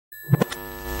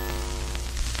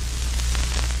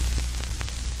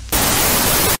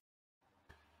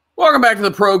Welcome back to the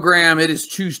program. It is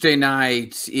Tuesday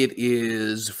night. It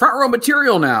is front row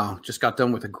material now. Just got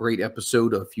done with a great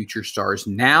episode of Future Stars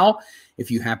Now. If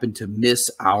you happen to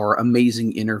miss our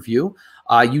amazing interview,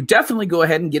 you definitely go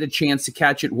ahead and get a chance to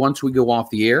catch it once we go off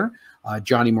the air.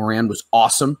 Johnny Moran was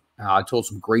awesome. Told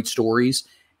some great stories,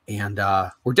 and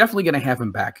we're definitely going to have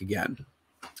him back again.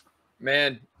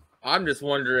 Man, I'm just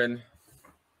wondering,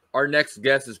 our next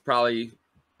guest is probably,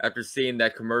 after seeing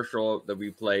that commercial that we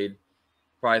played,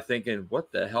 probably thinking,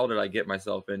 what the hell did I get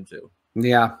myself into?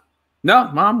 Yeah.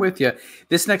 No, I'm with you.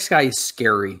 This next guy is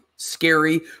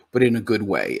scary, but in a good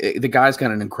way. The guy's got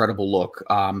an incredible look,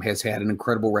 has had an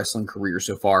incredible wrestling career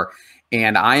so far.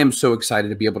 And I am so excited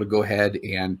to be able to go ahead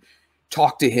and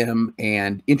talk to him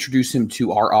and introduce him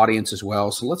to our audience as well.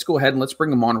 So let's go ahead and let's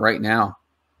bring him on right now.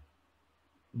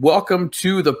 Welcome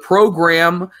to the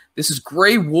program. This is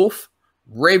GreyWolf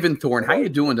Raventhorne. How you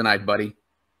doing tonight, buddy?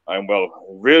 I'm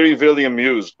really, really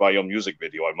amused by your music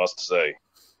video, I must say.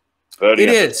 It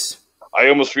is. I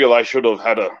almost feel I should have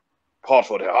had a part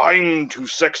for that. I'm too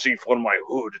sexy for my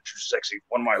hood, too sexy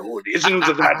for my hood. Isn't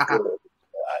that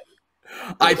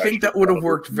good? I think that would have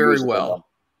worked very well.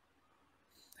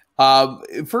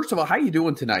 First of all, how you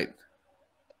doing tonight?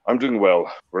 I'm doing well.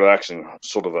 Relaxing.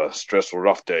 Sort of a stressful,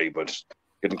 rough day, but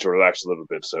getting to relax a little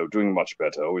bit. So doing much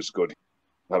better. Always good.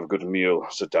 Have a good meal,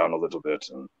 sit down a little bit,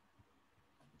 and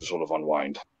sort of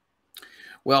unwind.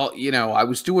 Well, you know, I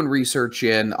was doing research,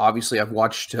 and obviously I've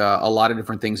watched a lot of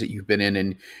different things that you've been in,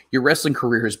 and your wrestling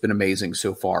career has been amazing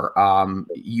so far.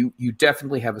 You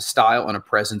definitely have a style and a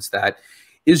presence that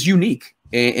is unique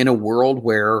in a world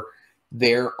where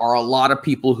there are a lot of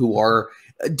people who are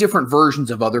different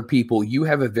versions of other people. You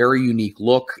have a very unique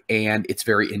look, and it's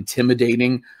very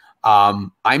intimidating.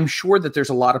 I'm sure that there's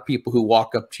a lot of people who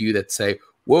walk up to you that say,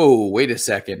 whoa, wait a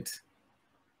second.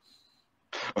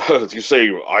 You say,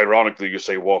 ironically, you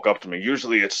say walk up to me.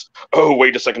 Usually it's, oh,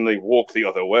 wait a second, they walk the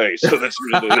other way. So that's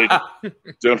really, they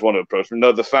don't want to approach me.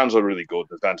 No, the fans are really good.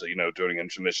 The fans are, you know, during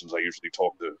intermissions, I usually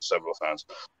talk to several fans.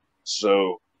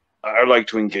 So I like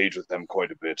to engage with them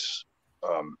quite a bit.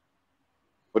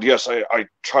 But yes, I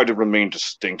try to remain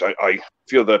distinct. I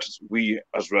feel that we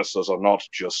as wrestlers are not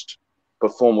just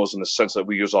performers in the sense that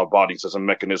we use our bodies as a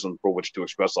mechanism for which to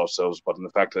express ourselves, but in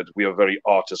the fact that we are very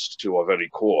artists to our very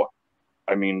core.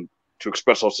 I mean, to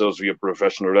express ourselves via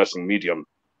professional wrestling medium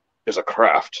is a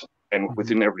craft, and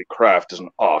within every craft is an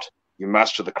art. You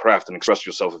master the craft and express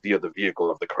yourself via the vehicle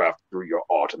of the craft through your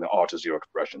art, and the art is your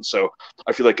expression. So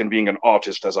I feel like in being an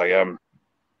artist as I am,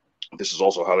 this is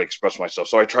also how I express myself.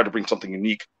 So I try to bring something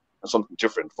unique and something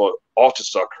different. For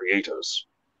artists are creators,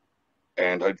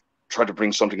 and I try to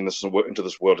bring something into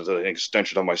this world as an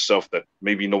extension of myself that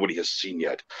maybe nobody has seen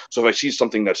yet. So if I see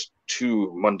something that's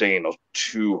too mundane or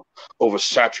too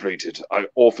oversaturated, I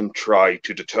often try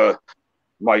to deter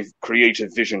my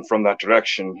creative vision from that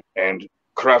direction and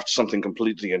craft something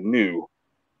completely anew,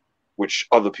 which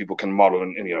other people can model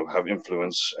and you know, have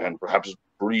influence and perhaps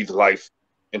breathe life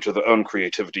into their own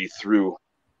creativity through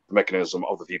the mechanism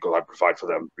of the vehicle I provide for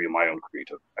them via my own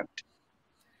creative entity.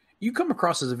 You come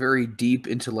across as a very deep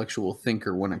intellectual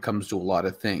thinker when it comes to a lot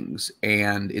of things.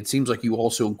 And it seems like you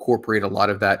also incorporate a lot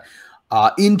of that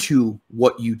into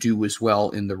what you do as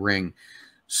well in the ring.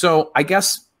 So I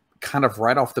guess kind of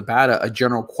right off the bat, a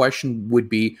general question would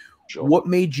be, sure, what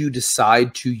made you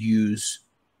decide to use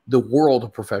the world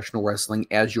of professional wrestling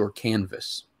as your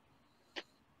canvas?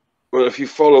 Well, if you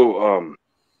follow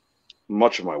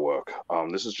much of my work,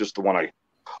 this is just the one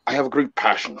I have a great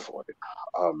passion for it.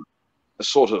 A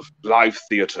sort of live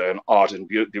theater and art and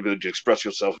the ability to express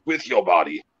yourself with your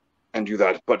body and do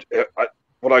that. But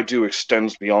what I do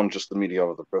extends beyond just the medium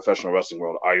of the professional wrestling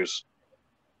world. I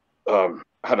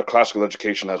had a classical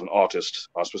education as an artist,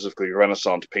 specifically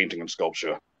Renaissance painting and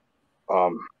sculpture.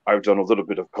 I've done a little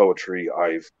bit of poetry.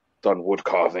 I've done wood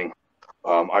carving.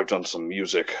 I've done some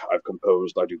music. I've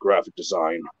composed. I do graphic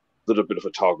design, a little bit of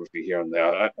photography here and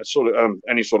there. I sort of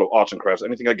any sort of arts and crafts,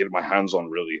 anything I get my hands on,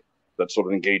 really, that sort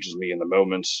of engages me in the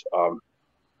moments.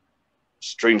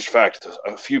 Strange fact,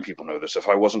 a few people know this. If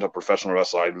I wasn't a professional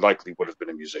wrestler, I likely would have been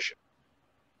a musician.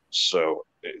 So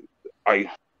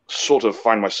I sort of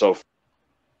find myself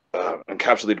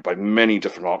encapsulated by many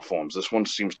different art forms. This one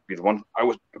seems to be the one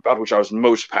about which I was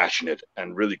most passionate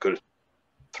and really could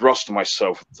thrust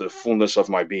myself the fullness of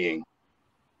my being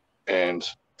and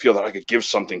feel that I could give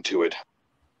something to it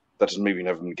that has maybe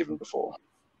never been given before.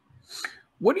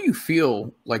 What do you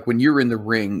feel like when you're in the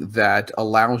ring that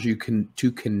allows you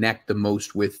to connect the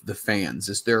most with the fans?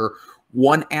 Is there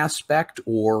one aspect,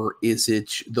 or is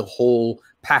it the whole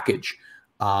package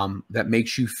that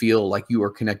makes you feel like you are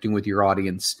connecting with your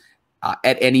audience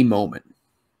at any moment?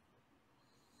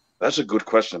 That's a good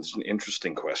question. It's an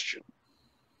interesting question.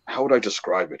 How would I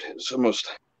describe it? It's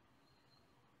almost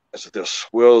as if there's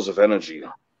swirls of energy,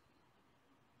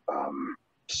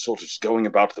 sort of just going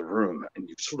about the room, and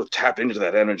you sort of tap into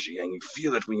that energy, and you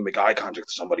feel it when you make eye contact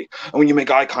with somebody. And when you make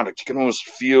eye contact, you can almost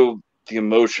feel the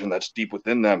emotion that's deep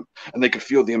within them, and they can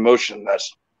feel the emotion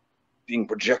that's being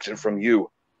projected from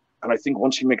you. And I think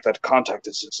once you make that contact,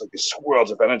 it's like these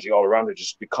swirls of energy all around it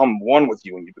just become one with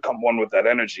you, and you become one with that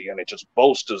energy, and it just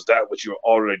bolsters that which you're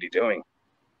already doing.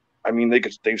 I mean,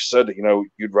 they've said,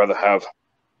 you'd rather have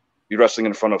you wrestling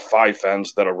in front of 5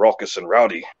 fans that are raucous and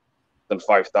rowdy than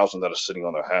 5,000 that are sitting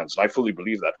on their hands. And I fully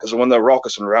believe that, because when they're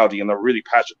raucous and rowdy and they're really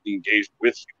passionately engaged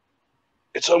with you,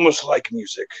 it's almost like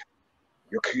music.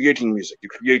 You're creating music, you're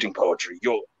creating poetry,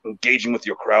 you're engaging with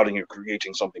your crowd, and you're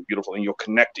creating something beautiful, and you're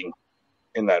connecting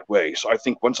in that way. So I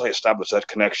think once I establish that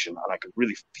connection and I can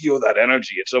really feel that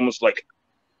energy, it's almost like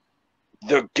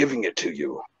they're giving it to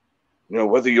you.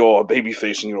 Whether you're a baby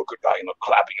face and you're a good guy,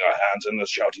 clapping your hands and they're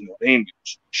shouting your name, you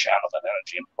just channel that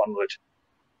energy and funnel it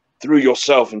through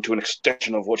yourself into an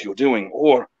extension of what you're doing.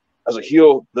 Or as a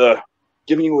heel, they're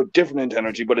giving you a different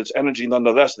energy, but it's energy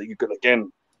nonetheless that you can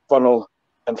again funnel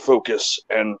and focus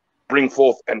and bring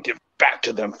forth and give back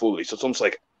to them fully. So it's almost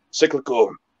like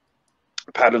cyclical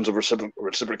patterns of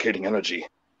reciprocating energy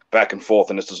back and forth,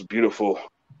 and it's this beautiful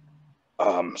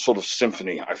sort of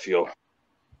symphony, I feel,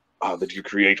 that you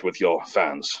create with your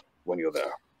fans when you're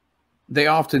there. They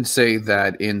often say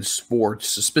that in sports,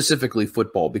 specifically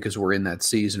football, because we're in that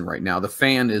season right now, the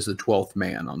fan is the 12th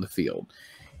man on the field.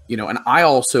 And I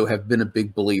also have been a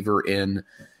big believer in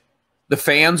the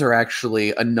fans are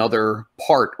actually another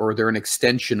part, or they're an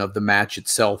extension of the match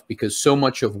itself, because so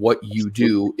much of what you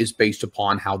do is based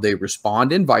upon how they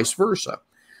respond and vice versa.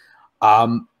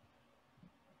 Can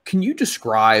you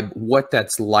describe what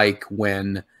that's like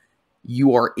when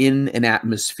you are in an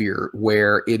atmosphere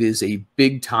where it is a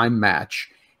big time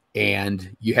match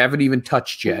and you haven't even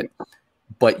touched yet,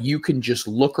 but you can just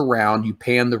look around, you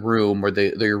pan the room or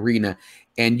the arena,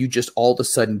 and you just all of a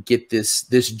sudden get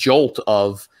this jolt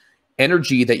of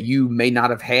energy that you may not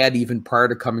have had even prior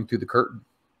to coming through the curtain?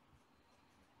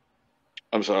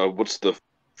 I'm sorry, what's the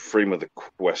frame of the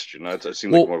question? It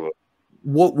seems like more of a...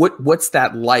 What's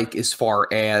that like as far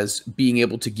as being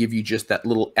able to give you just that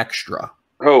little extra?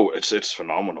 Oh, it's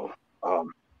phenomenal.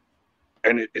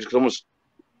 And it almost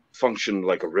function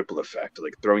like a ripple effect,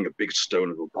 like throwing a big stone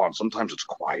into a pond. Sometimes it's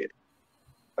quiet,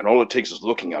 and all it takes is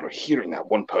looking out or hearing that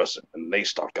one person, and they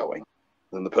start going.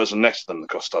 And then the person next to them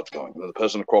starts going, and then the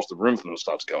person across the room from them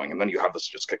starts going, and then you have this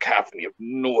just cacophony of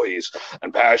noise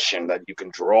and passion that you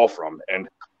can draw from, and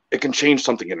it can change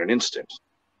something in an instant.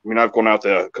 I mean, I've gone out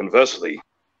there conversely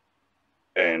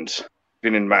and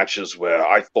been in matches where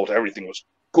I thought everything was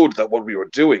good, that what we were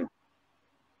doing,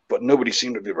 but nobody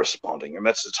seemed to be responding. And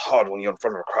it's hard when you're in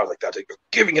front of a crowd like that. You're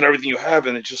giving it everything you have,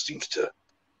 and it just seems to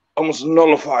almost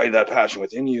nullify that passion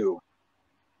within you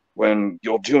when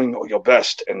you're doing your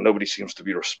best and nobody seems to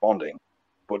be responding.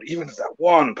 But even if that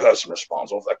one person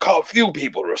responds, or if a few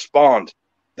people respond,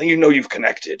 then you've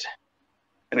connected,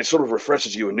 and it sort of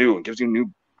refreshes you anew and gives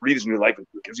you breathes new life, it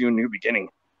gives you a new beginning,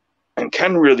 and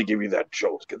can really give you that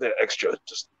jolt, give that extra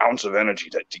just ounce of energy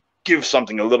to give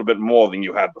something a little bit more than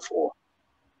you had before.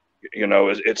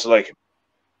 It's like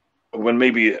when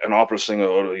maybe an opera singer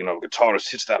or guitarist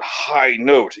hits that high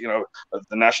note.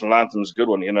 The national anthem is a good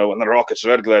one. And the Rockets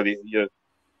regularly you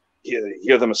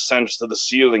hear them ascend to the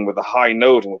ceiling with a high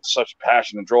note and with such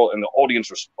passion and draw, and the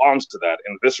audience responds to that,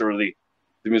 and viscerally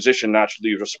the musician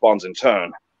naturally responds in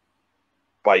turn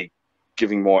by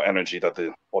giving more energy that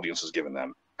the audience has given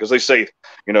them. Because they say,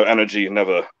 energy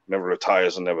never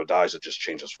retires and never dies, it just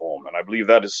changes form. And I believe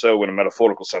that is so in a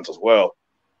metaphorical sense as well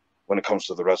when it comes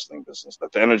to the wrestling business,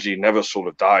 that the energy never sort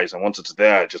of dies, and once it's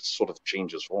there, it just sort of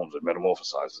changes forms, it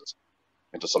metamorphosizes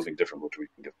into something different which we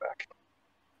can give back.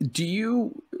 Do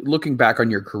you, looking back on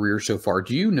your career so far,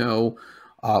 do you know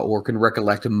or can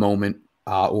recollect a moment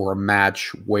or a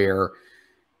match where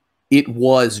it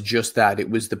was just that? It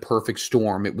was the perfect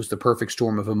storm. It was the perfect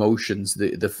storm of emotions.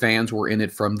 The fans were in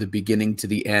it from the beginning to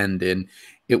the end, and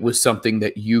it was something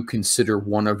that you consider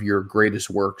one of your greatest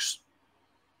works.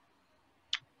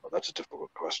 Well, that's a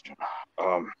difficult question.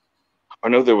 I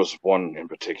know there was one in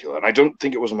particular, and I don't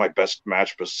think it was my best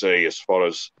match per se, as far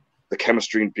as the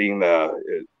chemistry being there.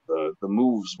 The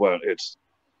moves were, it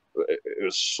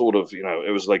was sort of,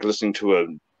 it was like listening to a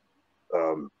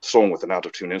song with an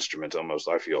out-of-tune instrument almost,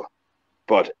 I feel.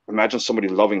 But imagine somebody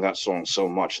loving that song so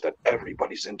much that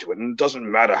everybody's into it, and it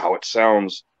doesn't matter how it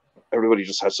sounds. Everybody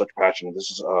just has such passion.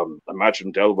 This is a match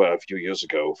in Delaware a few years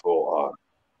ago for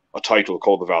a title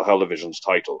called the Valhalla Division's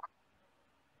title.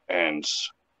 and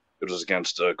it was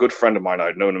against a good friend of mine.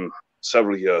 I'd known him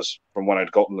several years from when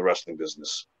I'd gotten the wrestling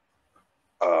business.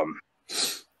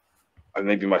 And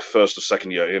maybe my first or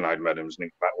second year in, I'd met him. His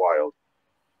name's Matt Wild,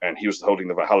 and he was holding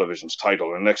the Valhalla Visions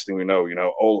title. And next thing we know,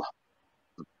 all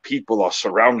the people are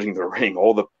surrounding the ring.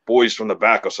 All the boys from the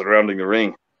back are surrounding the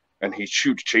ring, and he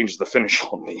changes the finish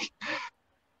on me.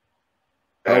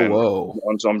 And whoa!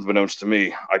 Unbeknownst to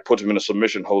me, I put him in a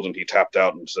submission hold, and he tapped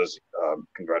out and says,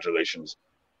 "Congratulations."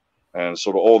 And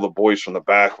sort of all the boys from the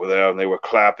back were there, and they were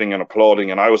clapping and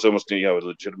applauding, and I was almost,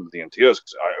 legitimately in tears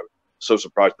because I was so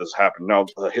surprised this happened. Now,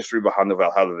 the history behind the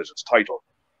Valhalla Visions title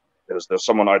is there's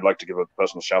someone I'd like to give a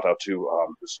personal shout out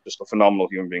to. It's just a phenomenal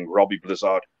human being. Robbie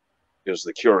Blizzard is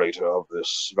the curator of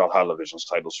this Valhalla Visions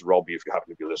title. So, Robbie, if you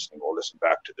happen to be listening or listen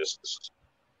back to this is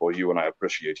for you, and I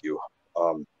appreciate you.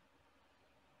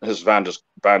 His band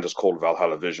is called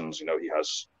Valhalla Visions. He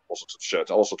has all sorts of shirts,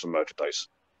 all sorts of merchandise,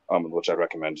 which I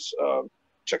recommend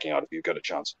checking out if you get a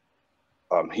chance.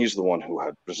 He's the one who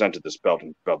had presented this belt,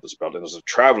 and it was a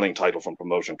traveling title from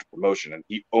promotion to promotion, and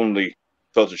he only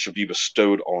felt it should be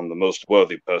bestowed on the most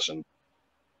worthy person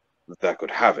that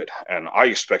could have it. And I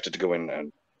expected to go in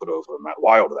and put over Matt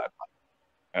Wild that night.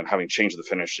 And having changed the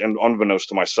finish, and unbeknownst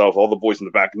to myself, all the boys in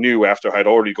the back knew after I'd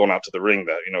already gone out to the ring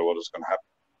that, what was going to happen.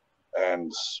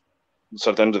 And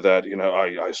so at the end of that,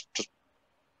 I just,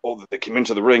 they came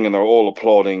into the ring and they're all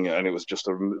applauding, and it was just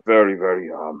a very, very,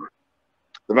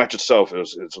 the match itself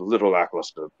it's a little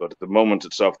lackluster, but the moment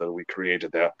itself that we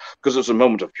created there, because it was a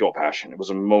moment of pure passion, it was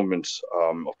a moment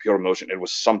of pure emotion, it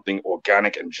was something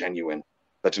organic and genuine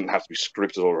that didn't have to be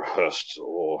scripted or rehearsed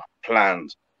or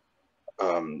planned.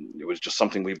 It was just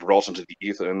something we brought into the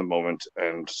ether in the moment,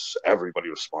 and everybody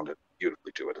responded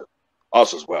beautifully to it.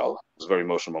 Us as well. It was a very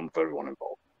emotional moment for everyone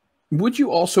involved. Would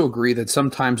you also agree that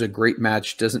sometimes a great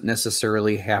match doesn't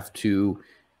necessarily have to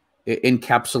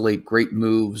encapsulate great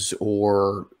moves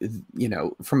or,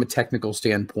 from a technical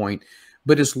standpoint,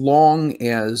 but as long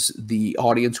as the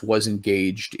audience was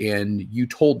engaged and you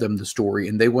told them the story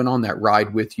and they went on that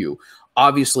ride with you,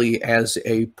 obviously as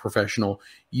a professional,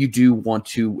 you do want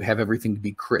to have everything to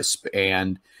be crisp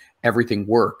and everything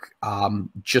work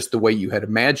just the way you had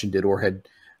imagined it or had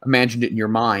imagined it in your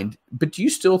mind. But do you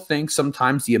still think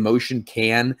sometimes the emotion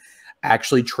can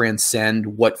actually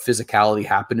transcend what physicality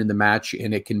happened in the match,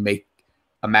 and it can make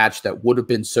a match that would have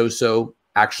been so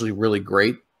actually really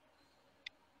great?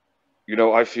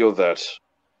 I feel that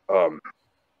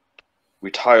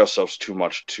we tie ourselves too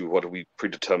much to what we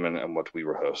predetermine and what we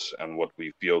rehearse and what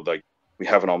we feel like we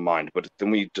have in our mind, but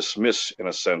then we dismiss, in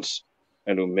a sense,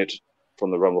 and omit from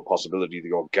the realm of possibility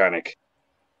the organic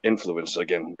influence,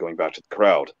 again, going back to the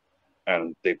crowd.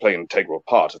 And they play an integral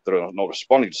part. If they're not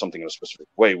responding to something in a specific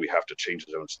way, we have to change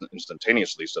it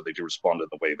instantaneously so they do respond in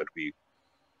the way that we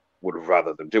would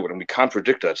rather them do it. And we can't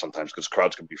predict that sometimes because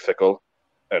crowds can be fickle,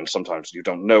 and sometimes you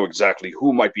don't know exactly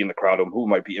who might be in the crowd or who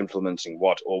might be influencing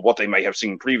what, or what they may have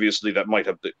seen previously that might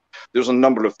have. There's a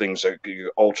number of things that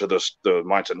alter the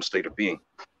mindset and state of being.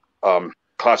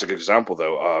 Classic example,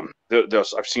 though,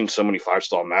 I've seen so many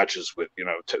 5-star matches with,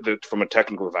 from a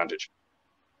technical advantage,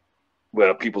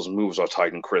 where people's moves are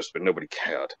tight and crisp and nobody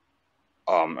cared.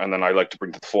 And then I like to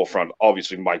bring to the forefront,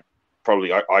 obviously,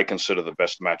 I consider the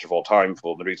best match of all time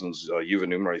for the reasons you've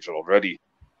enumerated already,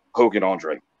 Hogan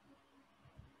Andre.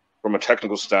 From a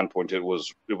technical standpoint, it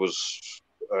was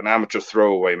an amateur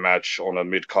throwaway match on a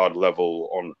mid-card level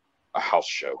on a house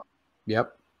show.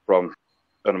 Yep. From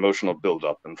an emotional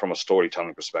build-up and from a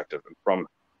storytelling perspective and from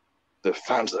the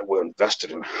fans that were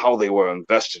invested in how they were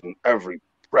invested in every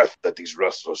breath that these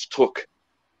wrestlers took,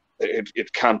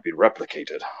 it can't be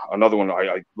replicated. Another one,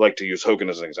 I like to use Hogan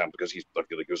as an example because I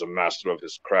feel like he was a master of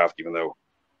his craft, even though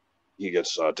he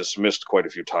gets dismissed quite a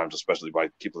few times, especially by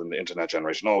people in the internet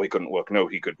generation. Oh, he couldn't work. No,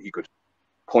 he could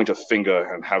point a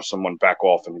finger and have someone back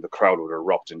off, and the crowd would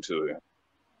erupt into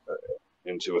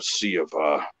a sea of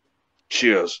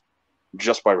cheers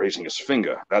just by raising his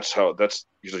finger. That's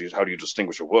usually how do you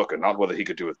distinguish a worker, not whether he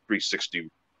could do a 360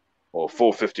 or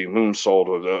 450 moonsault,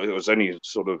 or it was any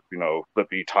sort of,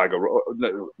 flippy tiger,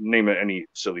 name it, any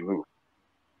silly move.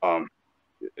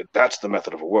 That's the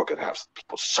method of a worker that has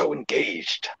people so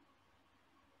engaged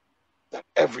that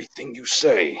everything you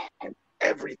say and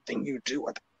everything you do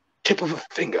at the tip of a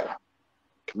finger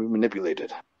can be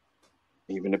manipulated.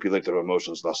 And you manipulate their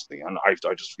emotions thusly. And I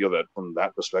just feel that from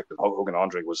that perspective, Hogan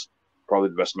Andre was probably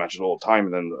the best match of all time.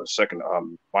 And then the second,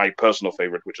 my personal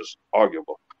favorite, which is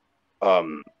arguable,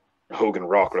 Hogan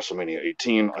Rock WrestleMania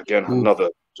 18, again, another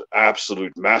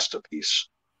absolute masterpiece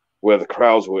where the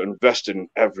crowds were invested in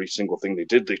every single thing they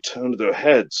did. They turned their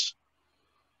heads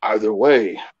either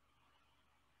way.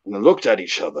 and looked at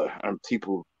each other, and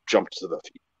people jumped to their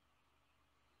feet.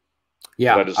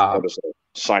 Yeah, that is a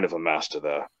sign of a master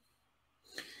there.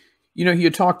 You know, you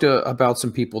talked about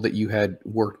some people that you had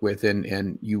worked with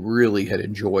and you really had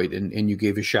enjoyed, and you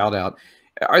gave a shout out.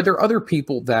 Are there other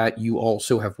people that you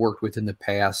also have worked with in the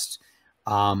past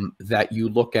that you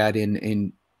look at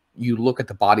and you look at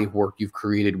the body of work you've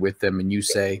created with them and you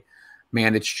say,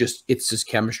 man, it's just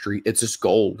chemistry. It's just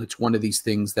gold. It's one of these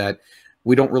things that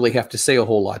we don't really have to say a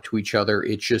whole lot to each other.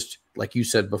 It's just, like you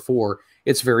said before,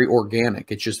 it's very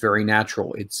organic. It's just very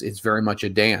natural. It's very much a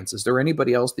dance. Is there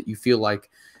anybody else that you feel like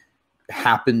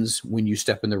happens when you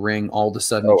step in the ring? All of a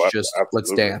sudden, it's just,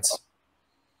 let's dance.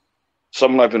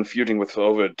 Someone I've been feuding with for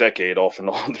over a decade, off and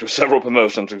on, through several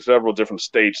promotions, through several different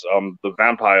stages. The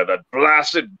vampire, that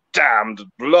blasted, damned,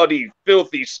 bloody,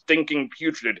 filthy, stinking,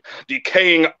 putrid,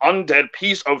 decaying, undead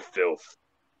piece of filth.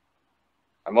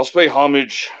 I must pay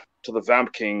homage to the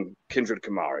Vamp King, Kindred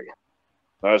Kimari.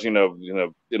 As you know,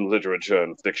 in literature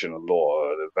and fiction and lore,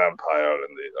 the vampire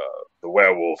and the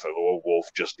werewolf and the wolf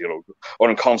just, are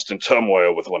in constant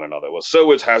turmoil with one another. Well,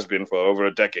 so it has been for over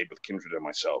a decade with Kindred and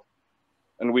myself.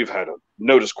 And we've had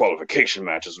no disqualification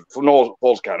matches, no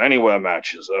Falls Count Anywhere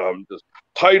matches, just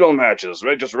title matches,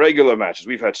 just regular matches.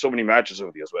 We've had so many matches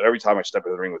over the years, but every time I step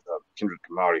in the ring with Kindred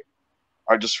Kimari,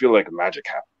 I just feel like magic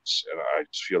happens. And I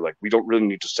just feel like we don't really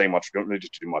need to say much, we don't need to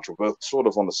do much. We're both sort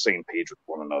of on the same page with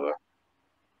one another.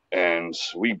 And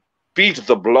we beat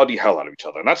the bloody hell out of each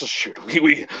other. And that's a shoot.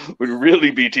 We really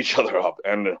beat each other up.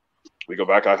 And we go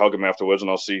back, I hug him afterwards,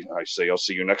 and I say, I'll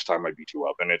see you next time I beat you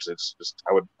up. And it's just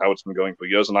how it's been going for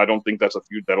years. And I don't think that's a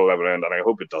feud that'll ever end, and I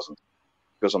hope it doesn't.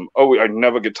 Because I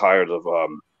never get tired of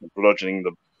bludgeoning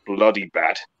the bloody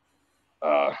bat,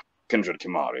 Kindred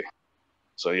Kimari.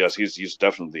 So yes, he's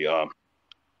definitely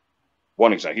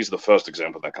one example. He's the first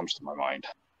example that comes to my mind.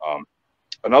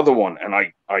 Another one, and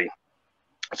I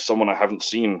someone I haven't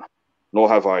seen, nor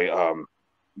have I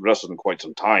wrestled in quite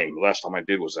some time. The last time I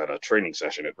did was at a training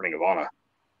session at Ring of Honor.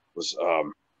 Was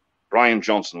Brian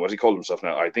Johnson, what he called himself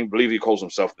now? Believe he calls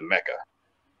himself the Mecca.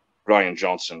 Brian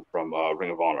Johnson from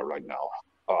Ring of Honor right now.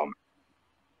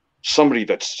 Somebody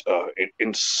that's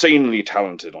insanely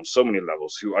talented on so many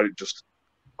levels. Who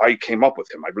I came up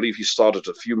with him. I believe he started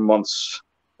a few months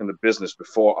in the business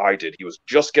before I did. He was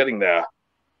just getting there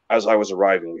as I was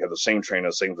arriving. We had the same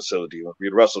trainer, same facility. We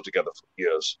had wrestled together for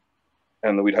years.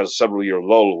 And then we'd had a several-year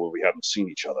lull where we hadn't seen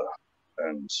each other.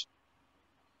 And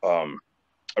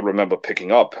I remember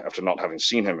picking up after not having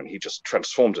seen him, and he just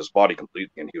transformed his body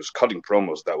completely. And he was cutting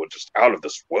promos that were just out of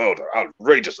this world, or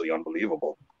outrageously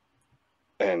unbelievable.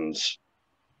 And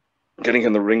getting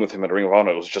in the ring with him at Ring of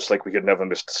Honor, it was just like we had never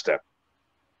missed a step.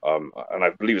 And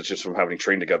I believe it's just from having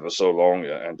trained together for so long,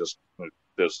 and just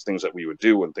there's things that we would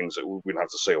do and things that we didn't have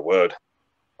to say a word.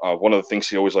 One of the things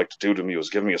he always liked to do to me was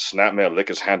give me a snapmare, lick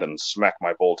his hand, and smack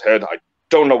my bald head. I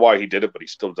don't know why he did it, but he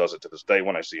still does it to this day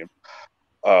when I see him.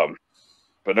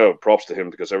 But no, props to him,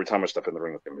 because every time I step in the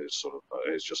ring with him,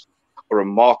 it's just a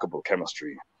remarkable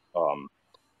chemistry.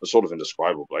 It's sort of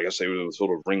indescribable. I guess they were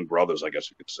sort of ring brothers, I guess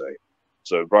you could say.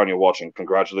 So, Brian, you're watching.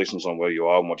 Congratulations on where you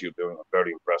are and what you're doing. I'm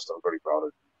very impressed. I'm very proud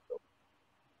of you.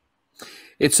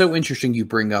 It's so interesting you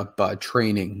bring up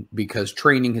training, because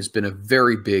training has been a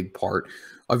very big part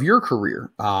of your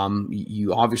career.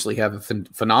 You obviously have a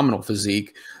phenomenal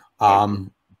physique.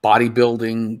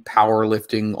 Bodybuilding,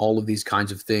 powerlifting, all of these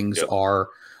kinds of things are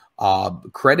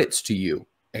credits to you.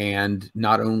 And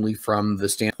not only from the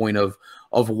standpoint of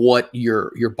what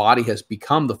your body has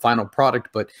become, the final product,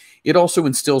 but it also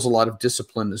instills a lot of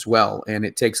discipline as well. And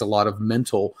it takes a lot of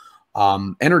mental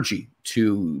energy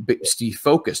to stay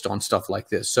focused on stuff like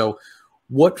this. So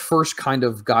what first kind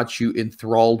of got you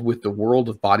enthralled with the world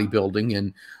of bodybuilding,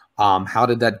 and how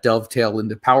did that dovetail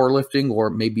into powerlifting, or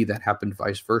maybe that happened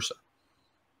vice versa?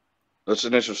 That's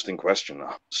an interesting question.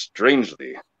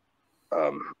 Strangely,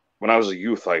 when I was a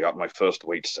youth, I got my first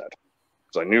weight set,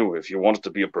 because I knew if you wanted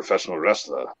to be a professional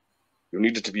wrestler, you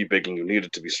needed to be big and you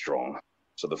needed to be strong.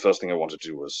 So the first thing I wanted to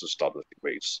do was to start lifting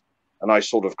weights. And I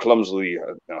sort of clumsily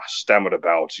stammered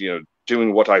about,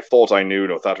 doing what I thought I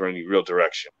knew without any real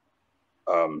direction.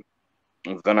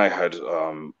 Then I had,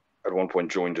 at one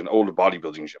point, joined an older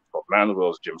bodybuilding gym called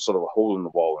Manuel's Gym, sort of a hole in the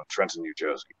wall in Trenton, New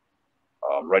Jersey,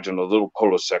 right in a little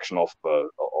polo section off the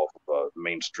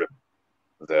main strip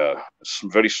there. It's a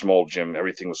very small gym.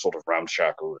 Everything was sort of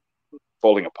ramshackle,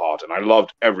 falling apart, and I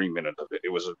loved every minute of it.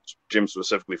 It was a gym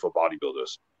specifically for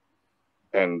bodybuilders.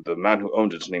 And the man who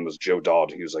owned it, his name was Joe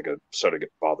Dodd. He was like a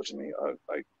surrogate father to me.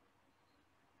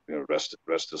 Rest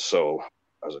his soul,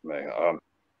 as it may.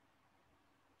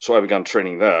 So I began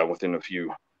training there. Within a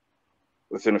few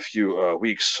within a few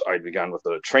weeks, I began with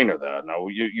a trainer there. Now,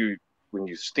 when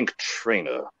you think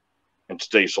trainer, in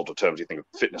today's sort of terms, you think of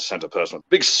fitness center person with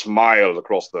big smile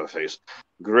across their face,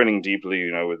 grinning deeply,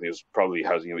 you know, with his probably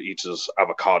has, you know, eats his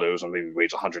avocados and maybe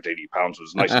weighs 180 pounds,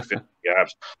 was nice and fit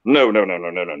abs. No.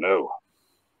 The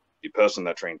person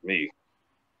that trained me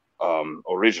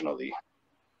originally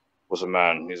was a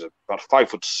man. He's about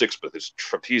 5'6", but his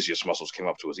trapezius muscles came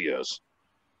up to his ears.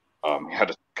 He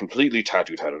had a completely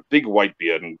tattooed head, a big white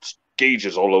beard, and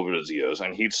gauges all over his ears,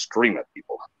 and he'd scream at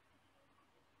people.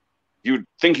 You'd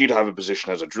think he'd have a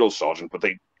position as a drill sergeant, but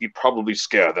he'd probably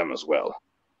scare them as well.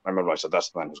 I remember I said, that's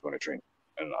the man who's going to train.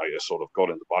 And I sort of got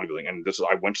into bodybuilding. And I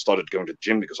started going to the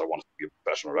gym because I wanted to be a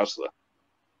professional wrestler.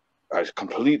 I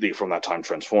completely, from that time,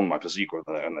 transformed my physique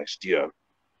within the next year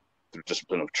through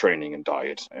discipline of training and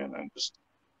diet and just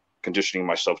conditioning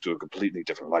myself to a completely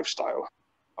different lifestyle.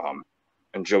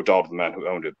 And Joe Dodd, the man who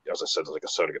owned it, as I said, like a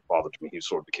surrogate father to me. He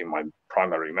sort of became my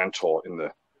primary mentor in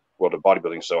the world of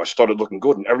bodybuilding. So I started looking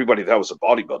good, and everybody there was a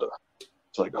bodybuilder.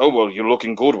 It's like, oh, well, you're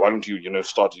looking good. Why don't you,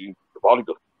 start doing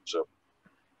bodybuilding? So,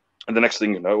 and the next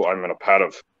thing you know, I'm in a pair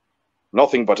of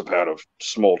nothing but a pair of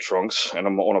small trunks, and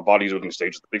I'm on a bodybuilding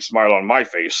stage with a big smile on my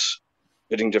face,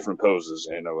 hitting different poses.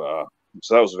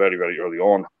 So that was very, very early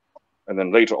on. And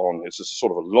then later on, it's just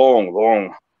sort of a long,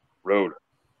 long road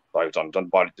I've did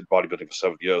bodybuilding for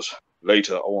 7 years.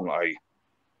 Later on, I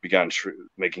began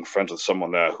making friends with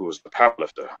someone there who was a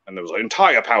powerlifter, and there was an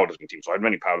entire powerlifting team. So I had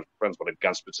many powerlifting friends, but I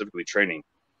began specifically training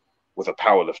with a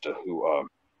powerlifter who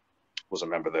was a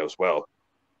member there as well.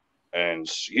 And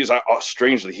he's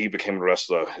strangely, he became a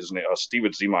wrestler. His name,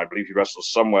 Steven Zima, I believe he wrestled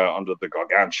somewhere under the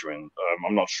Gargantuan.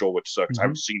 I'm not sure which circuits. I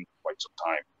haven't seen him for quite some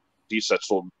time. He sets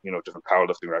all different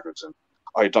powerlifting records, and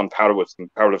I had done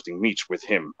powerlifting meets with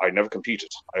him. I never competed.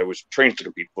 I was trained to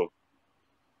compete for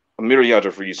a myriad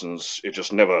of reasons. It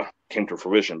just never came to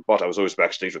fruition. But I was always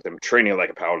backstage with him, training like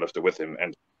a powerlifter with him,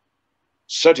 and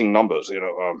setting numbers.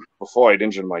 Before I'd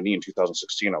injured my knee in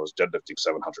 2016, I was deadlifting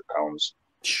 700 pounds.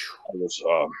 I was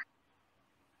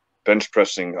bench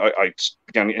pressing. I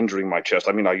began injuring my chest.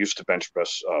 I mean, I used to bench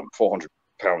press 400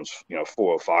 pounds, 4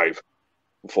 or 5,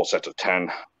 4 sets of 10.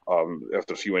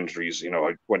 After a few injuries,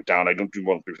 I went down. I don't do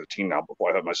more than 315 now. Before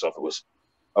I hurt myself, I was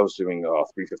doing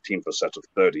 315 for sets of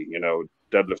 30.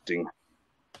 Deadlifting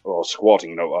or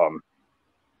squatting.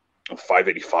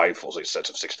 585 for say sets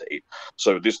of 6 to 8.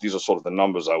 So these are sort of the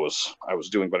numbers I was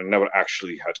doing, but I never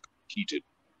actually had competed.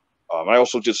 I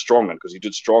also did strongman because he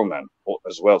did strongman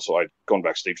as well. So I'd gone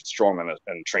backstage with strongman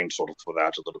and trained sort of for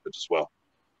that a little bit as well.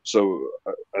 So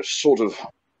I sort of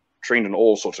trained in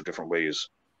all sorts of different ways.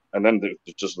 And then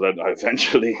it just led, I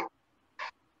eventually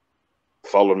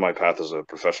followed my path as a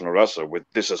professional wrestler with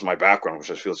this as my background, which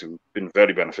I feel has been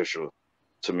very beneficial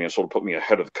to me and sort of put me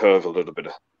ahead of the curve a little bit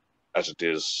as it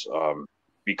is,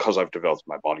 because I've developed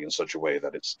my body in such a way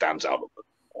that it stands out a bit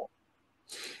more.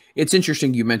 It's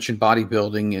interesting you mentioned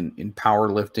bodybuilding and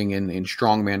powerlifting and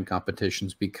strongman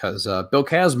competitions because Bill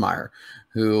Kazmaier,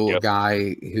 a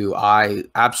guy who I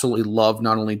absolutely love,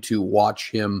 not only to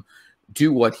watch him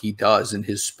do what he does in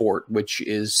his sport, which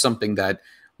is something that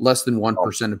less than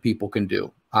 1% of people can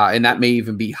do. And that may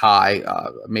even be high,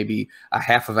 maybe a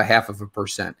half of a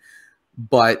percent.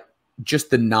 But just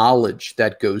the knowledge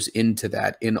that goes into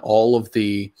that, in all of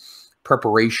the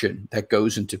preparation that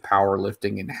goes into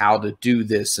powerlifting and how to do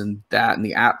this and that and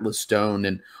the Atlas Stone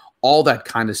and all that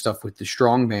kind of stuff with the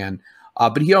strongman.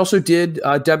 But he also did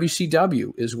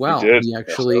WCW as well. He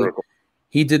actually...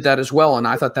 He did that as well, and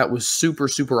I thought that was super,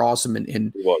 super awesome.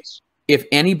 And if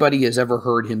anybody has ever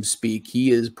heard him speak,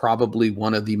 he is probably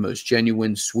one of the most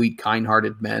genuine, sweet,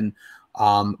 kind-hearted men,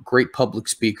 great public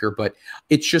speaker. But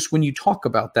it's just when you talk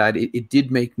about that, it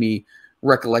did make me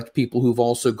recollect people who've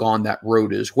also gone that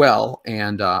road as well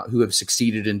and who have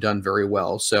succeeded and done very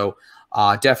well. So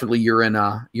definitely you're in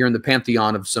the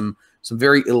pantheon of some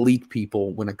very elite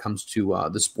people when it comes to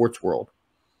the sports world.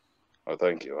 Oh,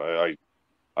 thank you.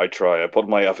 I try. I put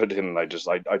my effort in, and I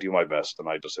do my best, and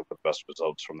I just have the best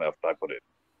results from the effort I put in.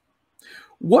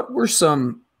 What were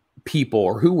some people,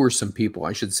 or who were some people,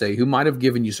 I should say, who might have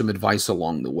given you some advice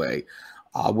along the way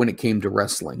when it came to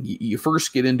wrestling? You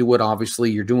first get into it,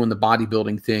 obviously. You're doing the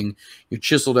bodybuilding thing. You're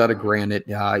chiseled out of granite.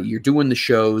 You're doing the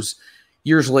shows.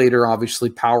 Years later, obviously,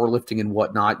 powerlifting and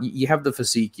whatnot. You have the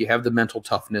physique. You have the mental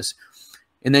toughness.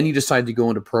 And then you decide to go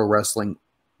into pro wrestling.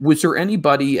 Was there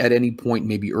anybody at any point,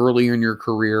 maybe earlier in your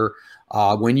career,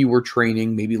 when you were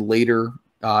training, maybe later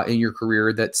in your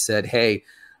career, that said, hey,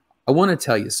 I want to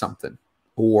tell you something,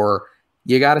 or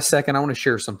you got a second, I want to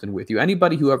share something with you?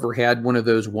 Anybody who ever had one of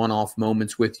those one-off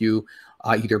moments with you,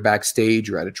 either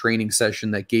backstage or at a training session,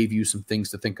 that gave you some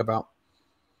things to think about?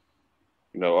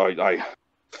 I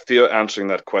fear answering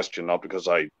that question, not because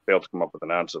I failed to come up with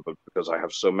an answer, but because I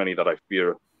have so many that I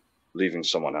fear leaving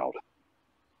someone out.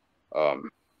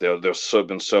 There's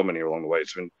been so many along the way.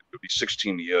 It'll be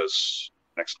 16 years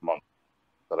next month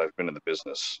that I've been in the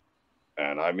business.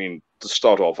 And I mean, to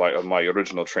start off, my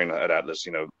original trainer at Atlas,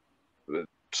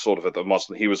 sort of at the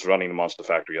Monster, he was running the Monster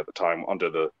Factory at the time under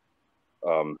the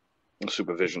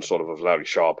supervision sort of Larry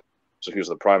Sharp. So he was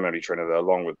the primary trainer there,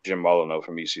 along with Jim Molyneux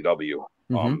from ECW.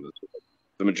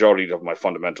 The majority of my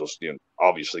fundamentals,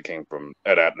 obviously came from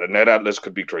Ed Atlas. And Ed Atlas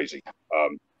could be crazy,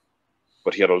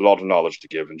 but he had a lot of knowledge to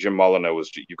give. And Jim Molyneux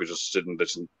you could just sit and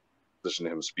listen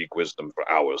to him speak wisdom for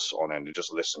hours on end, and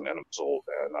just listen and absorb.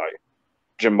 And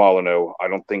Jim Molyneux, I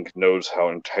don't think knows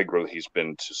how integral he's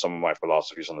been to some of my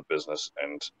philosophies on the business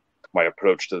and my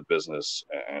approach to the business,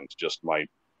 and just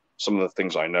some of the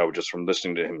things I know just from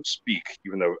listening to him speak.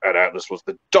 Even though Ed Atlas was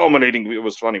it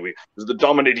was funny, it was the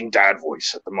dominating dad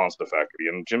voice at the Monster Factory,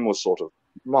 and Jim was sort of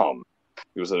mom.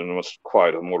 He was a much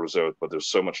quieter, more reserved, but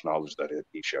there's so much knowledge that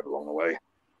he shared along the way.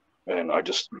 And I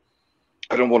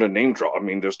don't want to name drop. I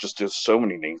mean, there's so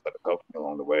many names that have helped me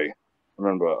along the way. I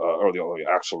remember early on,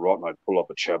 Axel Rotten, I'd pull up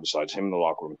a chair beside him in the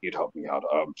locker room. He'd help me out.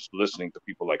 Just listening to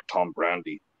people like Tom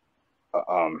Brandy.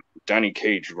 Danny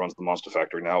Cage, who runs the Monster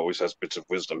Factory now, always has bits of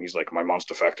wisdom. He's like my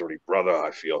Monster Factory brother,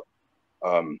 I feel.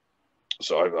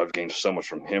 So I've gained so much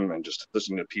from him, and just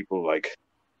listening to people like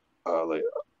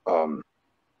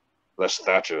Les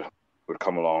Thatcher would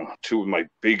come along. Two of my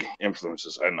big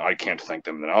influences, and I can't thank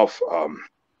them enough.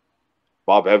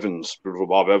 Bob Evans, beautiful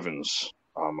Bob Evans.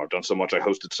 I've done so much. I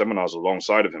hosted seminars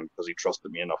alongside of him because he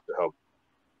trusted me enough to help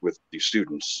with the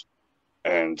students.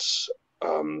 And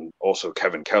also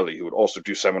Kevin Kelly, who would also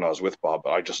do seminars with Bob.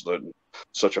 I just learned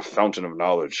such a fountain of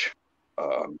knowledge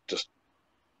just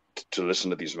to listen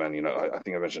to these men. I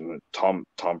think I mentioned Tom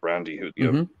Brandy,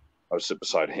 who I would sit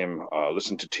beside him,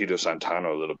 listen to Tito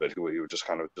Santana a little bit, who he would just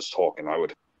kind of just talk, and I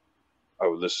would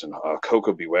listen.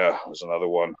 Coco Beware was another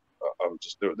one.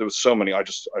 There was so many. I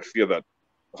feel that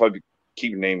if I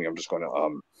keep naming, I'm just going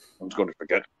to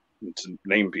forget to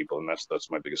name people, and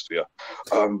that's my biggest fear.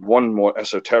 One more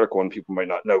esoteric one people might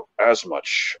not know as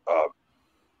much,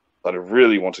 that I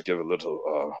really want to give a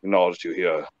little knowledge to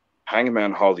here.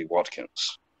 Hangman Harley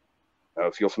Watkins.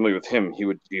 If you're familiar with him,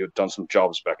 he had done some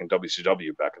jobs back in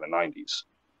WCW back in the 90s,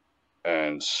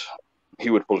 and he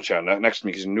would pull a chair next to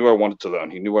me because he knew I wanted to learn.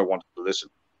 He knew I wanted to listen.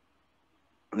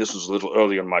 And this was a little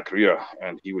earlier in my career,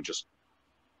 and he would just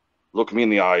look me in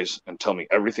the eyes and tell me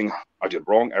everything I did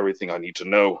wrong, everything I need to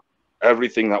know,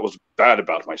 everything that was bad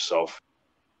about myself,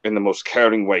 in the most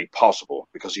caring way possible,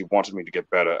 because he wanted me to get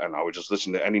better, and I would just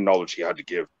listen to any knowledge he had to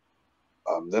give.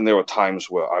 Then there were times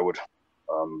where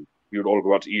we would all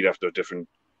go out to eat after different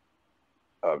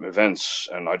events,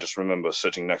 and I just remember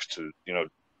sitting next to,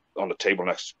 on the table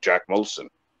next to Jack Molson,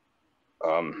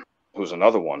 who's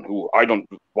another one who I don't,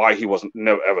 why he wasn't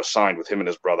never ever signed with him and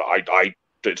his brother.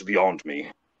 It's beyond me.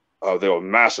 They were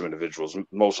massive individuals.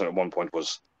 Molson at one point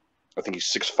was, I think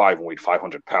he's 6'5" and weighed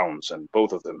 500 pounds, and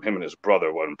both of them, him and his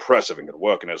brother, were impressive and good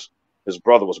work. And his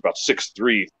brother was about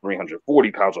 6'3",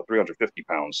 340 pounds or 350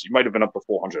 pounds. He might have been up to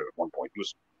 400 at one point. He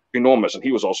was enormous, and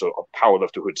he was also a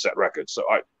powerlifter who had set records. So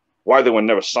why they were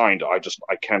never signed, I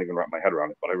can't even wrap my head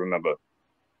around it. But I remember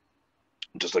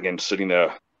just again sitting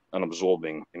there and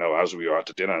absorbing, as we were out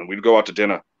to dinner, and we'd go out to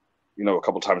dinner, a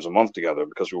couple times a month together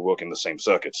because we were working the same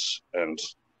circuits, and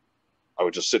I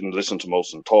would just sit and listen to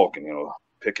Molson talk and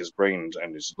pick his brains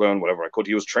and just learn whatever I could.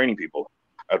 He was training people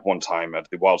at one time at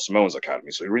the Wild Samoans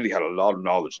Academy, so he really had a lot of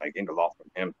knowledge, and I gained a lot from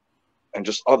him. And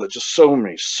just so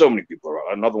many people.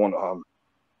 Another one,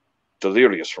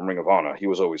 Delirious from Ring of Honor. He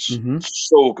was always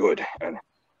so good, and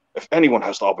if anyone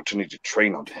has the opportunity to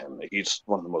train under him, he's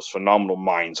one of the most phenomenal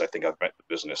minds I think I've met in the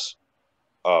business.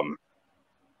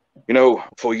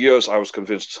 For years I was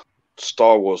convinced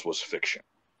Star Wars was fiction,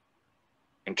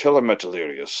 until I met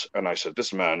Delirious, and I said,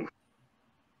 this man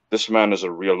is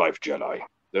a real life Jedi.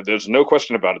 There's no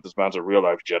question about it. This man's a real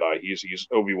life Jedi. He's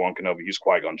Obi-Wan Kenobi. He's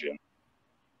Qui-Gon Jinn.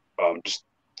 Just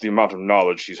the amount of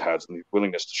knowledge he's had and the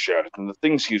willingness to share it, and the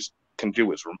things he can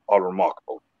do are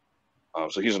remarkable.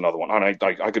 So he's another one. And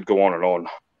I could go on and on,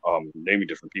 naming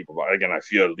different people, but again, I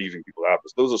fear leaving people out.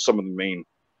 But those are some of the main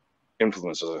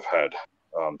influences I've had.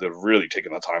 They've really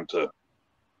taken the time to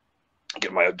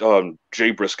get my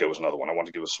Jay Briscoe was another one. I want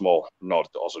to give a small nod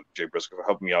to also Jay Briscoe for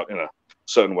helping me out in a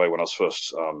certain way when I was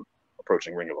first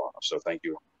approaching Ring of Honor. So thank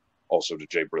you also to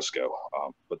Jay Briscoe.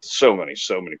 But so many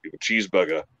people.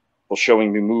 Cheeseburger for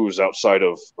showing me moves outside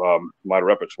of my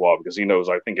repertoire, because he knows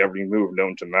I think every move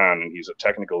known to man, and he's a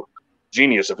technical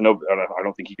genius. I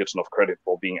don't think he gets enough credit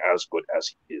for being as good as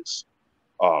he is.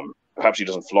 Perhaps he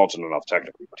doesn't flaunt it enough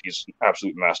technically, but he's an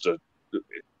absolute master.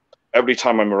 Every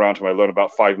time I'm around him, I learn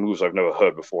about 5 moves I've never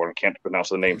heard before and can't pronounce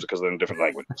the names because they're in different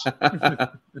languages.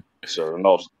 So, and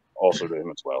also to him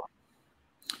as well.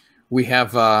 We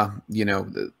have,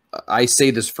 I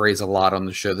say this phrase a lot on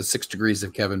the show, the 6 degrees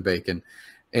of Kevin Bacon.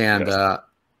 And yes.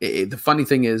 The funny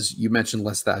thing is, you mentioned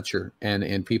Les Thatcher,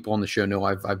 and people on the show know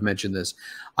I've mentioned this.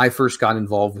 I first got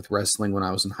involved with wrestling when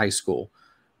I was in high school.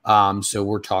 So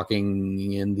we're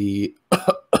talking in the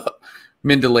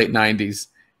mid to late 90s.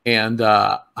 And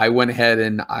I went ahead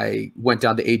and I went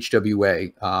down to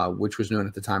HWA, which was known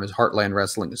at the time as Heartland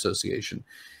Wrestling Association.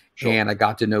 Sure. And I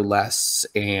got to know Les,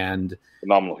 and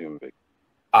phenomenal human being.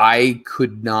 I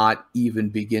could not even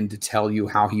begin to tell you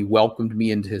how he welcomed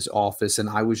me into his office. And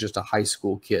I was just a high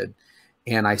school kid.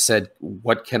 And I said,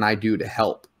 what can I do to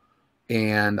help?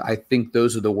 And I think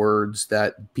those are the words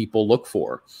that people look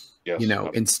for, yes,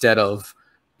 instead of,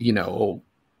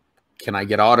 can I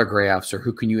get autographs or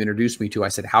who can you introduce me to? I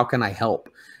said, how can I help?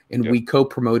 And we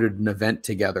co-promoted an event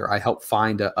together. I helped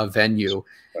find a venue.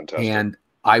 Fantastic. And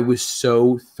I was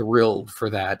so thrilled for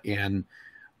that. And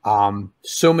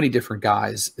so many different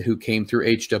guys who came through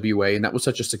HWA, and that was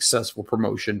such a successful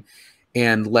promotion.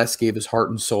 And Les gave his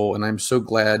heart and soul. And I'm so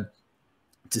glad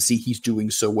to see he's doing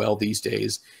so well these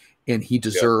days. And he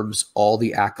deserves all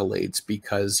the accolades,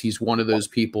 because he's one of those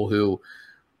people who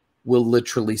will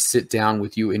literally sit down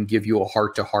with you and give you a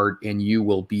heart-to-heart, and you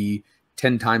will be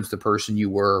 10 times the person you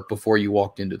were before you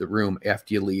walked into the room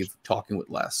after you leave talking with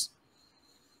Les.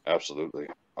 Absolutely.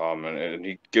 And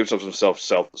he gives of himself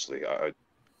selflessly,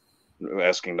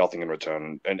 asking nothing in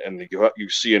return. And you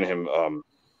see in him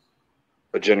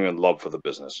a genuine love for the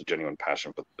business, a genuine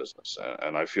passion for the business.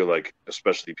 And I feel like,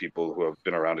 especially people who have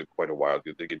been around it quite a while,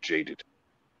 they get jaded.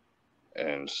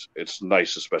 And it's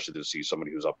nice, especially to see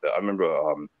somebody who's up there. I remember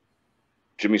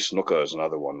Jimmy Snuka is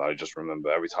another one that I just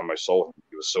remember. Every time I saw him,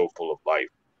 he was so full of life.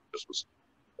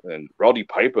 And Roddy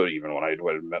Piper, even when I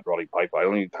met Roddy Piper, I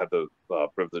only had the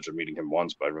privilege of meeting him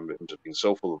once, but I remember him just being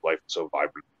so full of life and so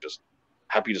vibrant, just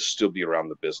happy to still be around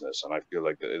the business. And I feel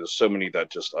like there's so many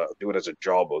that just do it as a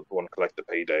job, or want to collect the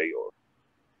payday, or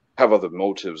have other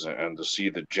motives, and to see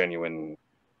the genuine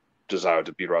desire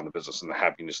to be around the business and the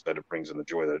happiness that it brings and the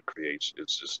joy that it creates,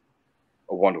 it's just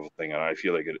a wonderful thing. And I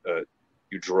feel like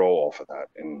you draw off of that,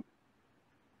 and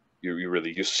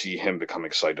you see him become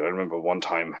excited. I remember one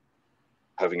time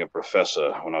having a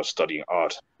professor when I was studying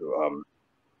art who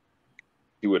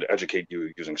he would educate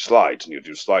you using slides, and you'd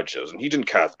do slideshows, and he didn't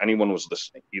care if anyone was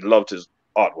listening. He loved his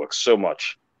artwork so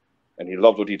much, and he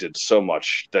loved what he did so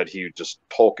much, that he would just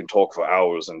talk and talk for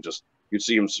hours, and just you'd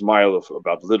see him smile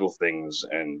about little things,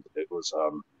 and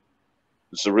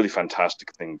it's a really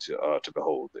fantastic thing to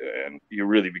behold. And you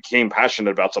really became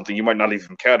passionate about something you might not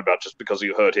even cared about, just because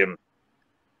you heard him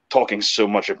talking so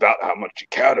much about how much he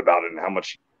cared about it and how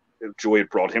much joy it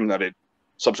brought him, that it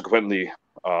subsequently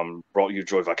brought you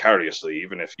joy vicariously,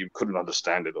 even if you couldn't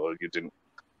understand it or you didn't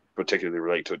particularly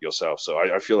relate to it yourself. So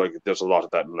I feel like there's a lot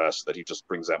of that in Les, that he just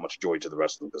brings that much joy to the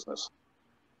wrestling business.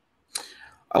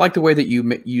 I like the way that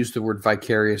you use the word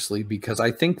vicariously, because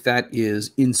I think that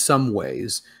is, in some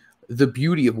ways, the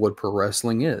beauty of what pro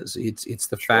wrestling is. It's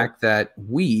the fact that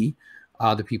we,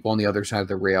 the people on the other side of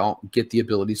the rail, get the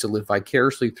ability to live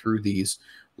vicariously through these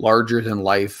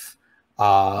larger-than-life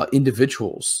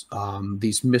individuals,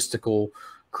 these mystical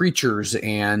creatures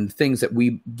and things that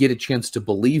we get a chance to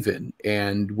believe in.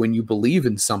 And when you believe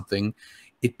in something,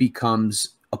 it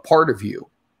becomes a part of you,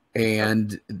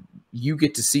 and you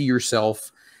get to see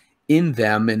yourself in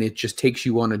them, and it just takes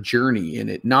you on a journey. And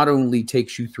it not only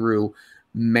takes you through,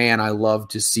 man, I love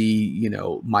to see,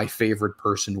 my favorite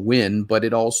person win, but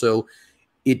it also,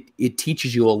 it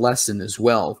teaches you a lesson as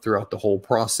well throughout the whole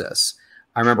process.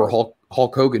 I remember Hulk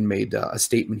Hogan made a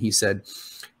statement. He said,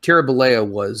 Tara Balea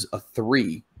was a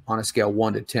 3 on a scale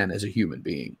 1 to 10 as a human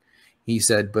being. He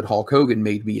said, but Hulk Hogan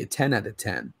made me a 10 out of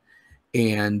 10,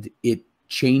 and it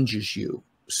changes you.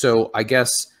 So I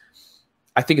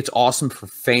think it's awesome for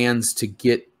fans to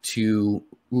get to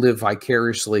live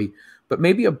vicariously, but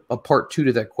maybe a part 2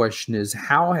 to that question is,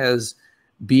 how has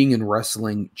being in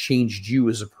wrestling changed you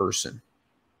as a person?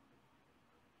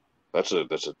 That's a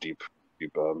deep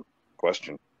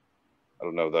question. I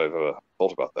don't know that I've ever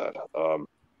thought about that.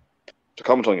 To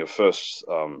comment on your first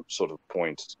sort of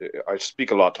point, I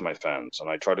speak a lot to my fans, and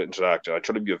I try to interact, and I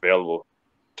try to be available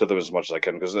to them as much as I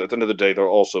can, because at the end of the day, they're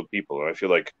also people, and I feel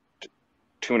like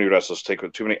too many wrestlers take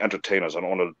too many entertainers. I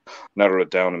don't want to narrow it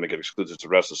down and make it exclusive to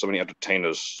wrestlers. So many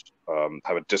entertainers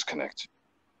have a disconnect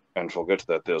and forget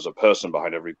that there's a person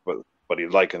behind everybody,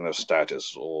 liking their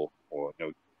status or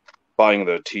buying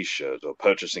their T-shirt or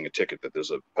purchasing a ticket that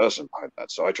there's a person behind that.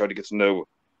 So I try to get to know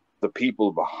the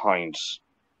people behind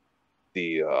the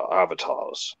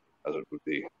avatars, as it would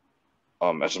be,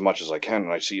 as much as I can.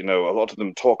 And I see, a lot of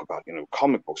them talk about,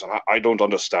 comic books, and I don't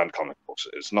understand comic books.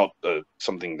 It's not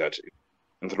something that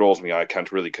enthralls me. I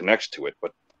can't really connect to it,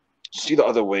 but see the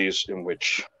other ways in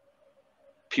which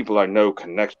people I know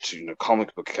connect to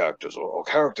comic book characters or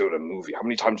character in a movie. How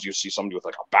many times do you see somebody with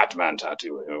like a Batman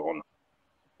tattoo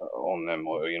on them,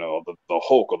 or the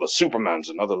Hulk or the Superman's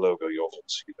another logo you often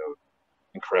see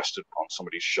encrusted on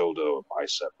somebody's shoulder or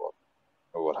bicep or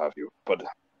what have you. But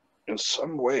in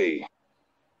some way,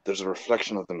 there's a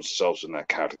reflection of themselves in that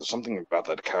character. There's something about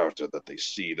that character that they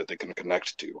see that they can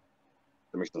connect to.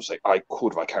 That makes them say, I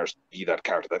could vicariously be that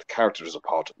character. That character is a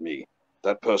part of me.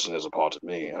 That person is a part of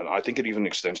me. And I think it even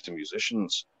extends to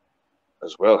musicians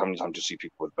as well. How many times do you see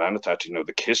people with band tattoo?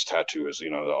 The Kiss tattoo is,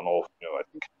 on all, I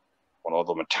think on all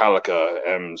the Metallica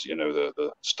M's,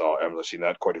 the star M's. I've seen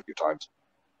that quite a few times.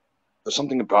 There's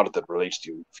something about it that relates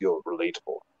to you, feel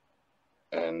relatable.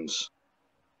 And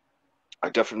I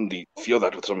definitely feel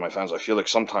that with some of my fans. I feel like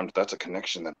sometimes that's a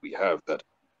connection that we have, that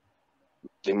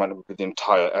they might not be the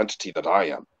entire entity that I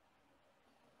am,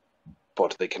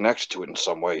 but they connect to it in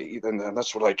some way. And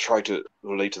that's what I try to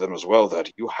relate to them as well,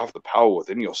 that you have the power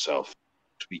within yourself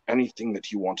to be anything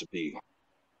that you want to be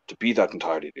that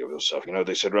entirety of yourself.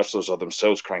 They said wrestlers are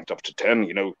themselves cranked up to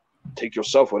 10. Take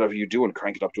yourself, whatever you do, and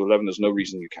crank it up to 11. There's no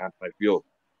reason you can't. And I feel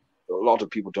a lot of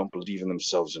people don't believe in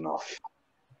themselves enough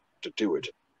to do it.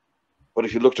 But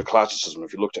if you look to classicism,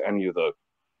 if you look to any of the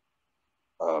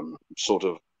sort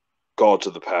of gods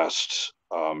of the past,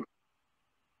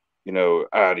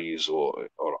 Ares or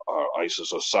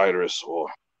Isis or Cyrus or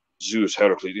Zeus,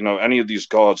 Heracles, any of these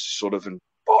gods sort of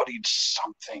embodied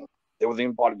something. They were the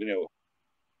embodiment,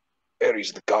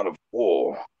 Ares, the god of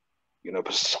war,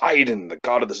 Poseidon, the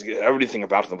god of this, everything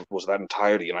about them was that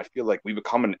entirety. And I feel like we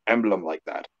become an emblem like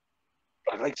that.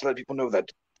 But I'd like to let people know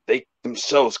that they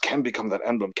themselves can become that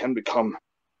emblem, can become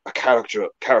a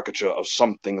caricature of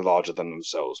something larger than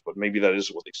themselves. But maybe that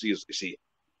is what they see, is they see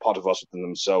part of us within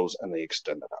themselves and they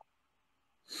extend that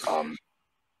out.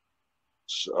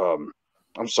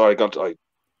 I'm sorry, I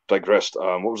digressed.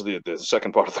 What was the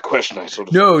second part of the question? I sort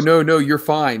of No, you're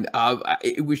fine.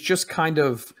 It was just kind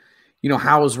of,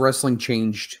 how has wrestling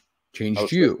changed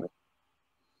you?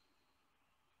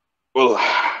 Well,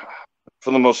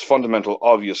 for the most fundamental,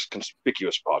 obvious,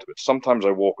 conspicuous part of it, sometimes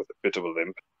I walk with a bit of a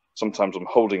limp. Sometimes I'm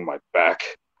holding my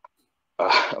back.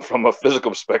 From a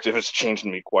physical perspective, it's changed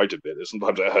me quite a bit.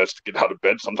 Sometimes it hurts to get out of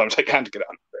bed. Sometimes I can't get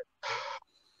out of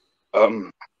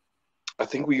bed. I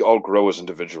think we all grow as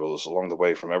individuals along the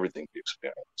way from everything we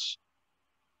experience.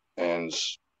 And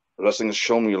wrestling has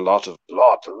shown me a lot of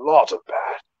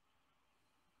bad.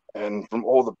 And from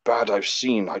all the bad I've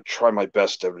seen, I try my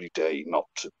best every day not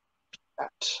to do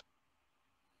that.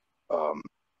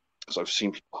 Because I've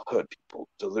seen people hurt people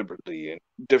deliberately, and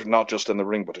different, not just in the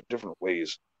ring, but in different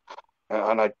ways.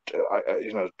 And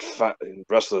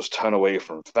wrestlers turn away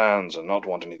from fans and not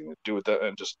want anything to do with that,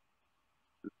 and just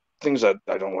things that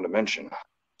I don't want to mention.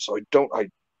 So I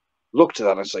look to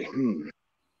that and I say,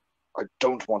 I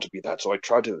don't want to be that. So I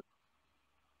try to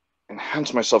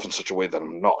enhance myself in such a way that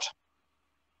I'm not.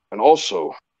 And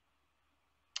also,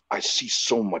 I see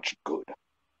so much good.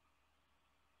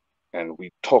 And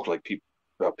we talk like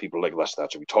about people like Les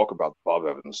Thatcher. We talk about Bob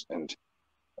Evans, and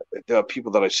there are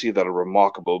people that I see that are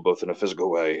remarkable, both in a physical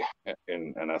way,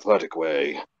 in an athletic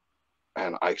way.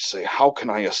 And I say, how can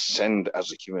I ascend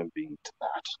as a human being to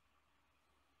that?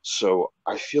 So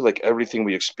I feel like everything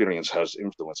we experience has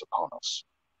influence upon us,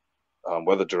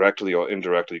 whether directly or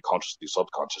indirectly, consciously,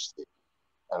 subconsciously.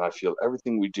 And I feel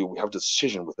everything we do, we have a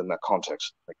decision within that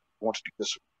context. Like, I want to do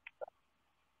this.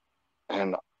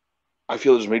 And I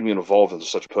feel it's made me evolve into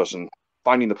such a person,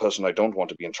 finding the person I don't want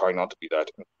to be and trying not to be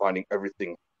that, and finding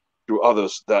everything through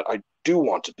others that I do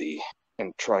want to be,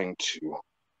 and trying to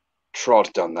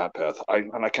trot down that path.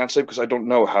 And I can't say, because I don't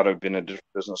know how to have been in a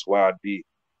different business, where I'd be,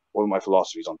 what my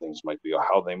philosophies on things might be, or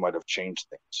how they might have changed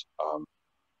things.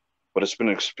 But it's been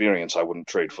an experience I wouldn't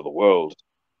trade for the world,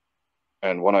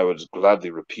 and one I would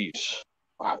gladly repeat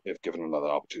if given another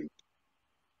opportunity.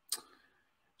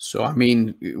 So, I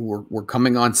mean, we're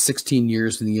coming on 16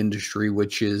 years in the industry,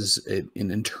 which is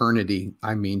an eternity.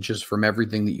 I mean, just from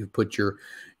everything that you've put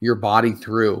your body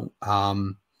through.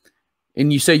 And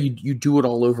you say you do it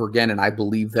all over again, and I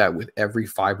believe that with every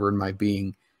fiber in my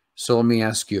being. So let me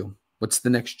ask you, what's the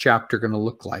next chapter going to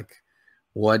look like?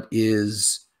 What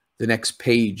is the next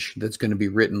page that's going to be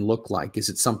written look like? Is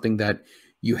it something that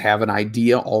you have an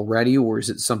idea already, or is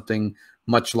it something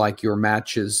much like your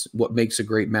matches, what makes a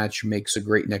great match makes a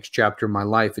great next chapter in my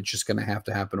life. It's just going to have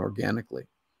to happen organically.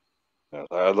 Yeah,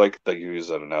 I like that you use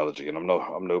that analogy, and I'm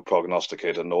no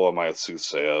prognosticator, nor am I a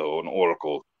soothsayer or an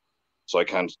oracle, so I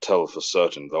can't tell for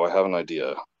certain, though I have an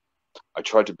idea. I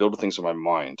try to build things in my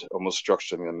mind, almost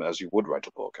structuring them as you would write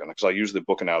a book. And because I use the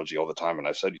book analogy all the time, and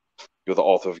I've said you're the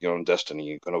author of your own destiny,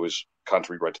 you can always can't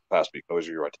rewrite the past, but you can always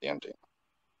rewrite the ending.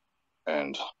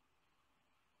 And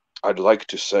I'd like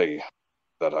to say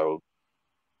that I will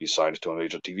be signed to a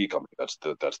major TV company. That's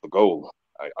the goal.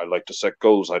 I like to set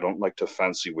goals. I don't like to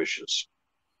fancy wishes.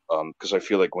 Because I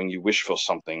feel like when you wish for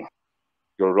something,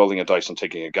 you're rolling a dice and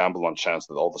taking a gamble on chance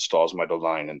that all the stars might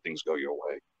align and things go your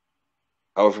way.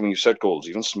 However, when you set goals,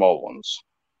 even small ones,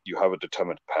 you have a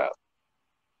determined path.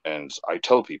 And I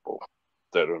tell people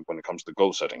that when it comes to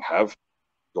goal setting, have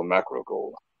your macro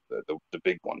goal, the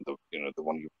big one, the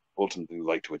one you ultimately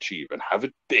like to achieve, and have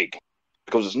it big.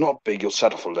 Because it's not big, you'll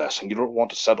settle for less, and you don't want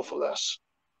to settle for less.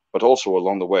 But also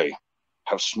along the way,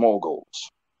 have small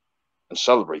goals and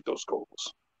celebrate those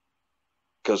goals.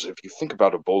 Because if you think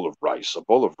about a bowl of rice is a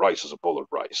bowl of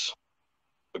rice.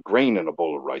 A grain in a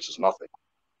bowl of rice is nothing.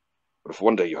 But if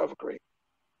one day you have a grain,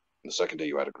 and the second day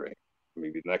you had a grain,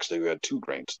 maybe the next day you had 2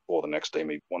 grains, or the next day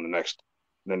maybe one the next,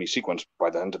 in any sequence, by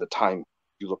the end of the time,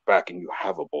 you look back and you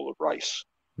have a bowl of rice.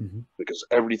 Mm-hmm. Because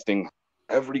every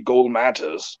goal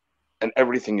matters, and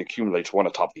everything accumulates one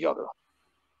atop the other.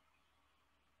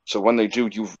 So when they do,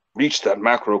 you've reached that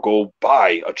macro goal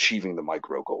by achieving the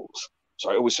micro goals.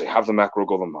 So I always say, have the macro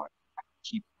goal in mind.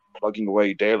 Keep plugging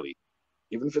away daily,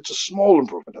 even if it's a small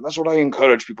improvement. And that's what I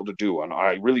encourage people to do. And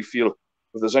I really feel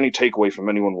if there's any takeaway from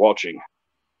anyone watching,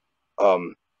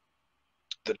 the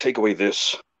takeaway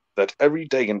that every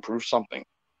day improve something.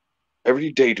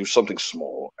 Every day do something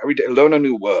small. Every day learn a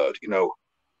new word.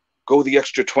 Go the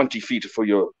extra 20 feet for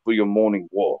your morning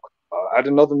walk. Add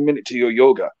another minute to your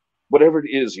yoga. Whatever it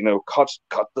is, cut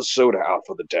the soda out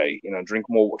for the day. Drink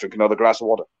another glass of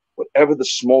water. Whatever the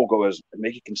small goal is, and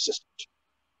make it consistent.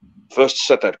 First,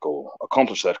 set that goal,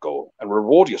 accomplish that goal, and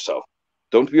reward yourself.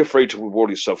 Don't be afraid to reward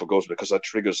yourself for goals, because that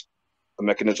triggers a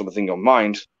mechanism within your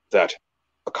mind that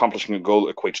accomplishing a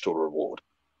goal equates to a reward.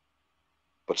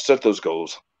 But set those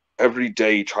goals. Every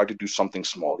day, try to do something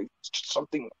small. It's just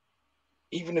something,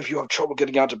 even if you have trouble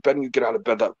getting out of bed and you get out of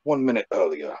bed that 1 minute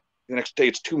earlier, the next day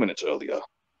it's 2 minutes earlier.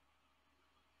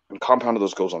 And compound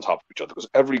those goals on top of each other, because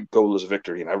every goal is a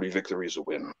victory and every victory is a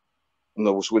win. And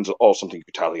those wins are all something you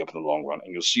can tally up in the long run.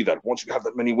 And you'll see that once you have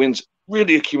that many wins, it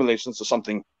really accumulates into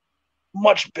something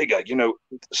much bigger.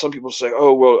 Some people say,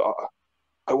 oh, well,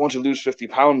 I want to lose 50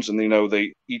 pounds. And,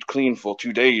 they eat clean for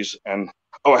 2 days. And,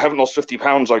 oh, I haven't lost 50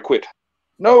 pounds. I quit.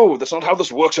 No, that's not how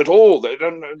this works at all.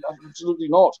 Absolutely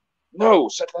not. No,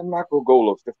 set that macro goal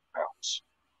of 50 pounds.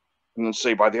 And then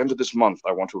say, by the end of this month,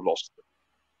 I want to have lost it.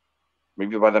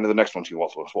 Maybe by the end of the next month, you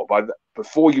want to lose it.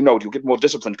 Before you know it, you'll get more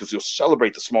disciplined because you'll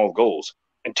celebrate the small goals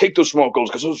and take those small goals,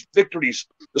 because those victories,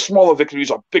 the smaller victories,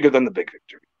 are bigger than the big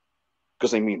victory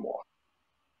because they mean more.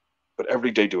 But every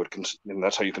day do it, and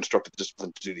that's how you construct the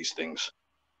discipline to do these things.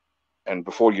 And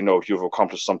before you know it, you've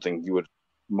accomplished something you would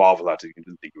marvel at that you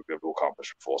didn't think you would be able to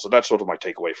accomplish before. So that's sort of my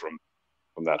takeaway from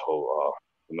that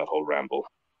whole ramble.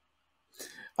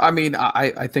 I mean,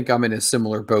 I think I'm in a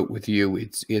similar boat with you.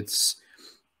 It's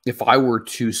if I were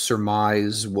to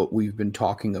surmise what we've been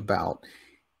talking about,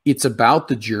 it's about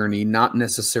the journey, not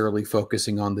necessarily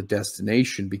focusing on the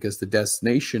destination, because the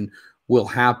destination will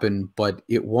happen, but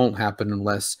it won't happen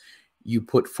unless you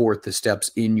put forth the steps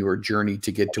in your journey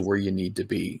to get to where you need to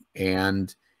be.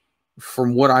 And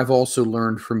from what I've also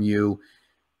learned from you,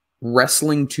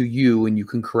 wrestling to you, and you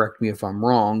can correct me if I'm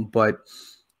wrong, but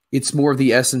it's more of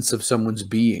the essence of someone's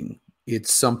being.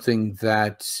 It's something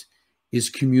that is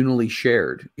communally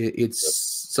shared.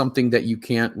 It's something that you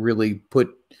can't really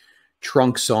put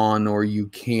trunks on, or you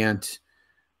can't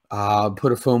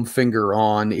put a foam finger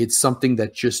on. It's something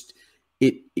that just,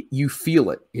 you feel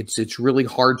it. It's really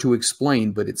hard to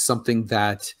explain, but it's something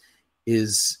that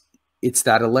it's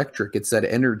that electric, it's that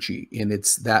energy, and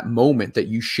it's that moment that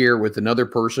you share with another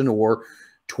person or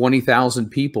 20,000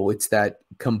 people. It's that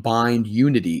combined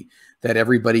unity that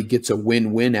everybody gets a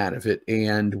win-win out of it,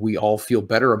 and we all feel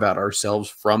better about ourselves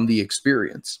from the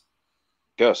experience.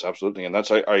 Yes, absolutely. And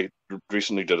I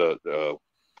recently did a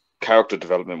character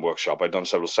development workshop. I'd done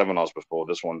several seminars before.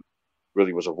 This one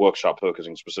really was a workshop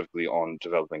focusing specifically on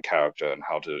developing character and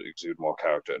how to exude more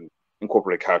character and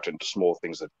incorporate character into small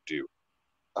things that you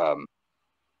do.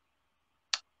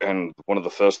 And one of the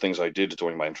first things I did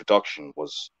during my introduction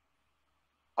was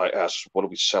I asked, what are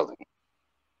we selling?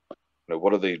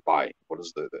 what are they buying? What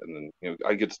is and then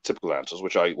I get the typical answers,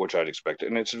 which I'd expect,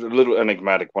 and it's a little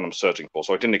enigmatic what I'm searching for,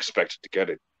 so I didn't expect to get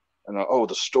it. And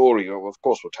the story. Oh, of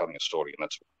course we're telling a story, and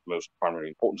that's what the most primary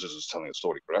importance is telling a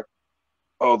story, correct?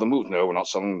 Oh, the moves. No, we're not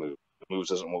selling the moves. The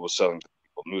moves isn't what we're selling to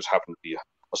people. The moves happen to be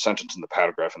a sentence in the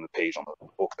paragraph in the page on the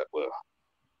book that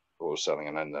we're selling,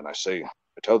 and then I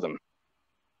tell them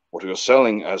what we're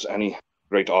selling as any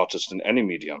great artist in any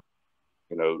medium,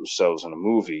 sells in a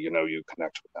movie. You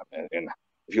connect with them, and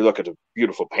if you look at a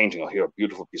beautiful painting or hear a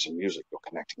beautiful piece of music, you're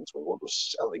connecting to it. What we're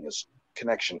selling is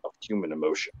connection of human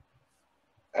emotion,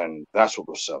 and that's what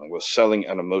we're selling. We're selling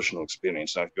an emotional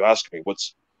experience. Now, if you ask me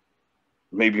what's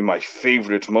maybe my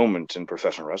favorite moment in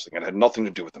professional wrestling, it had nothing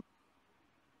to do with them.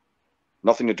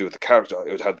 Nothing to do with the character.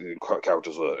 It had the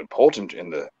characters were important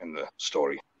in the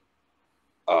story.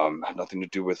 Had nothing to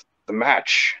do with the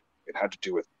match. It had to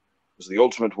do with it was the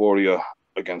Ultimate Warrior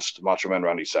against Macho Man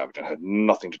Randy Savage. It had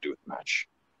nothing to do with the match.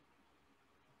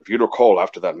 If you recall,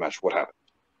 after that match, what happened?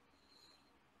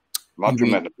 Macho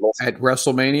Man lost at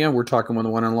WrestleMania. We're talking the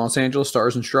one in Los Angeles,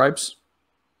 Stars and Stripes.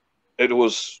 It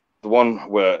was the one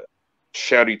where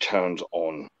Sherry turned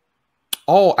on.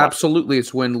 Oh, absolutely.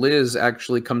 It's when Liz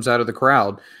actually comes out of the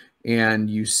crowd and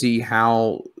you see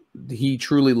how he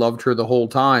truly loved her the whole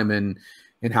time and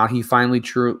how he finally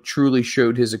truly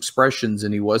showed his expressions,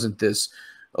 and he wasn't this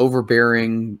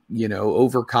overbearing,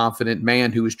 overconfident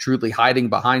man who was truly hiding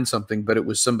behind something, but it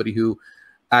was somebody who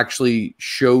actually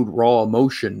showed raw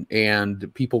emotion,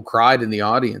 and people cried in the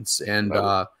audience, and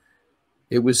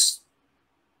it was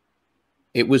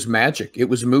magic. It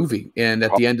was a movie, and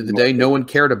at the end of the day, no one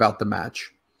cared about the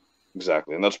match.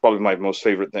 Exactly, and that's probably my most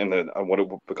favorite thing.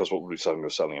 Because what we're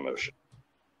selling emotion,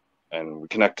 and we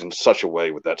connect in such a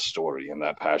way with that story and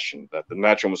that passion that the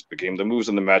match almost became the moves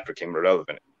in the match became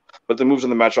irrelevant. But the moves in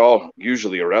the match are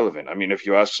usually irrelevant. I mean, if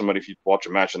you ask somebody, if you watch a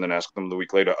match and then ask them the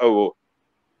week later, oh,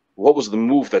 what was the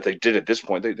move that they did at this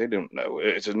point? They don't know.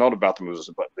 It's not about the moves,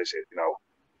 but they say,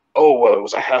 oh, well, it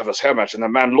was a hair match, and the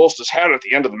man lost his hair at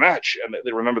the end of the match, and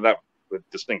they remember that with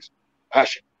distinct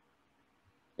passion.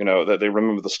 That they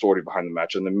remember the story behind the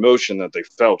match and the emotion that they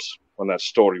felt when that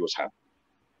story was happening.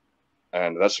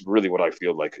 And that's really what I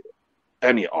feel like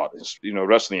any artist,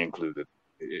 wrestling included,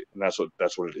 and that's what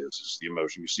it is. It's the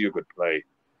emotion. You see a good play,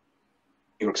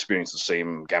 you experience the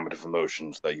same gamut of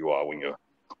emotions that you are when you're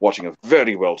watching a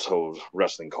very well told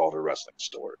wrestling called a wrestling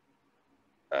story.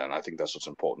 And I think that's what's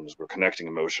important, is we're connecting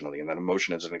emotionally, and that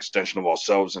emotion is an extension of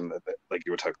ourselves, and like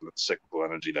you were talking about, the cyclical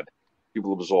energy, that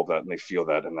people absorb that and they feel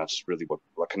that, and that's really what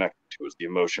we're connected to, is the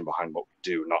emotion behind what we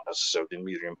do, not necessarily the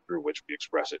medium through which we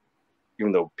express it,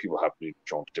 even though people have to be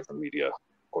drawn to different media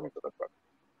according to that.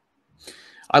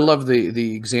 I love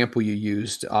the example you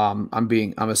used. I'm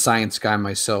a science guy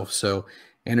myself, so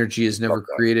energy is never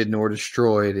created nor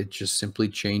destroyed. It just simply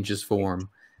changes form.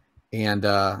 And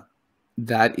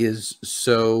that is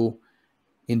so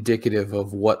indicative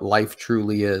of what life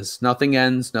truly is. Nothing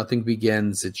ends, nothing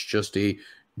begins. It's just a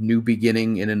new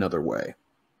beginning in another way.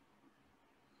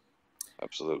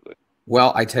 Absolutely.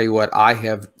 Well, I tell you what, I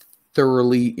have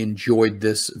thoroughly enjoyed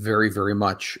this very, very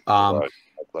much.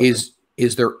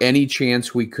 Is there any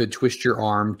chance we could twist your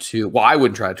arm to, well, I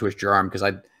wouldn't try to twist your arm because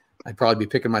I'd probably be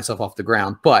picking myself off the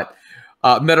ground, but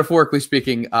metaphorically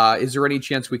speaking, is there any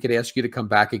chance we could ask you to come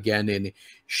back again and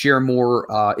share more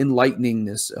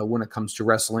enlighteningness when it comes to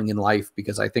wrestling in life?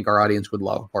 Because I think our audience would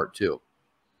love part 2.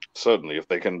 Certainly, if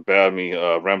they can bear me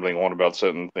rambling on about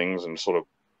certain things and sort of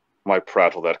my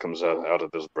prattle that comes out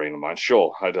of this brain of mine,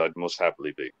 sure, I'd most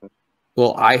happily be.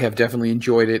 Well, I have definitely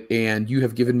enjoyed it, and you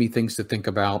have given me things to think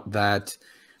about. That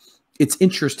it's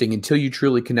interesting until you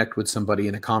truly connect with somebody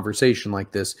in a conversation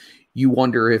like this. You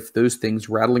wonder if those things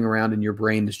rattling around in your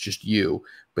brain is just you.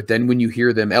 But then when you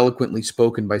hear them eloquently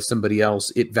spoken by somebody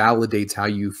else, it validates how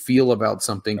you feel about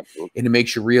something. Absolutely. And it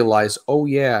makes you realize, oh,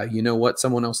 yeah, you know what?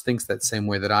 Someone else thinks that same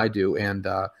way that I do. And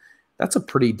that's a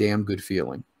pretty damn good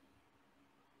feeling.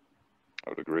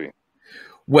 I would agree.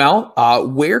 Well,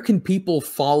 where can people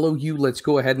follow you? Let's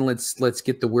go ahead and let's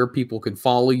get where people can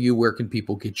follow you. Where can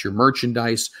people get your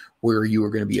merchandise? Where you are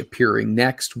going to be appearing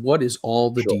next? What is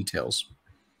all the details?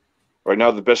 Right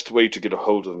now, the best way to get a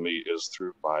hold of me is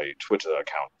through my Twitter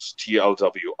account,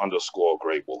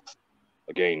 TLW_GreyWolf.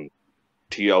 Again,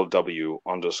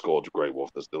 TLW_GreyWolf.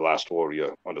 That's the last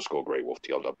warrior _GreyWolf,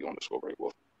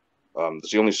 TLW_GreyWolf.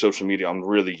 It's the only social media I'm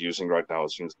really using right now.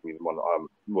 It seems to be the one I'm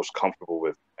most comfortable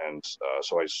with, and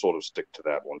so I sort of stick to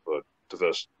that one for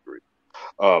diversity.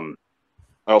 I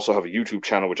also have a YouTube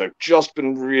channel, which I've just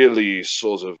been really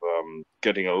sort of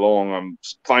getting along. I'm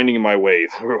finding my way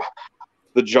through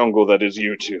the jungle that is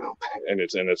YouTube and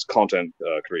its content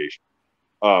creation.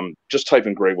 just type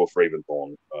in GreyWolf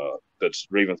Raventhorne. That's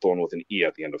Raventhorne with an E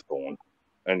at the end of Thorn,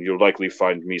 and you'll likely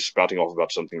find me spouting off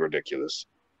about something ridiculous.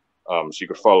 So you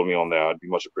could follow me on there. I'd be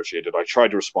much appreciated. I try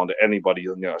to respond to anybody.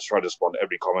 I try to respond to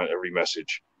every comment, every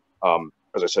message.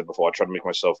 As I said before, I try to make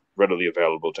myself readily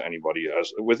available to anybody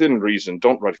as within reason.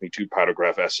 Don't write me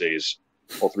 2-paragraph essays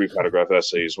or 3-paragraph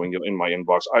essays when you're in my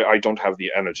inbox. I don't have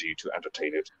the energy to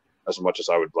entertain it as much as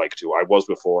I would like to. I was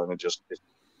before, and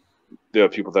there are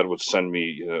people that would send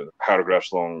me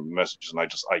paragraphs long messages, and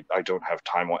I don't have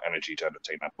time or energy to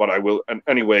entertain that. But I will, in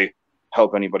any way,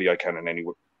 help anybody I can in any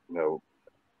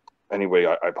way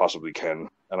I possibly can,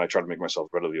 and I try to make myself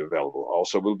readily available.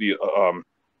 Also, will be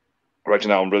right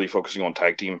now I'm really focusing on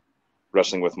tag team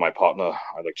wrestling with my partner.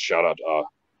 I'd like to shout out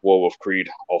Warwolf Creed.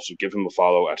 Also, give him a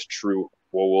follow at True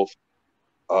Warwolf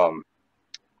on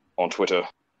Twitter.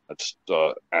 That's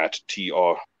at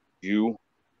TRUWARWULF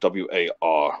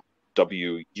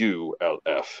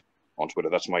on Twitter.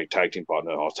 That's my tag team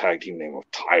partner. Our tag team name of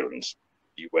Tyrants.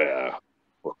 Beware,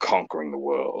 we're conquering the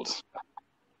world.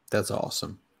 That's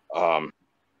awesome.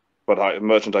 But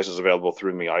merchandise is available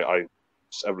through me. I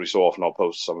every so often I'll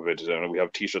post some of it. We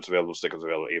have T-shirts available, stickers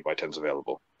available, 8x10s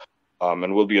available.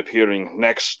 And we'll be appearing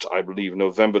next, I believe,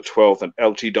 November 12th at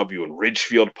LTW in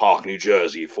Ridgefield Park, New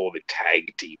Jersey for the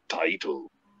tag team titles.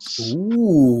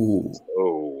 Ooh.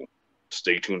 So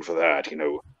stay tuned for that.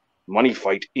 Money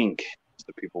Fight Inc. is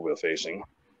the people we're facing.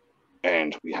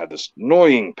 And we had this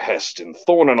annoying pest and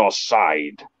thorn on our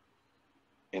side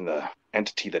in the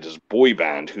entity that is Boy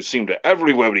Band, who seem to,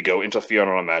 everywhere we go, interfere in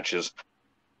our matches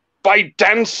by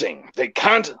dancing. They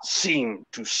can't seem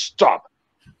to stop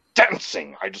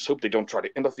dancing. I just hope they don't try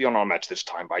to interfere in our match this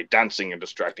time by dancing and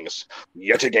distracting us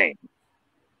yet again.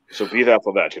 So be there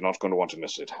for that. You're not going to want to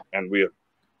miss it. And we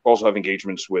also have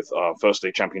engagements with First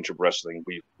Day Championship Wrestling.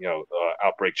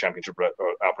 Outbreak Championship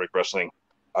Outbreak Wrestling.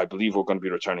 I believe we're going to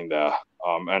be returning there.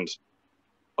 And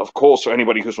of course, for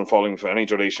anybody who's been following for any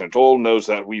duration at all knows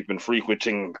that we've been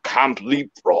frequenting Camp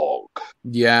Leapfrog.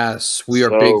 Yes, we are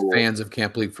big fans of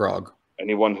Camp Leapfrog.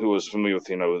 Anyone who is familiar with,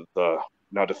 the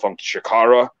now defunct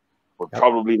Shikara would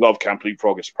probably love Camp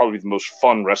Leapfrog. It's probably the most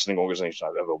fun wrestling organization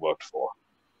I've ever worked for.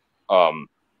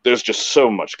 There's just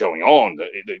so much going on.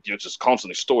 You're just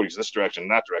constantly stories this direction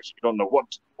and that direction. You don't know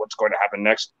what's going to happen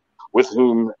next, with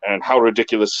whom, and how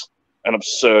ridiculous and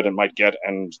absurd it might get.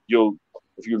 And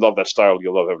if you love that style,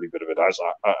 you'll love every bit of it,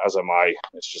 as am I.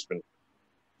 It's just been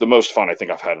the most fun I think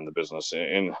I've had in the business,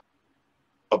 in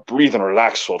a breathe and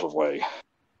relax sort of way,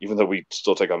 even though we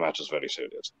still take our matches very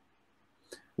serious.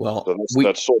 Well, so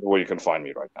that's sort of where you can find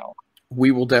me right now.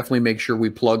 We will definitely make sure we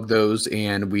plug those,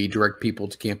 and we direct people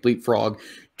to Camp Leapfrog,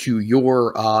 to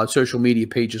your social media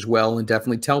page as well, and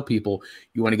definitely tell people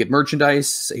you want to get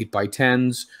merchandise,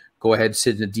 8x10s, go ahead,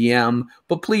 send a DM,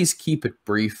 but please keep it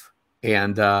brief,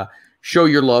 and show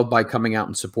your love by coming out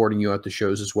and supporting you at the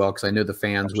shows as well, because I know the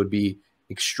fans would be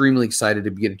extremely excited to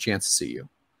get a chance to see you.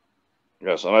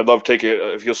 Yes, and I'd love to take it.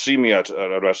 If you'll see me at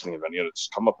a wrestling event,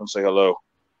 just come up and say hello.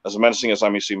 As menacing as I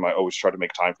may seem, I always try to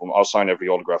make time for them. I'll sign every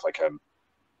autograph I can,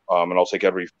 and I'll take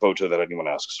every photo that anyone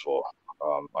asks for.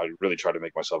 I really try to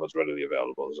make myself as readily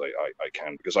available as I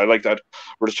can, because I like that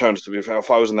return to be. If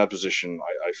I was in that position,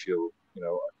 I feel,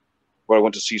 where I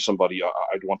went to see somebody,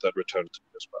 I'd want that return to me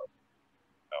as well.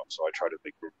 So I try to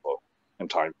make room for and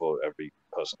time for every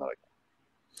person that I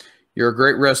can. You're a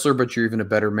great wrestler, but you're even a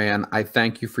better man. I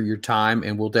thank you for your time,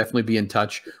 and we'll definitely be in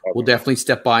touch. We'll definitely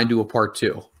step by and do a part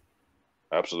 2.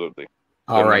 Absolutely.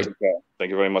 All right. Thank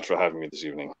you very much for having me this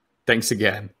evening. Thanks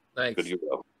again. Thanks. Good you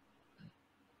go.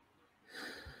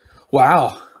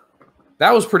 Wow.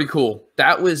 That was pretty cool.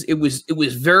 It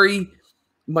was very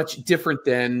much different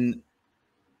than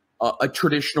a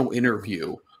traditional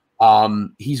interview.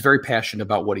 He's very passionate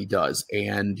about what he does,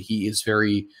 and he is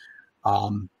very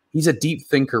he's a deep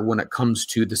thinker when it comes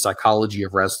to the psychology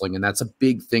of wrestling, and that's a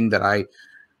big thing that I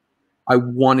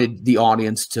wanted the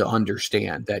audience to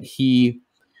understand, that he,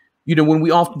 when we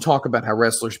often talk about how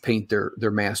wrestlers paint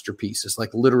their masterpieces,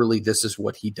 like literally this is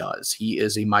what he does. He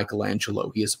is a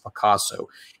Michelangelo. He is a Picasso.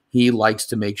 He likes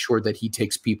to make sure that he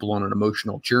takes people on an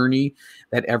emotional journey,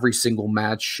 that every single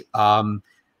match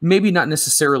maybe not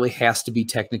necessarily has to be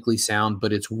technically sound,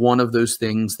 but it's one of those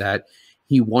things that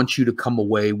he wants you to come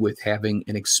away with having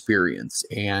an experience.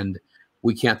 And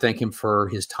we can't thank him for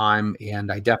his time,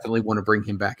 and I definitely want to bring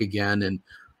him back again, and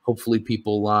hopefully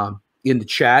people in the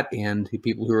chat and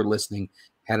people who are listening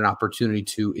had an opportunity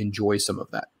to enjoy some of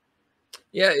that.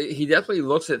 Yeah, he definitely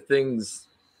looks at things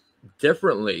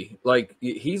differently. Like,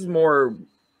 he's more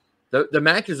the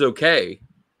match is okay,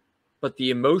 but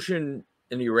the emotion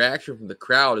and the reaction from the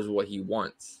crowd is what he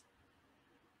wants.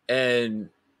 And,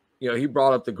 you know, he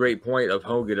brought up the great point of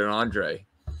Hogan and Andre.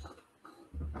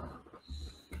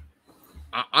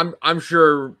 I'm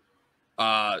sure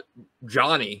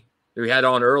Johnny, who we had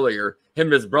on earlier, him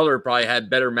and his brother probably had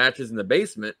better matches in the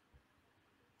basement.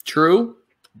 True.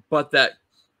 But that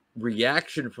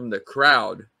reaction from the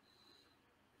crowd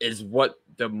is what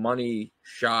the money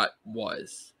shot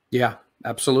was. Yeah,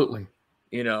 absolutely.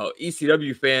 You know,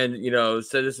 ECW fan, you know,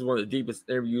 said this is one of the deepest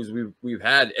interviews we've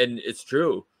had, and it's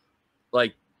true.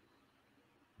 Like,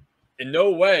 in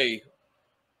no way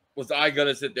was I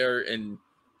gonna sit there and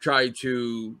try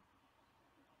to,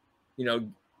 you know,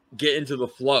 get into the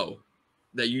flow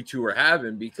that you two were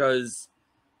having, because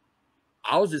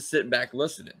I was just sitting back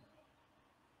listening,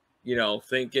 you know,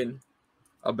 thinking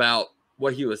about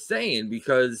what he was saying,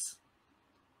 because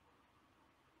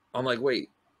I'm like, wait,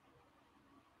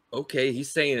 okay, he's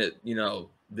saying it, you know,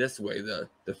 this way, the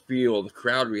feel, the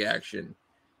crowd reaction.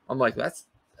 I'm like, that's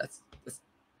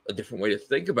a different way to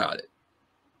think about it,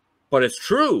 but it's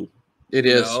true. It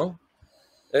is. Know?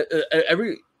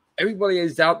 Everybody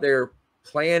is out there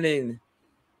planning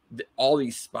all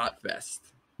these spot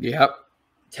fests. Yep.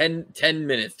 10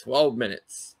 minutes, 12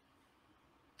 minutes.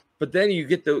 But then you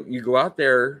go out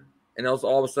there, and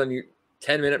all of a sudden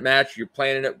 10-minute match, you're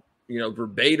planning it, you know,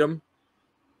 verbatim,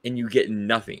 and you get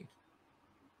nothing.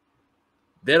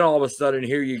 Then all of a sudden,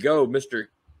 here you go, Mr.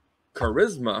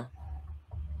 Charisma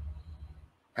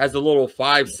has a little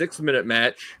 5-6 minute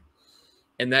match,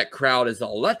 and that crowd is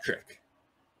electric.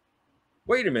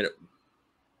 Wait a minute,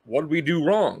 what did we do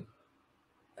wrong?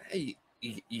 Hey,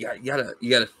 you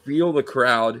gotta feel the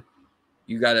crowd.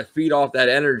 You gotta feed off that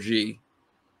energy.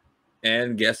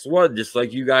 And guess what? Just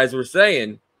like you guys were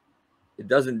saying, it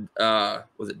doesn't.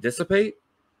 Was it dissipate?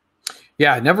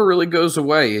 Yeah, it never really goes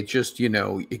away. It just, you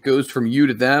know, it goes from you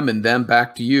to them and them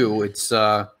back to you. It's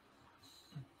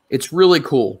really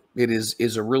cool. It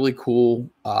is a really cool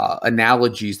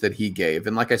analogies that he gave.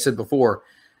 And like I said before,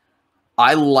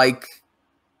 I like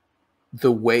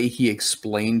the way he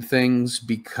explained things,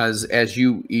 because as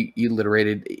you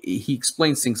alliterated, he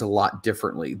explains things a lot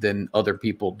differently than other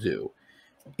people do.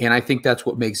 And I think that's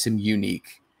what makes him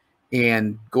unique.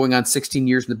 And going on 16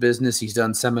 years in the business, he's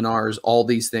done seminars, all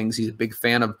these things. He's a big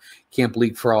fan of Camp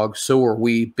Leapfrog. So are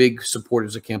we, big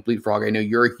supporters of Camp Leapfrog. I know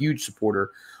you're a huge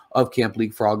supporter of Camp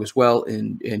Leapfrog as well.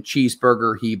 And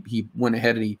Cheeseburger, he went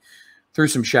ahead and he threw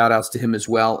some shout outs to him as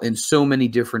well. And so many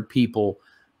different people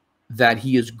that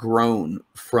he has grown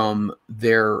from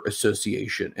their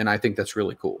association. And I think that's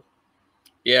really cool.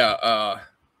 Yeah,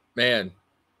 man,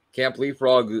 Camp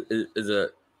Leapfrog is a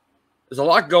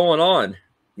lot going on.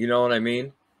 You know what I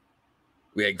mean?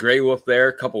 We had GreyWolf there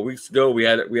a couple weeks ago. We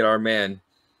had our man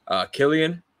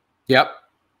Killian. Yep.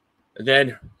 And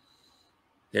then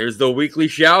there's the weekly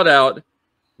shout out,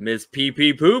 Miss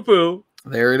PP Poo Poo.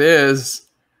 There it is.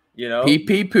 You know,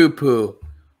 PP Poo Poo.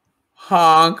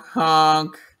 Honk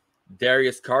honk.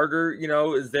 Darius Carter, you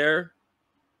know, is there.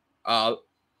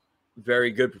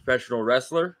 Very good professional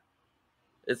wrestler.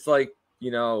 It's like, you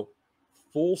know,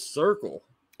 full circle.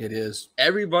 It is.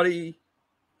 Everybody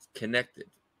connected.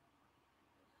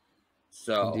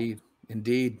 So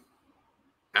indeed.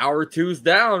 Hour 2's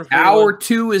down. Hour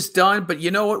 2 is done, but you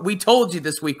know what? We told you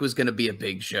this week was going to be a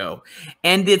big show,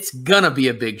 and it's going to be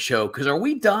a big show, because are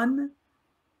we done?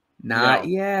 Not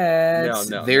yet.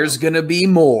 No. There's going to be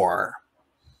more.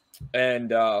 And,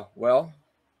 well,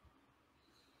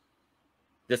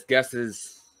 this guest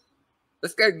is a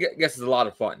lot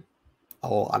of fun. A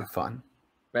lot of fun.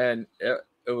 Man,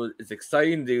 it's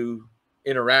exciting to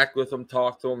interact with him,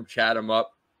 talk to him, chat him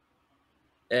up.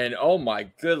 And, oh, my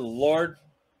good Lord,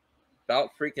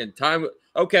 about freaking time.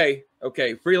 Okay,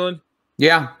 Freland.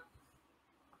 Yeah.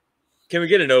 Can we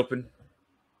get an open?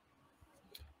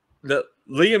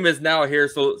 Liam is now here,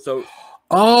 so.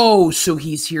 Oh, so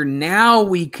he's here now.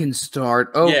 We can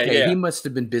start. Okay, yeah. He must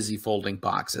have been busy folding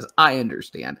boxes. I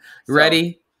understand.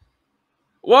 Ready?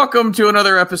 Welcome to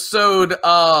another episode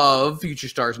of Future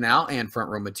Stars Now and Front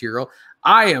Row Material.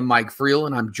 I am Mike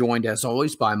Freland. I'm joined, as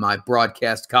always, by my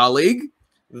broadcast colleague,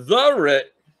 the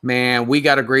Ritt. Man, we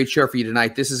got a great show for you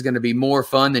tonight. This is going to be more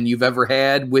fun than you've ever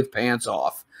had with pants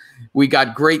off. We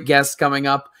got great guests coming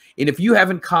up. And if you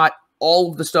haven't caught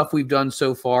all of the stuff we've done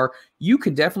so far, you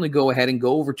can definitely go ahead and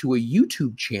go over to a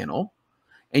YouTube channel,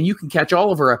 and you can catch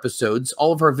all of our episodes,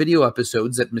 all of our video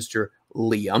episodes that Mr.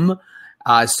 Liam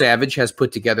Savage has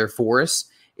put together for us.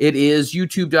 It is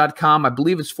youtube.com. I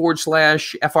believe it's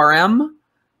 /FRM.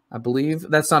 I believe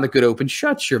that's not a good open.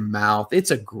 Shut your mouth. It's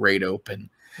a great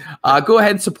open. Go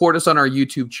ahead and support us on our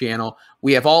YouTube channel.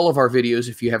 We have all of our videos.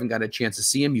 If you haven't got a chance to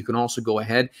see them, you can also go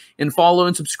ahead and follow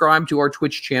and subscribe to our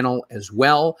Twitch channel as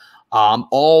well.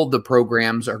 All the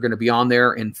programs are going to be on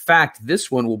there. In fact, this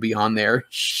one will be on there.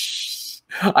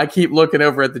 I keep looking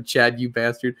over at the chat, you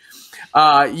bastard.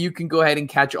 You can go ahead and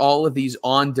catch all of these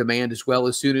on demand as well.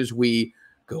 As soon as we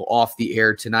go off the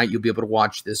air tonight, you'll be able to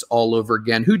watch this all over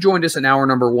again. Who joined us in hour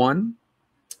number 1?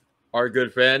 Our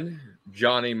good friend,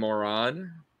 Johnny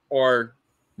Moran, or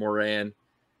Moran.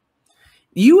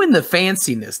 You and the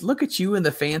fanciness. Look at you and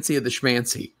the fancy of the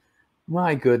schmancy.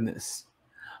 My goodness.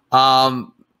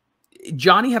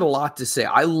 Johnny had a lot to say.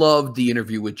 I loved the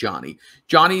interview with Johnny.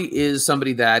 Johnny is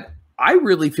somebody that I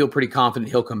really feel pretty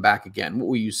confident he'll come back again. What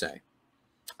will you say?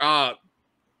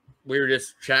 We were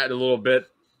just chatting a little bit.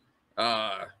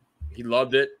 He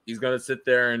loved it. He's going to sit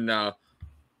there and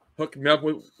hook me up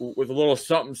with a little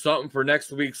something for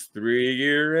next week's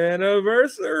 3-year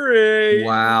anniversary.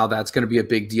 Wow, that's going to be a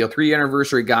big deal. 3-year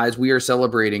anniversary, guys. We are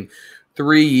celebrating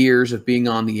 3 years of being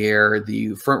on the air,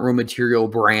 the Front Row Material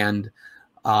brand.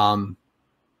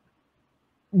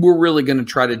 We're really going to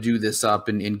try to do this up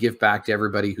and give back to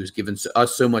everybody who's given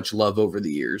us so much love over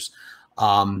the years.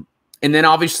 And then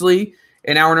obviously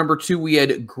in hour number 2, we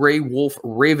had GreyWolf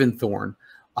Raventhorne.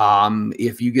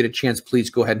 If you get a chance, please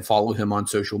go ahead and follow him on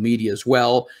social media as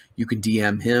well. You can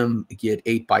DM him, get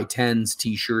 8x10s,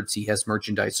 t-shirts. He has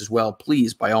merchandise as well.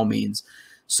 Please, by all means,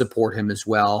 support him as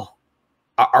well.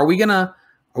 Are we gonna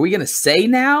say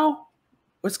now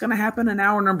what's gonna happen in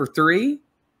hour number 3?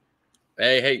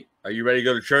 Hey, are you ready to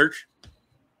go to church?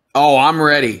 Oh, I'm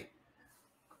ready.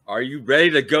 Are you ready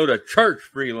to go to church,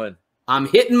 Freland? I'm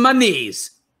hitting my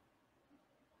knees.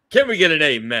 Can we get an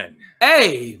amen?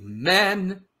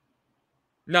 Amen.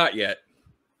 Not yet.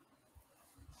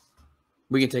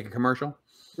 We can take a commercial.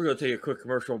 We're going to take a quick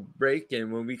commercial break,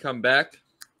 and when we come back...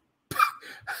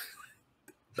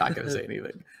 Not going to say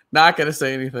anything. Not going to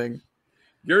say anything.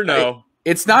 You're no.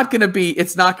 It's not going to be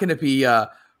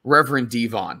Reverend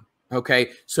Devon. Okay,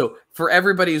 so for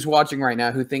everybody who's watching right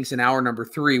now who thinks in hour number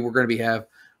 3 we're going to have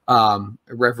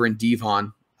Reverend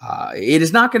Devon, it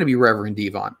is not going to be Reverend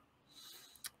Devon,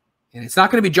 and it's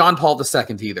not going to be John Paul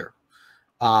II either.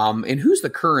 And who's the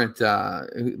current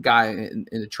guy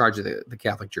in charge of the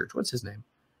Catholic Church? What's his name?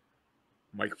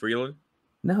 Mike Freland?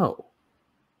 No.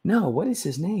 What is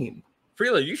his name?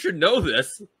 Freland, you should know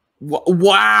this.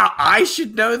 Wow, I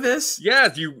should know this.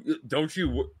 Yes, don't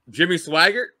you, Jimmy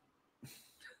Swaggart?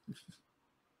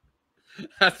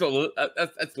 That's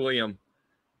Liam.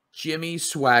 Jimmy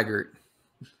Swaggart.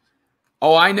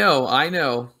 Oh, I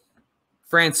know.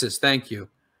 Francis, thank you.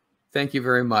 Thank you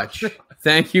very much.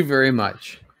 Thank you very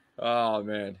much. Oh,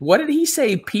 man. What did he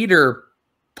say, Peter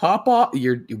Papa?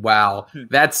 Wow,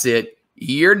 that's it.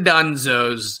 You're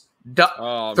dunzos.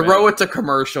 Throw it to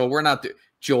commercial. We're not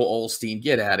Joel Osteen.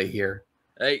 Get out of here.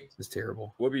 Hey. This is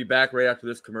terrible. We'll be back right after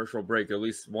this commercial break. At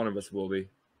least one of us will be.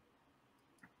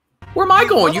 Where am I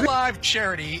going? Love Alive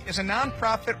Charity is a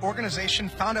non-profit organization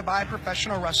founded by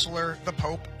professional wrestler, the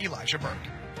Pope, Elijah Burke,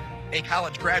 a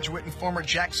college graduate and former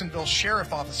Jacksonville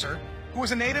sheriff officer who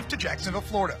is a native to Jacksonville,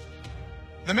 Florida.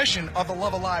 The mission of the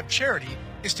Love Alive Charity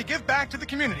is to give back to the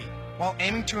community while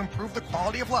aiming to improve the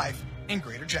quality of life in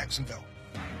Greater Jacksonville.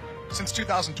 Since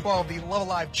 2012, the Love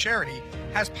Alive Charity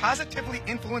has positively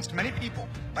influenced many people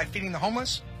by feeding the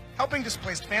homeless, helping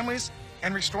displaced families,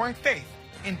 and restoring faith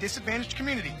in disadvantaged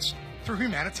communities through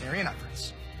humanitarian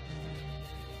efforts.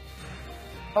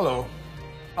 Hello,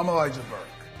 I'm Elijah Burke.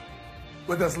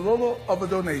 With as little of a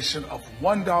donation of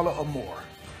 $1 or more,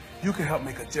 you can help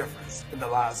make a difference in the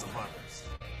lives of others.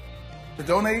 To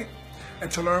donate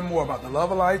and to learn more about the Love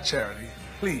Alive charity,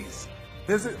 please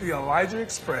visit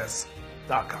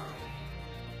theelijahexpress.com.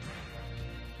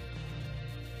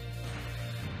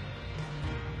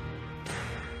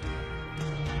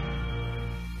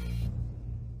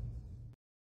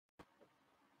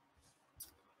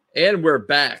 And we're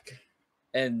back.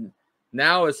 And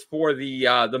now is for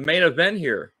the main event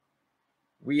here.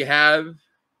 We have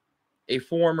a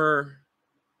former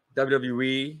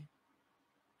WWE,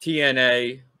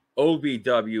 TNA,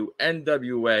 OVW,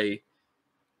 NWA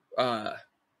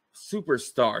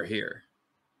superstar here.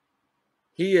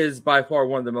 He is by far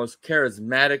one of the most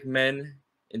charismatic men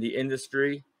in the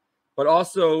industry, but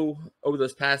also over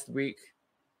this past week,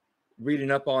 reading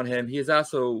up on him, he is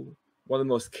also one of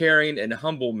the most caring and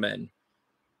humble men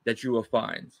that you will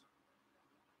find.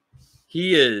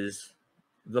 He is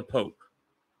the Pope.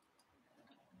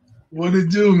 What it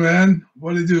do, man?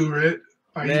 What it do, Ritt?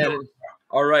 How you Man, doing?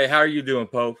 all right, how are you doing,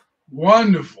 Pope?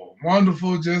 Wonderful.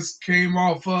 Just came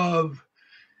off of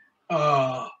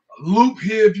loop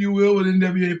here, if you will, with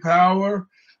NWA Power.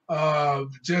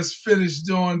 Just finished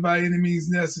doing By Any Means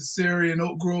Necessary in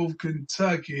Oak Grove,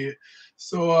 Kentucky.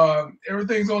 So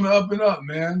everything's on the up and up,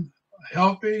 man.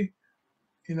 Healthy,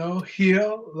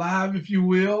 here, live, if you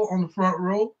will, on the front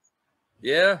row.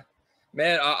 Yeah,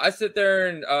 man. I sit there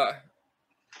and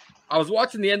I was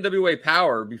watching the NWA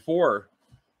Power before,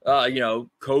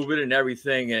 COVID and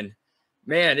everything, and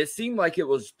man, it seemed like it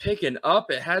was picking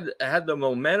up. It had the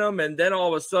momentum, and then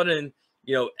all of a sudden,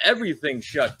 everything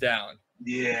shut down.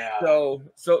 Yeah.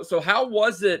 So how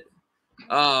was it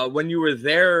when you were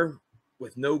there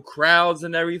with no crowds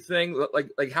and everything?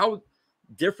 Like how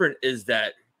different is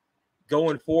that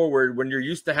going forward when you're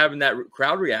used to having that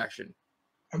crowd reaction?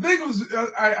 I think it was.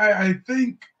 I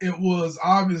think it was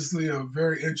obviously a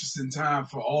very interesting time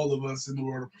for all of us in the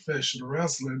world of professional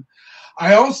wrestling.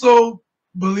 I also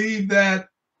believe that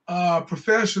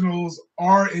professionals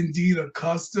are indeed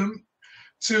accustomed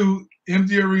to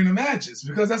empty arena matches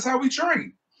because that's how we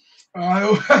train.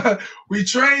 We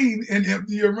train in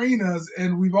empty arenas,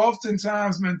 and we've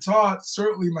oftentimes been taught,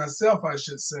 certainly myself, I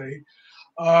should say,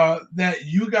 that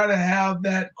you got to have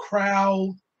that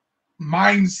crowd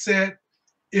mindset,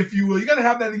 if you will. You got to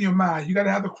have that in your mind. You got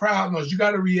to have the crowd noise. You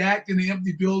got to react in the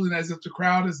empty building as if the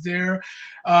crowd is there.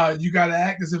 You got to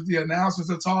act as if the announcers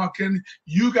are talking.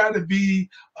 You got to be,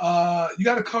 you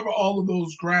got to cover all of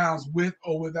those grounds with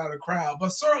or without a crowd.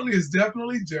 But certainly it's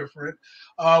definitely different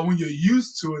when you're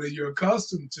used to it and you're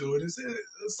accustomed to it. It's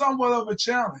somewhat of a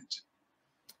challenge.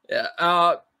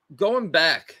 Yeah. Going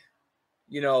back,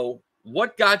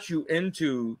 what got you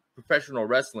into professional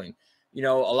wrestling? A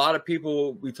lot of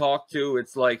people we talk to,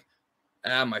 it's like,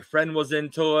 my friend was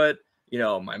into it.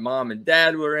 My mom and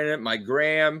dad were in it. My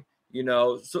gram,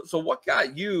 So what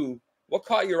caught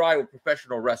your eye with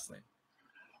professional wrestling?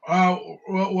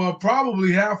 Well,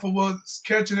 probably half of what's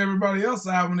catching everybody else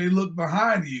eye when they look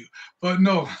behind you. But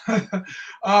no,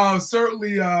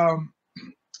 certainly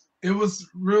it was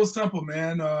real simple,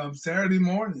 man. Saturday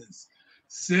mornings,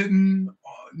 sitting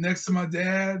next to my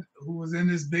dad, who was in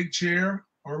this big chair,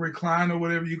 or recliner,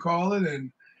 whatever you call it,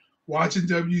 and watching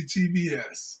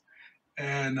WTBS.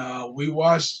 And we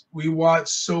watched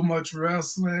so much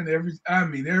wrestling. Every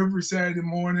Saturday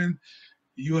morning,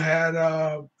 you had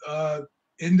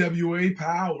NWA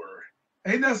Power.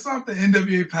 Ain't that something?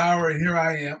 NWA Power, and here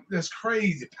I am. That's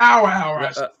crazy. Power Hour,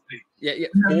 I should say. Yeah.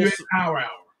 NWA Power Hour.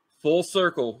 Full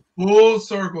circle. Full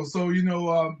circle. So,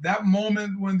 that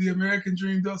moment when the American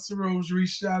Dream Dusty Rhodes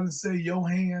reached out and said, your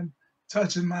hand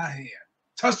touching my hand.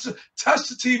 Touch the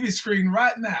TV screen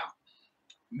right now.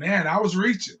 Man, I was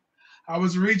reaching.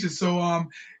 So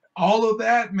all of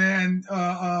that, man,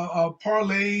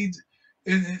 parlayed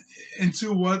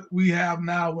into what we have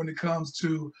now when it comes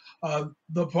to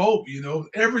the Pope.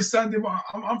 Every Sunday,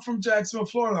 I'm from Jacksonville,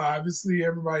 Florida. Obviously,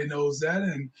 everybody knows that.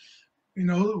 And,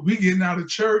 we getting out of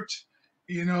church,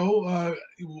 get out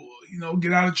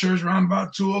of church around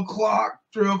about 2 o'clock,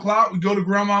 3 o'clock. We go to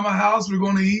grandmama's house. We're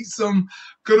going to eat some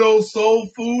good old soul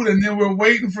food. And then we're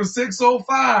waiting for 6:05.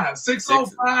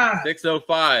 6:05.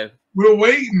 6:05. We're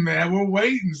waiting, man. We're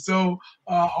waiting. So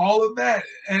all of that.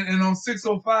 And on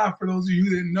 6:05, for those of you who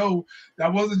didn't know,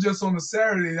 that wasn't just on a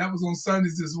Saturday. That was on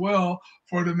Sundays as well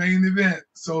for the main event.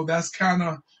 So that's kind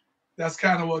of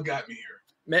what got me here.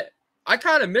 Man, I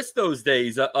kind of miss those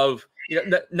days of,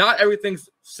 not everything's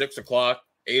 6 o'clock,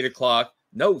 8 o'clock.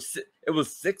 No, it was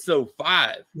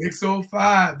 6:05.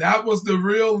 6:05. That was the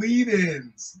real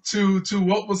lead-ins to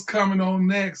what was coming on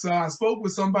next. I spoke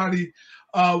with somebody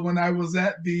when I was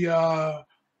at the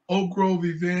Oak Grove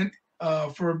event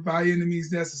for By Any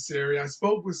Means Necessary. I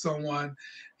spoke with someone,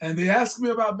 and they asked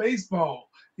me about baseball,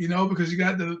 because you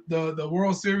got the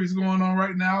World Series going on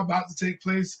right now, about to take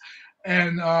place.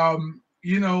 And,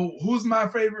 who's my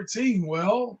favorite team?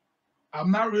 Well,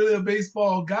 I'm not really a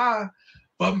baseball guy,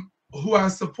 but who I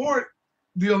support,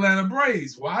 the Atlanta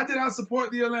Braves. Why did I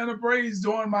support the Atlanta Braves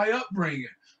during my upbringing?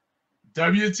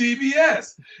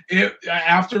 WTBS.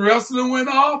 After wrestling went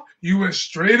off, you went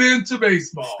straight into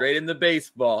baseball. Straight into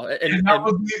baseball. And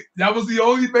that was the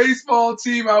only baseball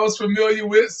team I was familiar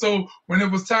with. So when it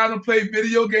was time to play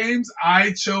video games,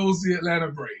 I chose the Atlanta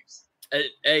Braves.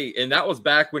 Hey, and that was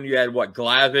back when you had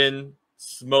Glavine,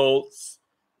 Smoltz,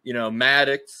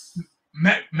 Maddox.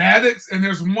 Maddox, and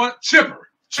there's one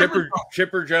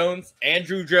Chipper Jones,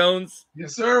 Andrew Jones.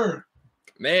 Yes, sir.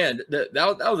 Man, that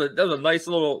was a nice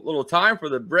little time for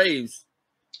the Braves.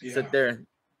 Yeah. Sit there.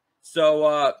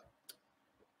 So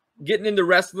getting into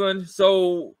wrestling.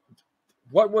 So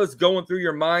what was going through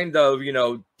your mind of,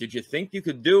 did you think you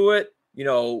could do it?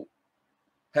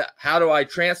 How do I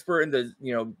transfer into,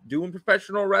 doing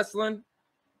professional wrestling?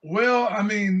 Well, I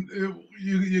mean,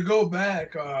 you go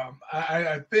back.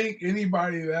 I think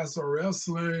anybody that's a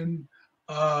wrestler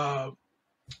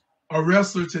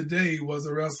today was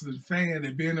a wrestling fan,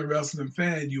 and being a wrestling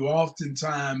fan, you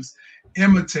oftentimes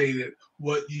imitated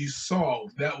what you saw,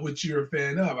 that what you're a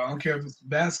fan of. I don't care if it's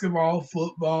basketball,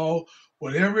 football,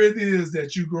 whatever it is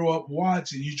that you grow up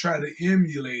watching, you try to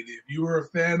emulate it. If you were a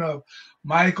fan of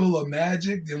Michael or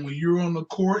Magic, then when you were on the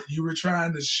court, you were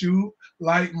trying to shoot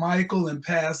like Michael and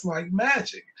pass like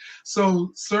Magic.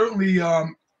 So certainly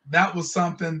that was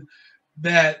something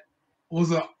that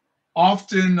was a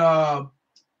often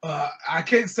I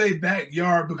can't say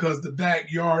backyard because the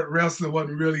backyard wrestling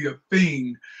wasn't really a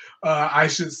thing, I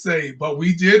should say. But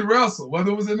we did wrestle, whether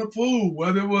it was in the pool,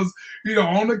 whether it was,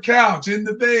 on the couch, in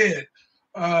the bed.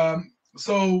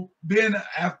 So being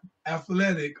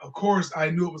athletic, of course, I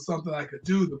knew it was something I could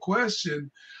do. The question,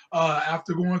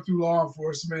 after going through law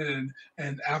enforcement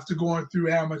and after going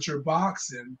through amateur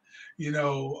boxing,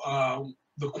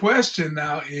 the question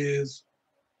now is,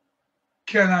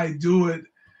 can I do it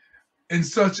in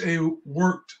such a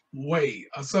worked way,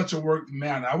 such a worked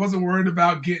manner? I wasn't worried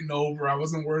about getting over. I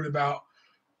wasn't worried about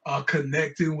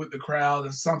connecting with the crowd.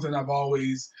 It's something I've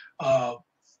always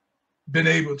been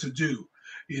able to do,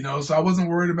 so I wasn't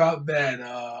worried about that.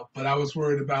 But I was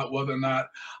worried about whether or not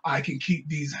I can keep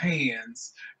these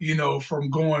hands, from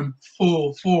going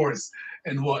full force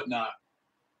and whatnot.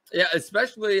 Yeah,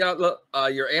 especially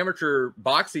your amateur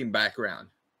boxing background.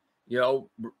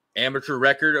 Amateur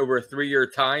record over a 3-year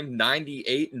time,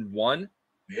 98-1.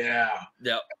 Yeah.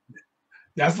 Yeah.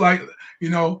 That's like,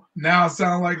 now I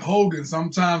sound like Hogan,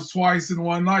 sometimes twice in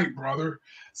one night, brother.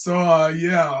 So,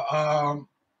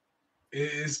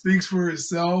 it speaks for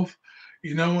itself,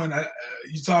 and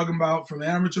you're talking about from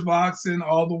amateur boxing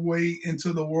all the way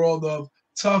into the world of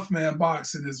tough man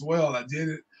boxing as well. I did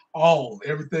it all,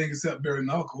 everything except bare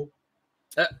knuckle.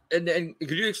 And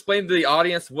could you explain to the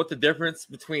audience what the difference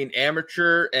between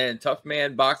amateur and tough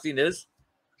man boxing is?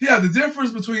 Yeah, the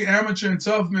difference between amateur and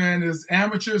tough man is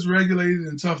amateur is regulated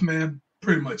and tough man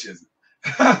pretty much isn't.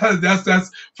 that's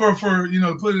for put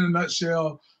it in a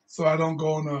nutshell, so I don't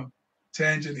go on a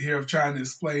tangent here of trying to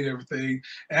explain everything.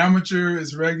 Amateur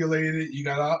is regulated. You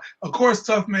got of course,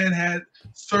 tough man had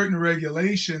certain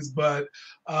regulations, but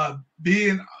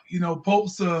being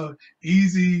Pope's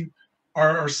easy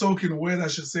or soaking wet, I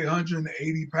should say,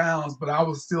 180 pounds, but I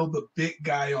was still the big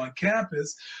guy on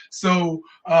campus. So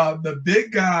the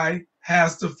big guy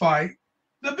has to fight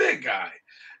the big guy.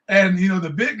 And, the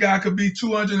big guy could be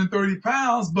 230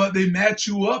 pounds, but they match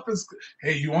you up as,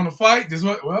 hey, you want to fight?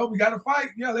 Well, we got to fight.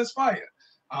 Yeah, let's fight it.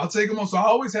 I'll take them on. So I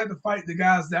always had to fight the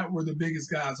guys that were the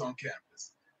biggest guys on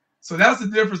campus. So that's the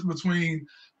difference between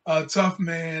tough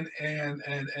man and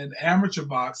amateur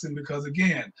boxing, because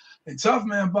again, in tough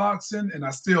man boxing, and I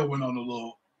still went on a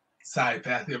little side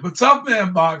path here, but tough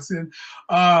man boxing,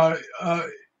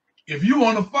 if you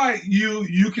want to fight,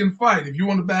 you can fight. If you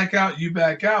want to back out, you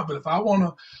back out. But if I want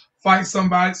to fight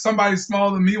somebody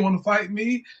smaller than me want to fight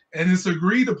me, and it's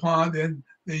agreed upon, then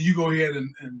you go ahead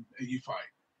and you fight.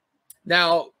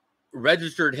 Now,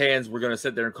 registered hands, we're going to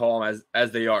sit there and call them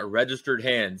as they are, registered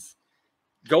hands.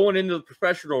 Going into the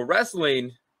professional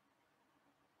wrestling,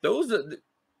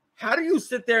 how do you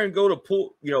sit there and go to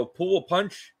pull a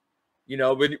punch,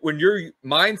 when your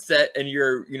mindset and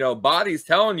your, body's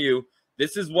telling you,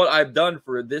 this is what I've done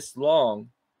for this long.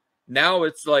 Now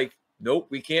it's like, nope,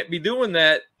 we can't be doing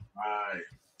that. Right.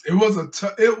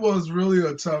 It was really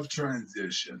a tough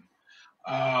transition.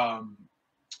 It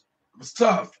was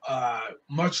tough.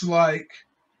 Much like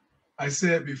I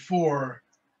said before,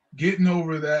 getting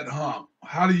over that hump.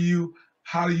 How do you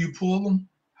pull them?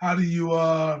 How do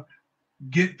you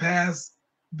get past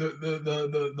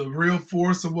the real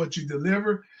force of what you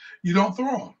deliver? You don't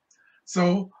throw them.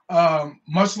 So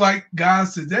much like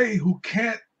guys today who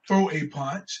can't throw a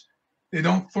punch, they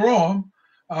don't throw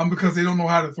them because they don't know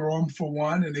how to throw them, for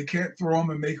one, and they can't throw them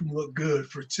and make them look good,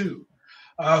 for two.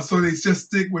 So they just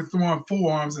stick with throwing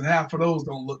forearms, and half of those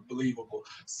don't look believable.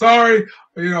 Sorry,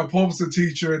 Pope's a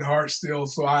teacher at heart still,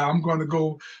 so I'm going to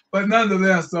go. But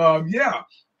nonetheless,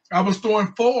 I was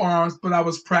throwing forearms, but I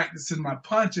was practicing my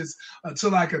punches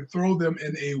until I could throw them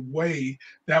in a way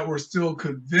that were still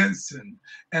convincing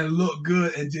and look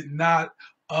good and did not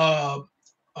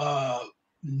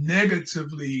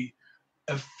negatively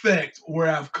affect where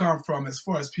I've come from as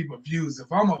far as people views. If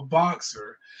I'm a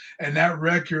boxer and that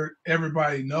record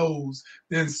everybody knows,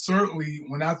 then certainly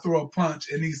when I throw a punch,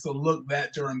 it needs to look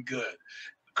that darn good.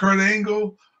 Kurt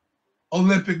Angle,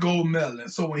 Olympic gold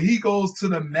medalist. So when he goes to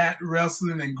the mat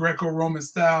wrestling and Greco-Roman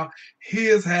style,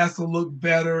 his has to look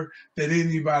better than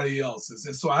anybody else's.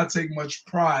 And so I take much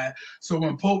pride. So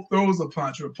when Pope throws a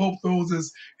punch, or Pope throws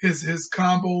his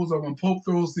combos, or when Pope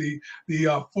throws the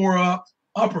 4-up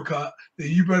uppercut, then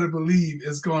you better believe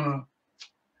it's gonna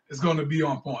be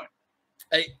on point.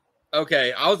 Hey,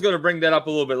 okay, I was gonna bring that up a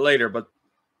little bit later, but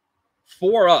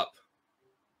 4-up.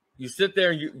 You sit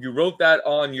there and you wrote that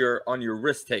on your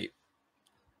wrist tape.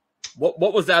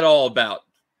 What was that all about?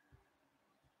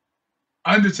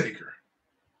 Undertaker.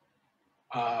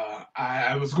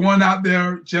 I was going out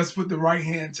there just with the right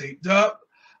hand taped up.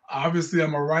 Obviously,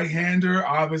 I'm a right-hander.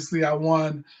 Obviously, I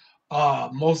won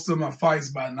most of my fights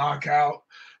by knockout,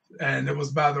 and it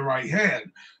was by the right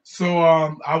hand. So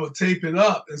I would tape it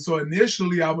up. And so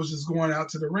initially, I was just going out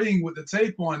to the ring with the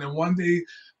tape on. And one day,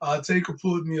 Taker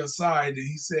pulled me aside, and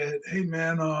he said, "Hey,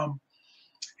 man,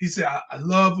 he said, I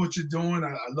love what you're doing.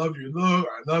 I love your look.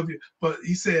 I love you." But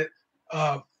he said,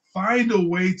 find a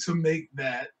way to make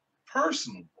that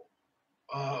personable.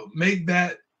 Make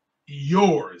that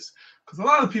yours. Because a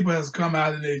lot of people has come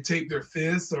out and they tape their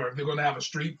fists, or if they're going to have a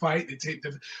street fight, they tape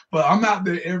their. But I'm out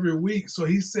there every week. So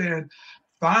he said,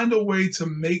 find a way to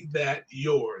make that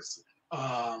yours.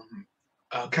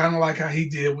 Kind of like how he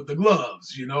did with the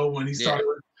gloves, when he started.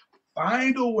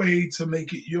 Find a way to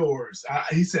make it yours.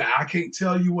 He said, I can't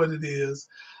tell you what it is.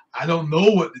 I don't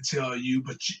know what to tell you,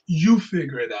 but you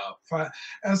figure it out.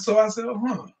 And so I said,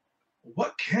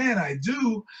 what can I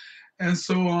do? And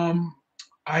so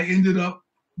I ended up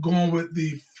going with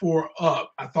the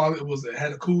 4-up. I thought it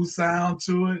had a cool sound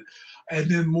to it. And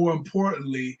then more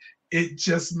importantly, it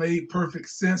just made perfect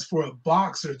sense for a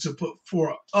boxer to put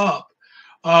 4-up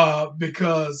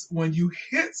because when you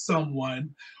hit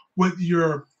someone with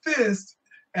your fist,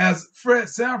 as Fred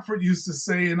Sanford used to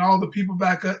say, and all the people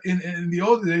back in the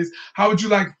older days, how would you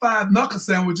like 5 knuckle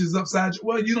sandwiches upside?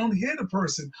 Well, you don't hit a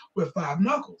person with 5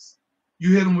 knuckles.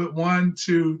 You hit them with 1,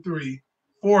 2, 3,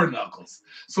 4 knuckles.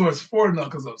 So it's 4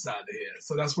 knuckles upside the head.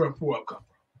 So that's where 4-up comes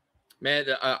from. Man,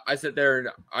 I sit there and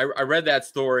I read that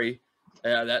story,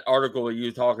 that article that you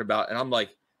were talking about, and I'm like,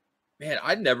 man,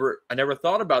 I never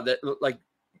thought about that. Like,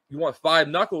 you want 5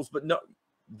 knuckles, but no.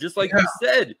 Just like you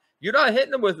said, you're not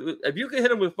hitting them with. If you can hit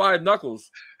them with 5 knuckles,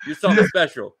 you're something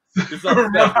special. You're something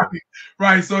special.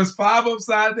 Right. So it's 5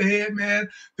 upside the head, man.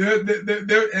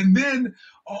 And then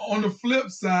on the flip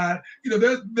side,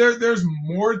 there's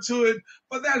more to it,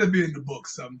 but that'll be in the book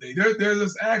someday.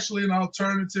 There's actually an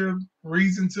alternative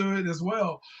reason to it as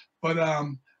well, but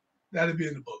that'll be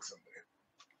in the book someday.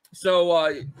 So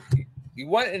you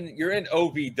went and you're in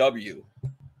OVW.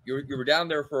 You were down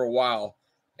there for a while.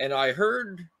 And I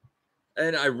heard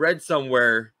and I read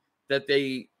somewhere that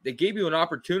they gave you an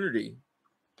opportunity.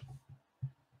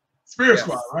 Spirit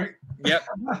Squad, right? Yep.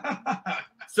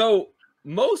 So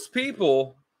most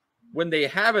people, when they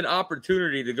have an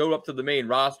opportunity to go up to the main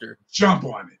roster, jump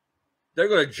on it. They're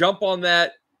going to jump on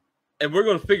that, and we're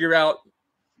going to figure out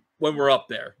when we're up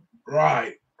there.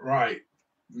 Right.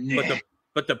 Yeah.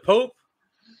 But the Pope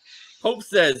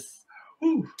says,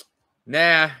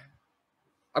 nah,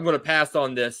 I'm going to pass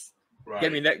on this. Right.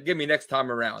 Give me next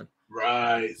time around.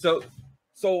 Right. So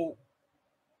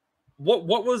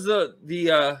what was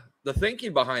the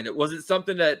thinking behind it? Was it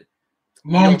something that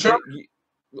long term?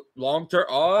 Long term.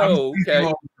 Oh, okay.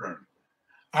 Long term.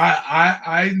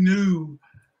 I knew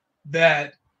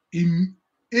that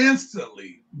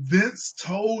instantly. Vince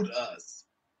told us,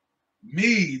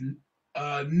 me,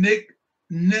 Nick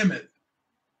Nemeth,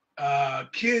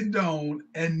 Ken Doane,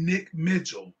 and Nick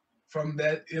Mitchell from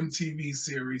that MTV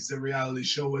series, the reality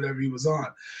show, whatever he was on.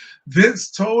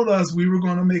 Vince told us we were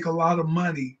going to make a lot of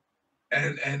money,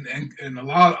 and a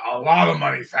lot of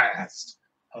money fast.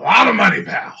 A lot of money,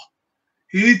 pal.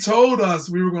 He told us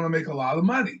we were going to make a lot of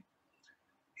money.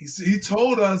 He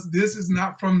told us this is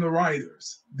not from the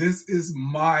writers. This is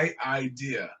my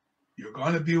idea. You're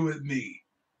going to be with me.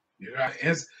 You're right.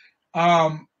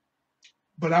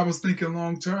 But I was thinking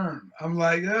long term. I'm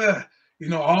like,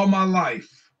 all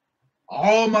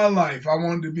my life, I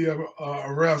wanted to be a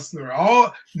wrestler.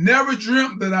 Never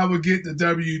dreamt that I would get the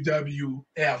WWF/E.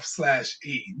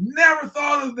 Never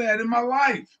thought of that in my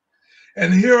life.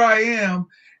 And here I am,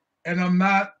 and I'm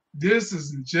not. This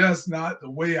is just not the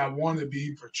way I want to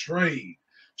be portrayed.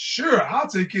 Sure, I'll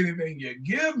take anything you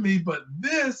give me, but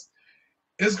this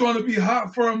is going to be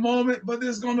hot for a moment, but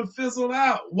it's going to fizzle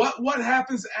out. What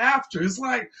happens after? It's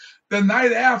like the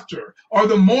night after, or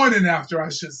the morning after, I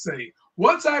should say.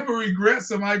 What type of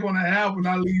regrets am I going to have when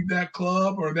I leave that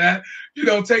club, or that,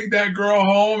 take that girl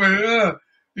home, and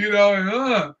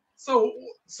So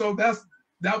that's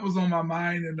that was on my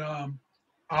mind, and I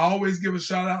always give a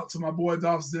shout out to my boy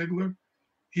Dolph Ziggler.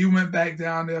 He went back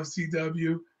down to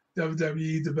FCW,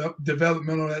 WWE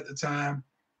developmental at the time.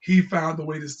 He found a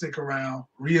way to stick around,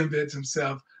 reinvent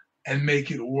himself, and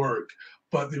make it work.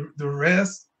 But the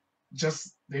rest,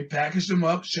 just they packaged them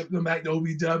up, shipped them back to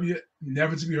OVW,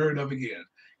 never to be heard of again.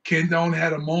 Ken Doane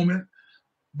had a moment,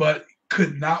 but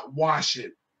could not wash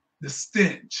it. The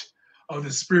stench of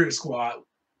the Spirit Squad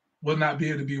will not be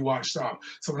able to be washed off.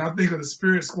 So when I think of the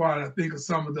Spirit Squad, I think of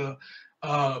some of the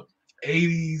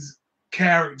 80s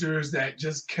characters that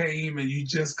just came and you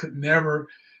just could never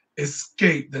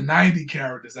escape. The 90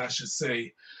 characters, I should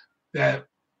say, that,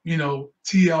 you know,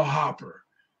 T.L. Hopper,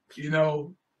 you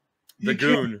know. The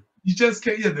Goon. You just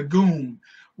can't, the Goon.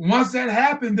 Once that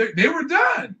happened, they were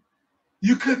done.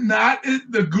 You could not,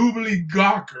 the Goobly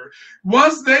Gawker.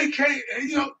 Once they came,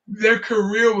 you know, their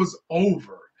career was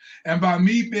over. And by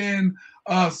me being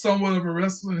somewhat of a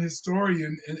wrestling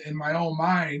historian in my own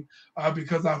mind,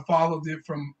 because I followed it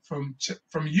from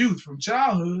youth, from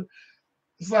childhood,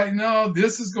 it's like, no,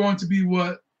 this is going to be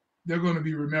what they're going to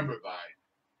be remembered by.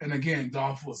 And again,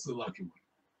 Dolph was the lucky one.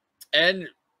 And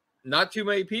not too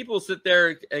many people sit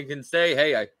there and can say,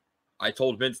 hey, I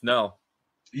told Vince no.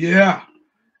 Yeah.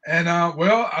 And,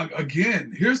 well,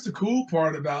 again, here's the cool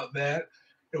part about that.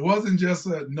 It wasn't just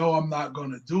a, no, I'm not going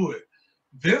to do it.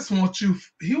 Vince wants you,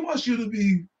 he wants you to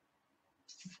be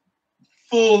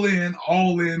full in,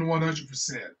 all in,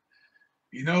 100%.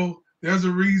 You know, there's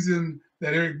a reason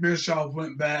that Eric Bischoff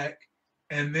went back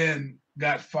and then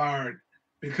got fired,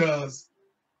 because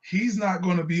he's not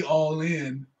going to be all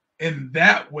in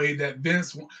that way that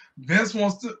Vince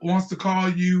wants to call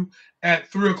you at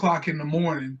 3 o'clock in the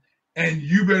morning, and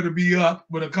you better be up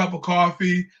with a cup of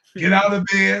coffee, get out of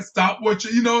bed, stop what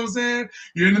you know what I'm saying?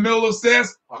 You're in the middle of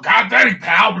sex. Well, God dang,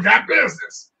 pal, we got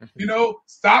business. You know,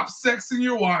 stop sexing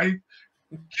your wife,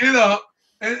 get up.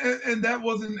 And that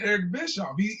wasn't Eric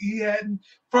Bischoff. He hadn't,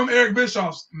 from Eric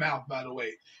Bischoff's mouth, by the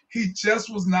way, he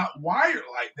just was not wired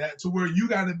like that, to where you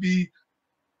got to be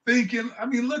thinking. I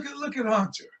mean, look at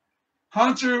Hunter.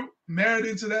 Hunter married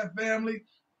into that family.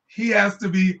 He has to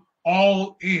be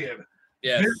all in.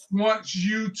 Yes. Vince wants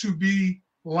you to be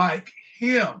like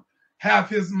him, have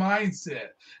his mindset.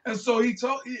 And so he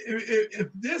told, if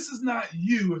this is not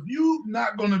you, if you're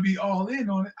not going to be all in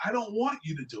on it, I don't want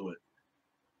you to do it,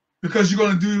 because you're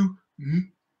going to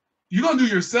do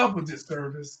yourself a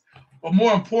disservice, but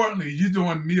more importantly, you're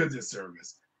doing me a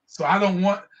disservice. So I don't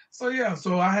want. So yeah.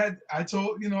 So I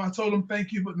told him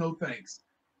thank you, but no thanks.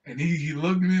 And he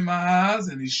looked me in my eyes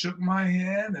and he shook my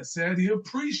hand and said he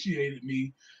appreciated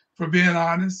me for being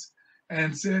honest,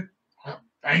 and said, well,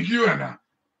 thank you, and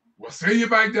we'll send you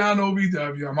back down to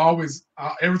OVW. I'm always,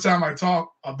 every time I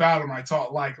talk about him, I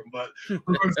talk like him, but we're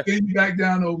going to send you back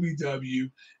down to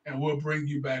OVW, and we'll bring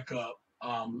you back up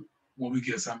when we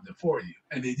get something for you.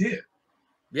 And they did.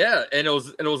 Yeah, and it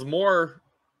was more,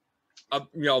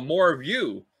 more of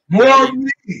you. More of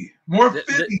me. More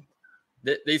fitting.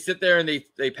 They sit there and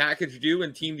they packaged you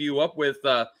and teamed you up with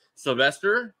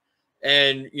Sylvester.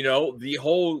 And, you know, the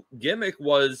whole gimmick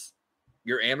was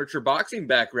your amateur boxing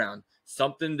background,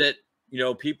 something that, you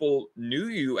know, people knew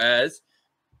you as,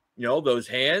 you know, those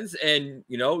hands, and,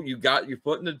 you know, you got your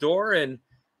foot in the door, and,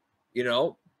 you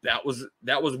know, that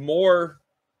was more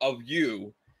of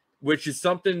you, which is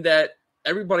something that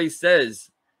everybody says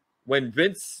when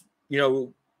Vince, you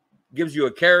know, gives you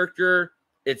a character,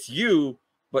 it's you,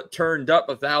 but turned up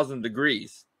 1,000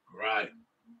 degrees. Right.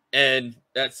 And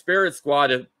that Spirit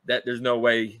Squad, that there's no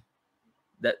way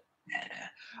that.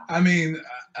 I mean,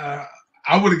 I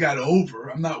would have got over.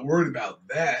 I'm not worried about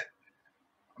that.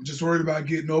 I'm just worried about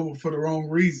getting over for the wrong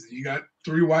reason. You got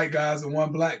 3 white guys and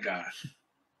 1 black guy.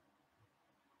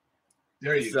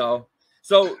 There you go.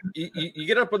 So you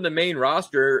get up on the main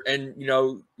roster, and, you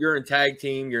know, you're in tag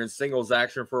team, you're in singles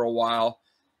action for a while.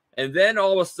 And then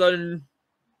all of a sudden,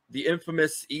 the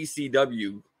infamous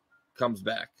ECW comes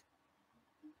back.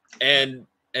 And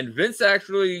Vince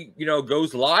actually, you know,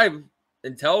 goes live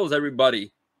and tells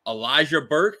everybody Elijah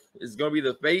Burke is going to be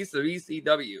the face of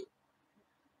ECW.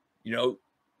 You know,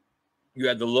 you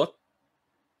had the look,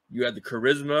 you had the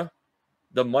charisma,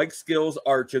 the mic skills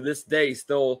are to this day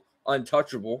still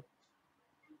untouchable.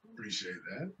 Appreciate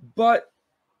that. But,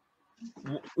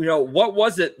 you know, what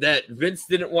was it that Vince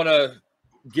didn't want to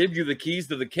give you the keys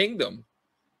to the kingdom?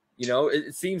 You know,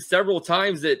 it seems several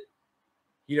times that,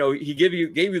 you know, he gave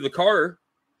you the car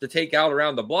to take out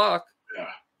around the block. Yeah.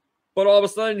 But all of a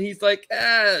sudden he's like,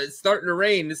 it's starting to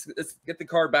rain. Let's get the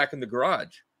car back in the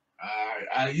garage.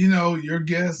 You know, your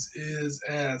guess is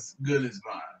as good as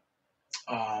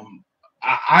mine.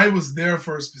 I was there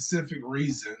for a specific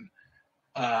reason.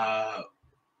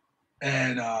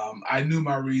 And I knew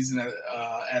my reason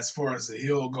as far as the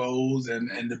heel goes,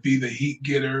 and to be the heat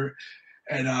getter,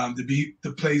 and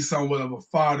to play somewhat of a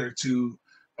fodder to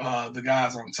the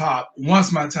guys on top.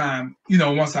 Once my time,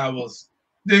 once I was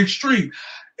the extreme,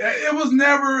 it was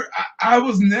never. I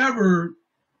was never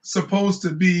supposed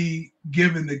to be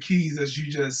given the keys, as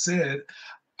you just said.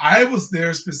 I was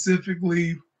there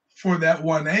specifically for that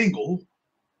one angle.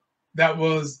 That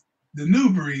was the new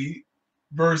breed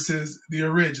versus the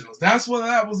originals. That's what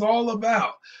that was all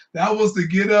about. That was to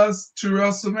get us to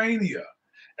WrestleMania,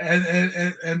 and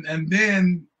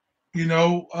then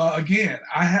again,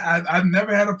 I've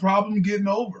never had a problem getting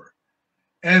over,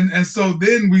 and so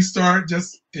then we start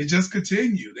it just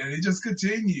continued, and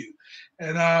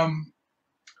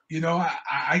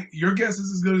your guess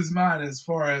is as good as mine as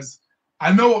far as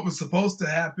I know what was supposed to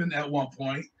happen at one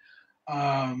point,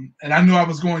 and I knew it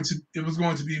was going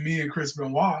to be me and Chris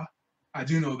Benoit. I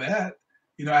do know that.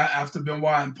 After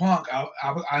Benoit and Punk,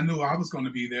 I knew I was going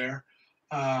to be there.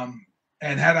 And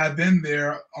had I been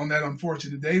there on that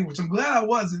unfortunate day, which I'm glad I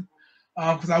wasn't,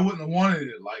 because I wouldn't have wanted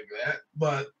it like that.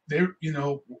 But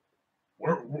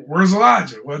where's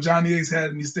Elijah? Well, Johnny Ace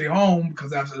had me stay home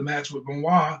because after the match with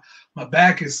Benoit, my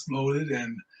back exploded,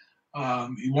 and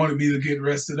he wanted me to get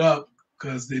rested up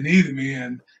because they needed me.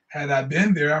 And had I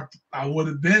been there, I would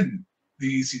have been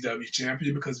the ECW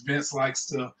champion because Vince likes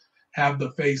to have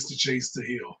the face to chase the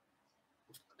heel.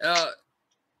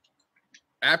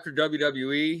 After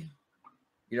WWE,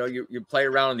 you play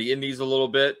around in the Indies a little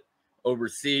bit,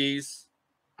 overseas,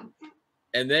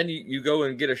 and then you go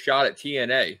and get a shot at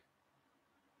TNA.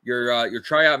 Your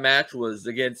tryout match was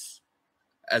against,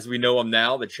 as we know him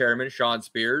now, the chairman, Shawn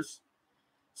Spears.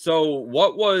 So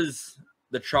what was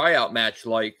the tryout match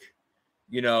like,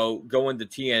 going to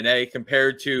TNA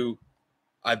compared to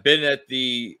I've been at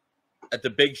the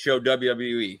big show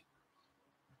WWE?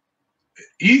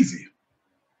 Easy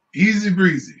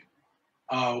breezy.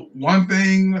 One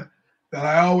thing that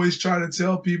I always try to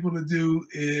tell people to do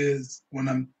is when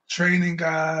I'm training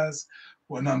guys,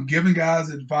 when I'm giving guys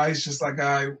advice, just like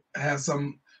I had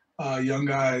some young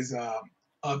guys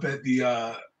up at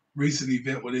the recent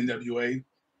event with NWA,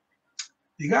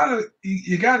 you gotta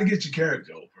get your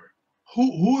character over.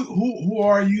 Who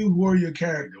are you? Who are your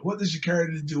character? What does your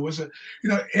character do?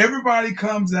 Everybody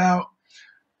comes out.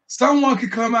 Someone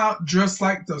could come out dressed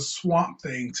like the Swamp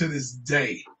Thing to this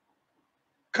day.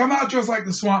 Come out dressed like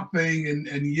the Swamp Thing,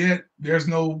 and yet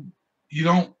you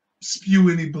don't spew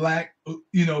any black,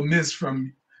 mist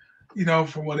from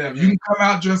whatever. You can come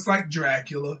out dressed like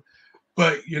Dracula,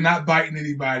 but you're not biting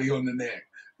anybody on the neck.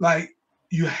 Like,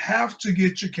 you have to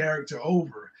get your character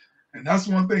over. And that's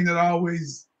one thing that I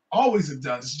always have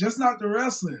done. It's just not the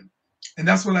wrestling. And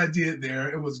that's what I did there.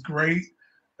 It was great.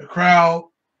 The crowd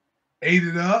ate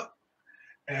it up.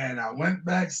 And I went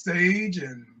backstage,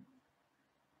 and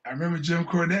I remember Jim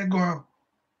Cornette going,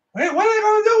 "Wait, what are they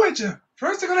going to do with you?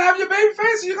 First they're going to have your baby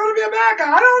face, and you're going to be a bad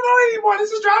guy. I don't know anymore.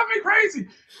 This is driving me crazy."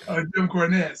 Jim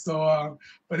Cornette. So,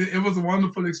 but it was a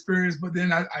wonderful experience. But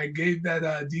then I gave that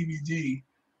DVD.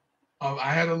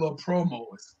 I had a little promo.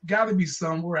 It's got to be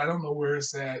somewhere. I don't know where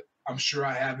it's at. I'm sure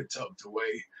I have it tucked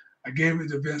away. I gave it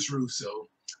to Vince Russo.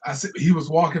 I said, he was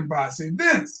walking by. I said,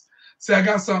 "Vince, I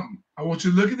got something. I want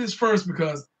you to look at this first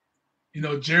because,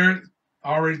 Jarrett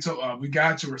already told, we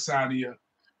got you. We're signing you."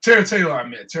 Terry Taylor I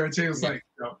met. Terry Taylor's like,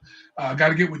 got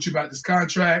to get with you about this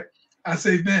contract. I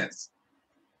say, "Vince,"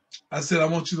 I said, "I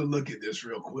want you to look at this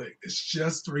real quick. It's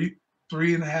just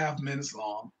 3.5 minutes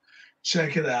long.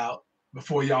 Check it out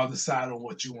before y'all decide on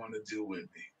what you want to do with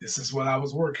me. This is what I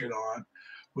was working on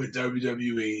with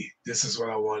WWE. This is what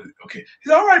I wanted." Okay.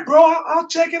 He's all right, bro. I'll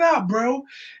check it out, bro.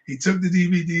 He took the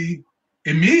DVD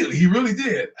immediately. He really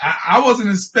did. I wasn't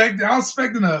expecting. I was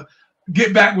expecting to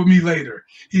get back with me later.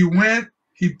 He went.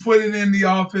 He put it in the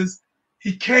office.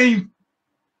 He came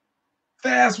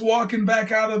fast walking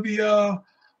back out of the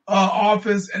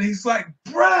office, and he's like,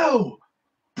 Bro,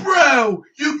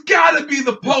 you gotta be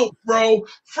the Pope, bro.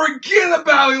 Forget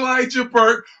about Elijah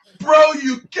Burke. Bro,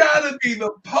 you gotta be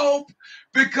the Pope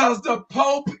because the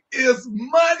Pope is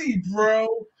money, bro.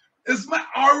 I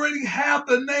already have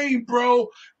the name, bro.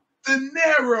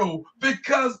 Dinero,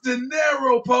 because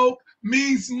Dinero, Pope,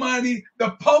 means money.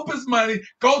 The Pope is money.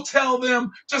 Go tell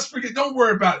them. Just forget. Don't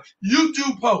worry about it. You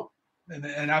do Pope.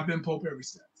 And I've been Pope ever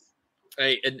since.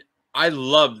 Hey, and I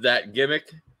love that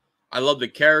gimmick. I love the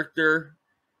character.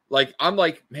 Like, I'm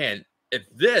like, man, if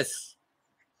this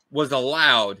was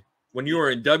allowed when you were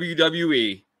in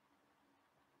WWE,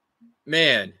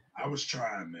 man. I was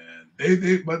trying, man.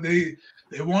 They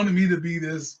wanted me to be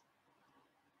this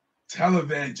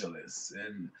televangelist,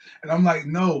 and I'm like,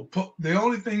 no, the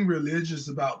only thing religious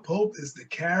about Pope is the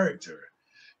character.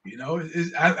 You know,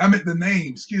 I meant the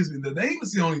name. Excuse me, the name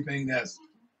is the only thing that's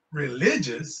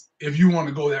religious if you want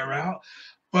to go that route.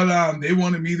 But they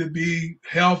wanted me to be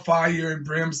hellfire and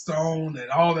brimstone and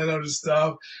all that other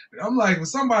stuff. And I'm like, when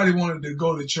somebody wanted to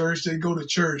go to church, they go to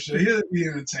church. They're here to be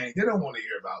entertained. They don't want to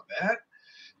hear about that.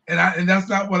 And that's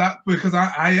not what because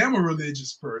I am a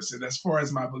religious person. As far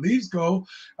as my beliefs go,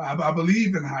 I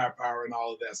believe in higher power and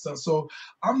all of that stuff. So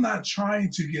I'm not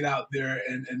trying to get out there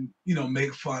and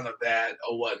make fun of that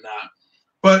or whatnot.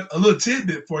 But a little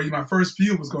tidbit for you, my first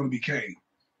feud was going to be Kane.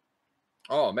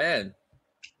 Oh man.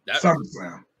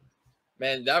 SummerSlam.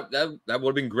 Man, that would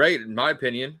have been great in my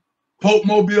opinion. Pope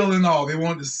Mobile and all. They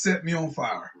wanted to set me on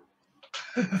fire.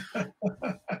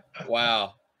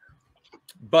 Wow.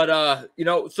 But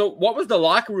so what was the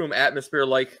locker room atmosphere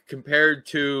like compared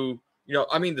to,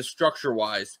 the structure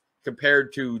wise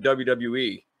compared to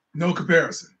WWE? No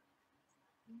comparison.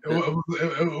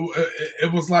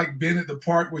 It was like being at the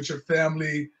park with your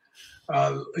family.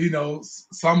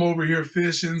 Some over here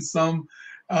fishing, some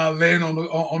laying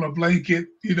on a blanket,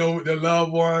 with their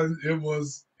loved ones. It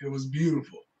was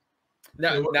beautiful.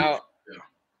 Now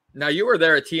you were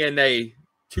there at TNA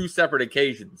 2 separate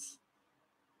occasions.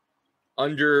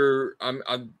 Under,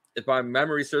 if my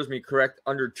memory serves me correct,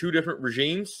 under 2 different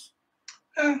regimes.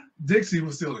 Dixie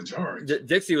was still in charge.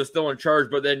 Dixie was still in charge,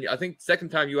 but then I think the second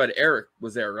time you had Eric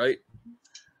was there, right?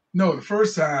 No, the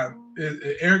first time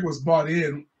Eric was brought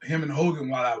in, him and Hogan,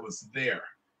 while I was there.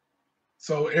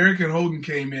 So Eric and Hogan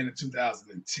came in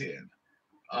 2010.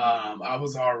 I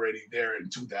was already there in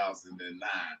 2009.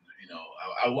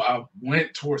 I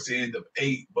went towards the end of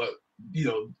 8, but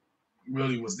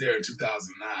really was there in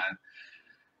 2009.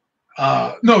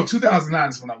 No, 2009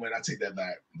 is when I went. I take that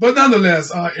back. But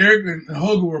nonetheless, Eric and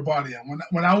Hogan were brought in.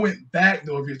 When I went back,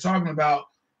 though, if you're talking about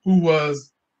who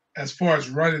was, as far as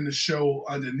running the show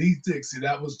underneath Dixie,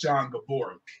 that was John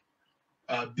Gabork,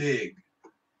 Big,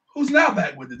 who's now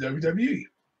back with the WWE.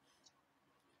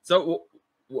 So,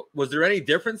 was there any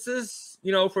differences,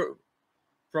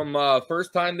 from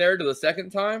first time there to the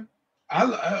second time?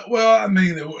 It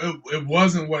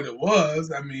wasn't what it was.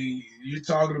 I mean, you're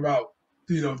talking about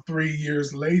 3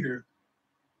 years later,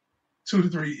 2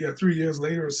 to 3 years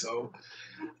later or so.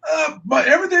 But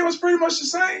everything was pretty much the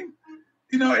same.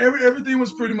 Everything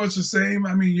was pretty much the same.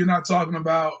 I mean, you're not talking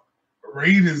about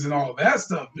ratings and all that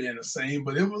stuff being the same,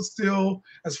 but it was still,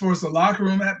 as far as the locker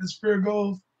room atmosphere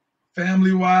goes,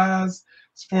 family-wise,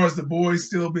 as far as the boys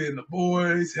still being the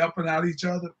boys, helping out each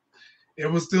other, it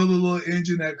was still the little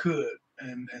engine that could.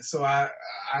 And so I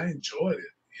enjoyed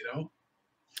it,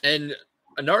 And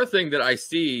another thing that I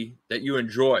see that you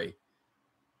enjoy,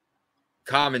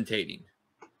 commentating.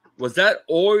 Was that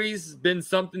always been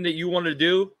something that you want to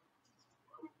do?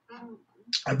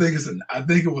 I think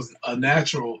it was a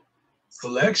natural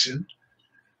selection.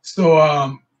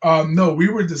 So no, we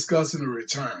were discussing a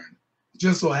return. It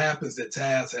just so happens that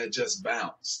Taz had just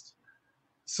bounced.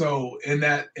 So in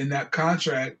that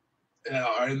contract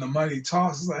or in the money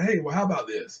talks, it's like, hey, well, how about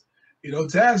this?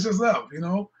 Taz just left.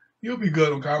 You'll be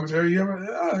good on commentary.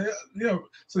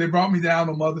 So they brought me down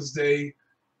on Mother's Day,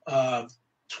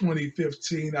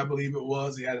 2015, I believe it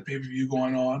was. They had a pay-per-view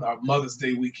going on, our Mother's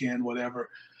Day weekend, whatever.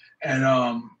 And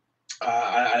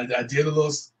I did a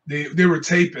little. They were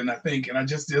taping, I think, and I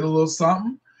just did a little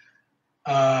something.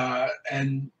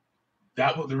 And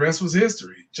the rest was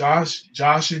history.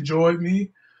 Josh enjoyed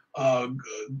me.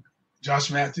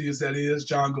 Josh Matthews, that is,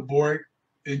 John Gabork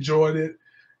enjoyed it.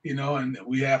 And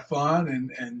we had fun,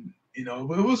 and it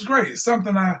was great. It's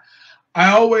something I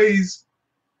always,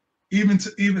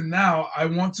 even now, I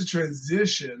want to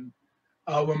transition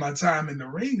when my time in the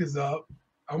ring is up.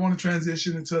 I want to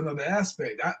transition into another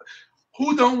aspect.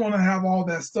 Who don't want to have all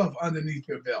that stuff underneath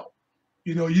your belt?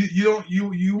 You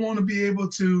want to be able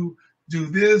to do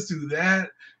this, do that.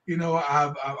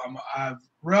 I've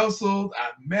wrestled,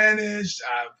 I've managed,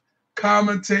 I've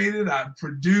commentated, I've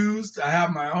produced, I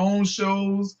have my own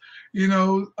shows, in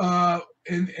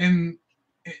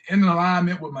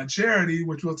alignment with my charity,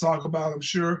 which we'll talk about, I'm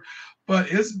sure. But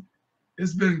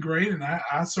it's been great, and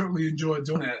I certainly enjoy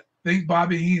doing that. Think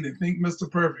Bobby Heenan, think Mr.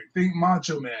 Perfect, think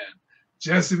Macho Man,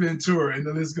 Jesse Ventura, and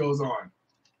the list goes on.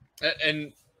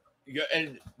 And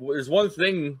there's one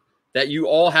thing that you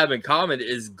all have in common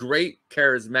is great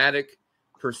charismatic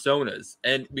personas,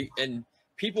 and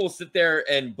people sit there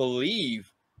and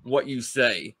believe what you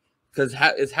say because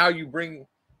it's how you bring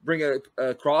it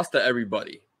across to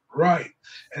everybody. Right,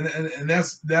 and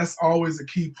that's always a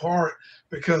key part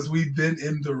because we've been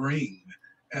in the ring,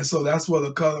 and so that's what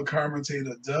a color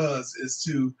commentator does, is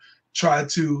to try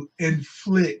to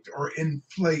inflict or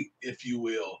inflate, if you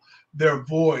will, their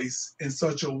voice in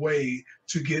such a way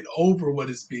to get over what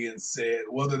is being said,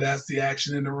 whether that's the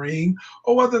action in the ring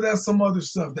or whether that's some other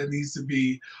stuff that needs to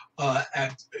be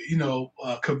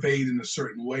conveyed in a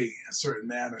certain way, a certain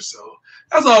manner. So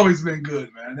that's always been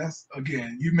good, man. That's,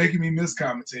 again, you making me miss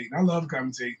commentating. I love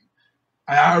commentating.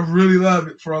 I really love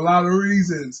it for a lot of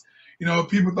reasons. You know,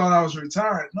 people thought I was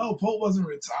retired. No, Pope wasn't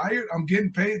retired. I'm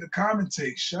getting paid to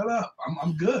commentate. Shut up.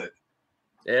 I'm good.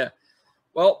 Yeah.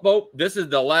 Well, Pope, this is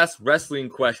the last wrestling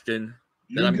question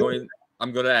that I'm going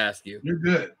to ask you. You're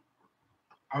good.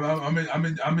 I'm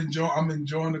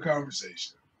enjoying the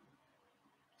conversation.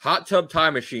 Hot tub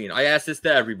time machine. I ask this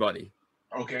to everybody.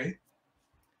 Okay.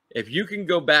 If you can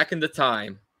go back into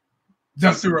time,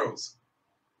 Dusty Rhodes.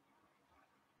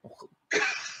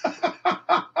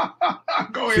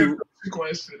 Go ahead.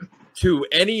 Question. To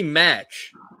any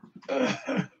match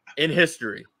in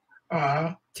history,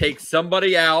 take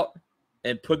somebody out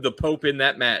and put the Pope in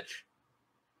that match.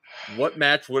 What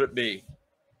match would it be?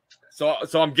 So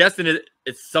I'm guessing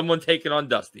it's someone taking on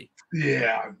Dusty.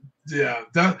 Yeah.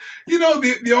 The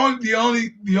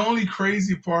only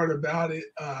crazy part about it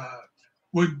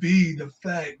would be the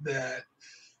fact that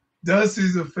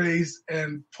Dusty's a face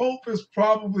and Pope is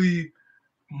probably,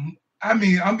 I'm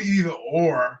either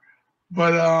or,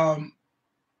 but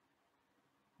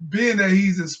being that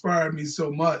he's inspired me so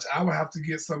much, I would have to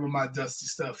get some of my Dusty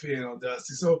stuff in on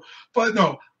Dusty. So, but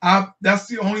no, that's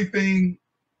the only thing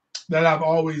that I've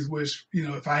always wished,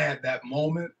 if I had that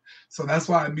moment. So that's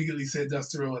why I immediately said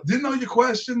Dusty Rhodes. Didn't know your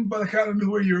question, but I kind of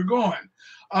knew where you were going.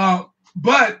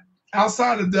 But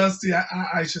outside of Dusty,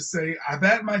 I should say, I've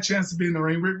had my chance to be in the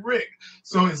ring with Rick.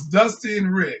 So it's Dusty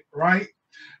and Rick, right?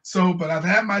 So, but I've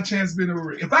had my chance to be in the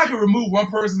ring. If I could remove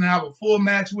one person to have a full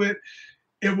match with,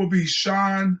 it will be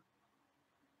Shawn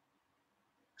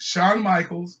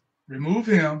Michaels, remove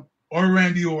him, or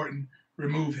Randy Orton,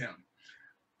 remove him.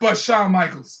 But Shawn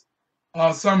Michaels,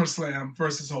 SummerSlam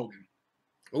versus Hogan.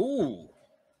 Ooh,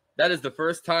 that is the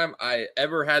first time I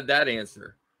ever had that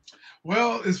answer.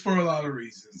 Well, it's for a lot of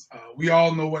reasons. We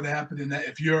all know what happened in that.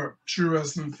 If you're a true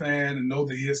wrestling fan and know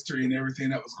the history and everything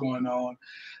that was going on,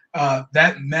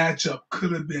 that matchup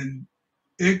could have been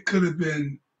the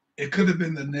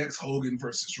next Hogan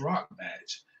versus Rock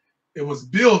match. It was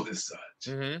billed as such.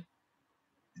 Mm-hmm.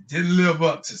 It didn't live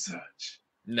up to such.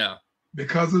 No.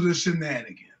 Because of the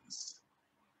shenanigans,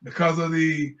 because of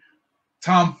the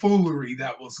tomfoolery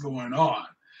that was going on,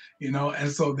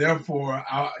 and so therefore,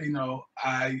 I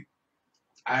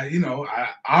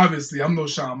obviously I'm no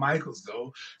Shawn Michaels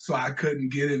though, so I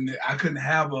couldn't get in there. I couldn't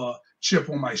have a chip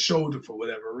on my shoulder for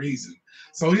whatever reason.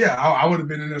 So yeah, I would have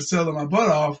been in there selling my butt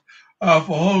off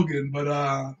for Hogan, but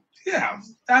but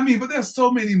there's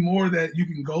so many more that you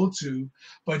can go to.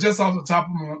 But just off the top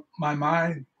of my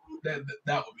mind, that would be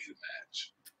the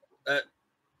match.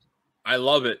 I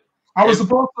love it. I was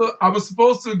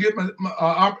supposed to get my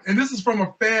and this is from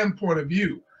a fan point of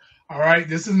view. All right,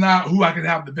 this is not who I can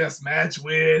have the best match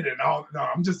with and all. No,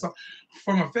 I'm just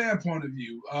from a fan point of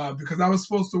view because I was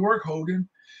supposed to work Hogan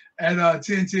at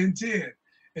 10-10-10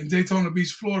 in Daytona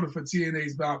Beach, Florida for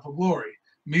TNA's Bound for Glory.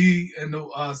 Me and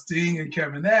Sting and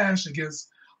Kevin Nash against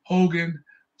Hogan,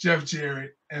 Jeff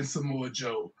Jarrett, and Samoa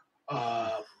Joe.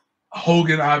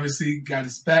 Hogan obviously got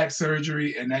his back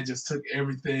surgery, and that just took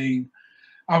everything.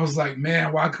 I was like,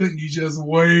 man, why couldn't you just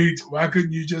wait? Why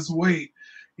couldn't you just wait?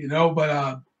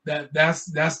 But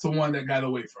that's the one that got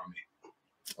away from me.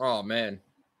 Oh man,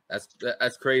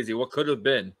 that's crazy. What could have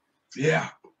been? Yeah.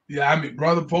 I mean,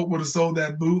 Brother Pope would have sold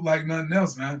that boot like nothing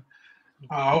else, man.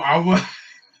 I would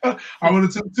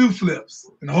have took 2 flips,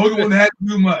 and Hogan wouldn't have had to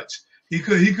do much. He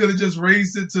could have just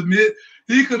raised it to mid.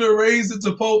 He could have raised it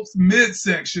to Pope's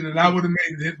midsection, and I would have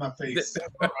made it hit my face.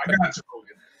 I got you,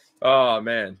 Hogan. Oh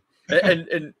man,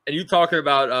 and you talking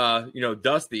about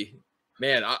Dusty,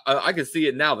 man? I can see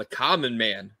it now. The Common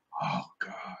Man. Oh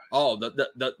God. Oh,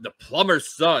 the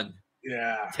plumber's son.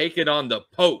 Yeah. Taking on the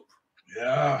Pope.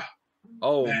 Yeah.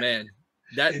 Oh man,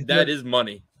 that is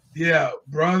money. Yeah,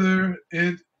 brother.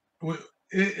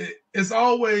 It's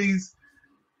always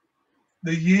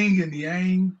the yin and the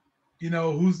yang.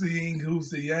 Who's the yin, who's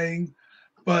the yang.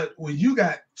 But when you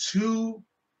got 2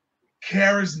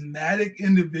 charismatic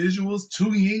individuals, 2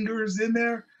 yingers in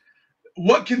there,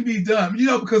 what can be done?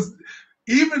 Because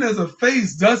even as a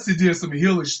face, Dusty did some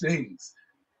heelish things.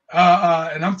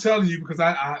 And I'm telling you, because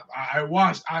I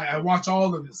watch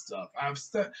all of his stuff.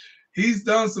 He's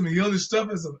done some heelish stuff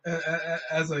as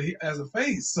a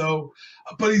face. So,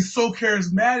 but he's so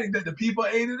charismatic that the people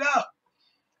ate it up.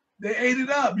 They ate it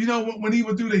up. You know, when he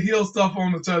would do the heel stuff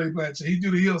on the Tully Blanchard, he'd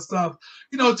do the heel stuff,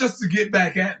 you know, just to get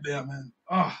back at them.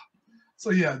 And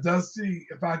so yeah, Dusty,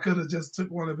 if I could have just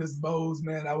took one of his bows,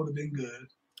 man, that would have been good.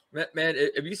 Man,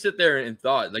 if you sit there and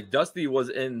thought, like, Dusty was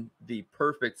in the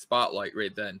perfect spotlight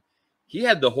right then. He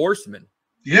had the Horsemen.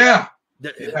 Yeah.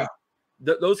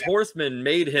 Those Horsemen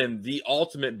made him the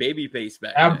ultimate babyface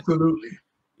back Absolutely. then.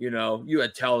 You know, you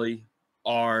had Tully,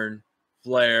 Arn,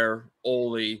 Flair,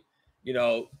 Ole, you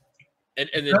know, and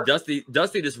then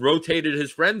Dusty just rotated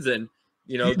his friends in,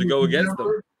 you know, to go against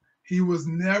them. He was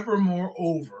never more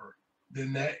over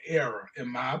than that era, in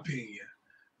my opinion.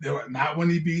 Not when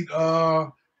he beat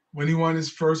when he won his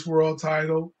first world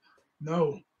title.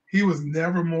 No, he was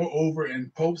never more over in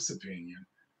Pope's opinion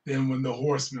than when the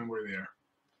Horsemen were there.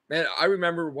 Man, I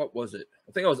remember, what was it?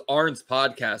 I think it was Arn's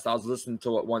podcast I was listening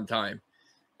to at one time.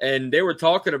 And they were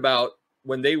talking about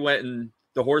when they went and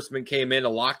the Horsemen came in to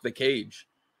lock the cage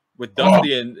with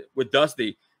Dusty and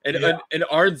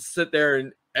Arn sit there,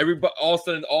 and everybody, all of a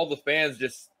sudden, all the fans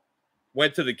just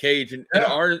went to the cage, and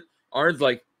Arn's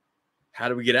like, "How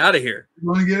do we get out of here? We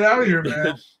want to get out of here,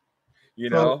 man." You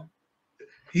know,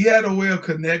 he had a way of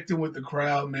connecting with the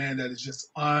crowd, man, that is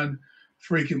just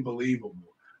unfreaking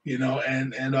believable. You know,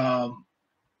 and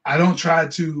I don't try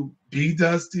to be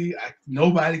Dusty.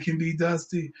 Nobody can be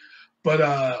Dusty,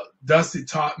 but Dusty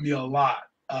taught me a lot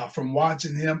from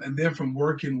watching him and then from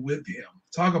working with him.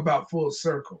 Talk about full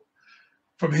circle.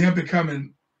 From him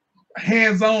becoming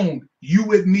hands-on, you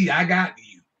with me, I got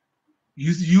you.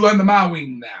 You under my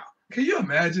wing now. Can you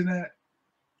imagine that?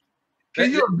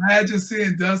 Can you imagine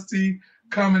seeing Dusty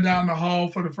coming down the hall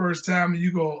for the first time and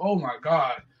you go, oh my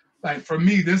God, like for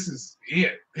me, this is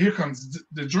it. Here comes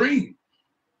the dream.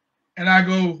 And I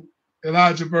go,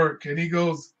 Elijah Burke, and he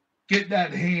goes, get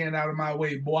that hand out of my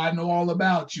way, boy. I know all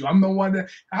about you. I'm the one that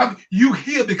you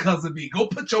here because of me. Go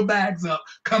put your bags up,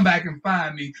 come back and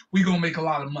find me. We gonna make a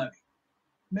lot of money.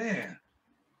 Man.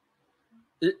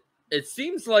 It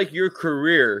seems like your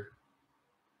career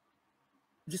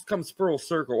just comes full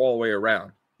circle all the way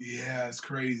around. Yeah, it's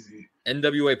crazy.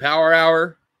 NWA Power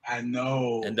Hour. I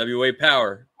know. NWA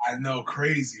Power. I know,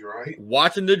 crazy, right?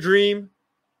 Watching the dream,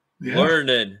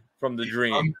 learning from the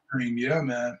dream. From the dream, yeah,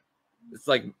 man. It's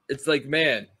like,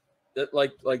 man, that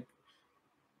like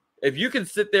if you can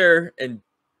sit there and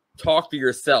talk to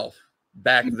yourself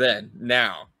back then,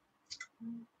 now,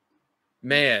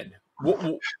 man,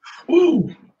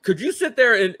 could you sit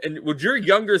there and would your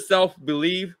younger self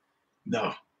believe?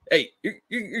 No. Hey,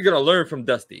 you're gonna learn from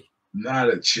Dusty. Not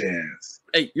a chance.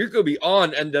 Hey, you're gonna be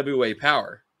on NWA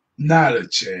Power. Not a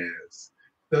chance.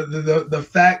 The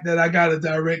fact that I got a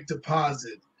direct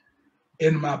deposit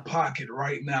in my pocket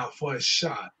right now for a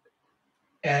shot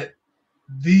at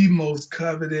the most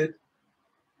coveted,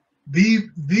 the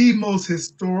most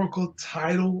historical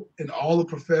title in all of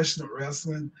professional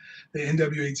wrestling, the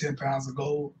NWA 10 pounds of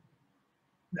gold,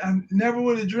 I never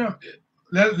would have dreamt it,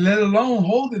 let alone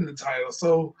holding the title.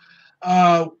 So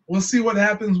we'll see what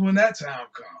happens when that time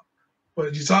comes.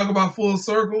 But you talk about full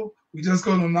circle, we just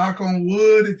going to knock on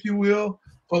wood, if you will.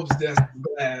 Pope's desk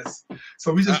glass.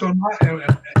 So we just going to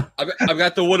knock. I've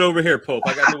got the wood over here, Pope.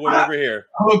 I got the wood over here.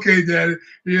 Okay, Daddy.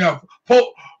 Yeah,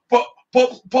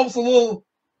 Pope's a little,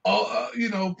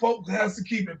 Pope has to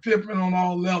keep it pimping on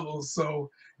all levels. So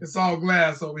it's all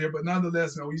glass over here. But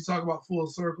nonetheless, when you talk about full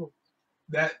circle,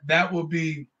 that will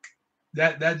be,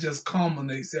 that just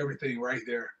culminates everything right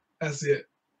there. That's it.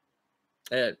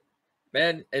 And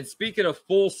man, and speaking of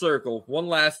full circle, one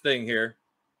last thing here.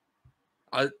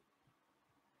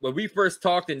 When we first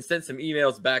talked and sent some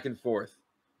emails back and forth,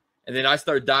 and then I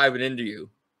started diving into you,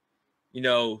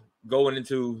 going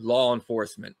into law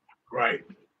enforcement. Right.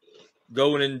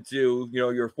 Going into,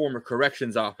 your former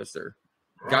corrections officer.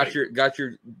 Right. Got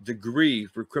your degree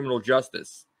for criminal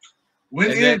justice.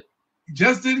 Went in,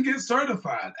 just didn't get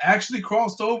certified. Actually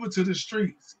crossed over to the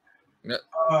streets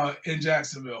in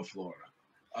Jacksonville, Florida.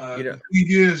 The thing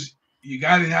is, you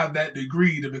got to have that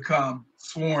degree to become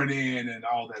sworn in and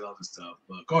all that other stuff.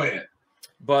 But go ahead.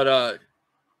 But,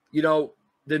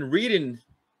 then reading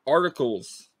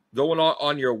articles going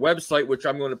on your website, which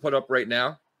I'm going to put up right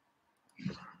now,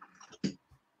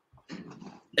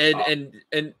 and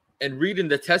reading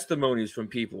the testimonies from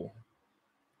people,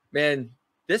 man,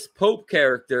 this Pope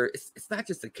character, it's not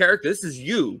just a character. This is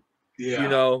you.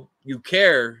 Yeah. You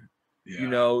care.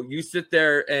 Yeah. You sit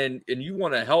there and you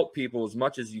want to help people as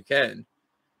much as you can.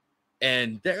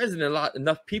 And there isn't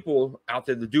enough people out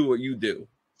there to do what you do.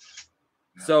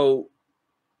 No. So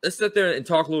let's sit there and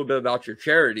talk a little bit about your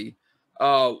charity.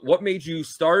 What made you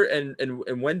start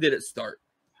and when did it start?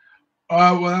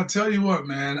 Well, I'll tell you what,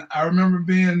 man. I remember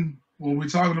being when we're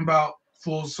talking about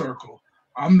full circle,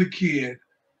 I'm the kid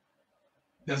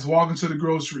that's walking to the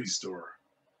grocery store.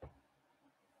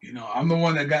 You know, I'm the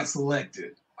one that got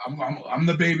selected. I'm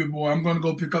the baby boy. I'm going to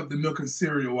go pick up the milk and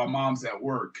cereal while mom's at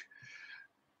work.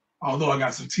 Although I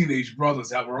got some teenage brothers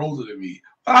that were older than me.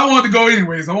 But I wanted to go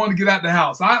anyways. I wanted to get out the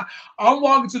house. I'm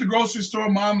walking to the grocery store.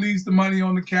 Mom leaves the money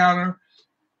on the counter.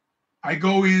 I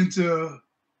go in to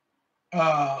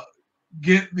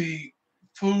get the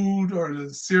food or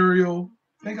the cereal.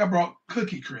 I think I brought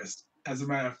Cookie Crisp, as a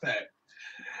matter of fact.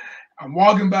 I'm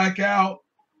walking back out.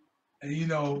 And, you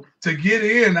know, to get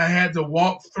in, I had to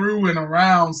walk through and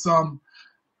around some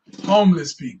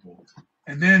homeless people.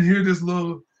 And then here this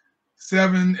little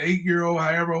 7, 8-year-old,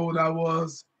 however old I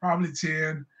was, probably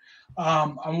 10,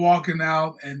 I'm walking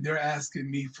out and they're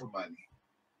asking me for money.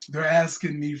 They're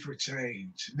asking me for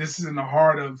change. This is in the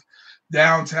heart of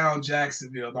downtown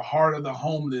Jacksonville, the heart of the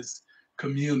homeless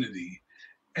community.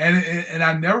 And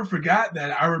I never forgot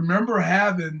that. I remember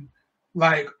having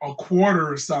like a quarter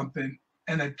or something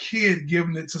and a kid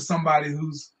giving it to somebody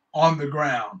who's on the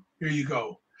ground. Here you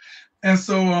go. And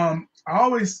so I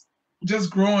always,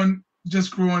 just growing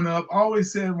up, I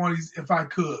always said one of these, if I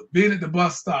could, being at the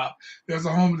bus stop, there's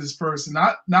a homeless person,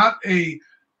 not a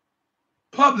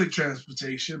public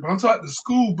transportation, but I'm talking the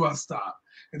school bus stop,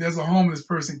 and there's a homeless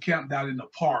person camped out in the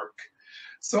park.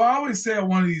 So I always said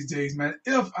one of these days, man,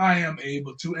 if I am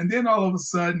able to, and then all of a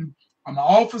sudden, I'm an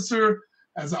officer.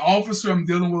 As an officer, I'm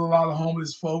dealing with a lot of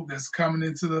homeless folk that's coming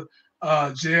into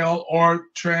the jail or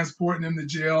transporting them to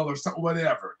jail or something,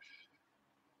 whatever.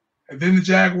 And then the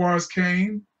Jaguars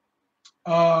came.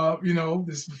 You know,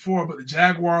 this before, but the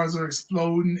Jaguars are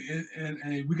exploding,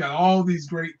 and we got all these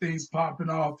great things popping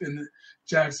off in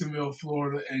Jacksonville,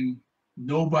 Florida, and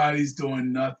nobody's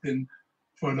doing nothing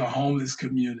for the homeless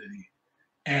community.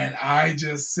 And I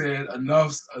just said,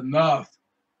 enough's enough.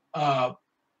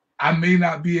 I may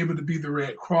not be able to be the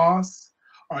Red Cross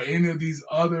or any of these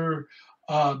other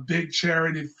big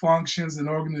charity functions and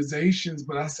organizations,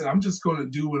 but I said, I'm just going to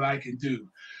do what I can do.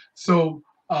 So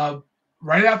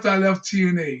right after I left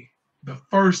TNA the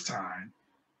first time,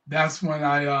 that's when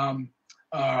I, around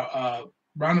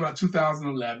about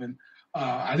 2011,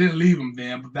 I didn't leave them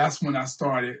then, but that's when I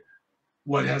started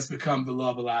what has become the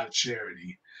Love Alive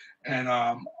charity. And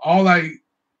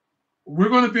we're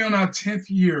going to be on our 10th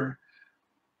year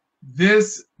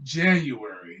this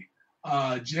January.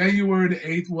 January the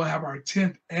 8th, we'll have our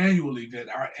 10th annual event.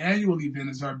 Our annual event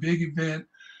is our big event.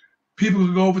 People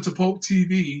can go over to Pope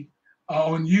TV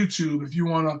on YouTube if you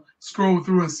want to scroll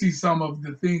through and see some of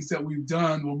the things that we've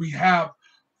done, where we have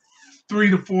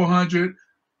 300 to 400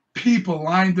 people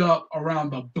lined up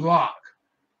around the block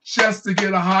just to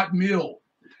get a hot meal.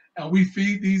 And we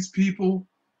feed these people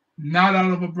not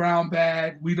out of a brown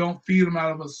bag. We don't feed them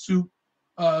out of a soup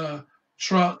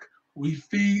truck. We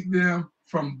feed them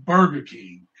from Burger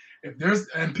King.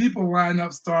 And people line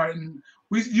up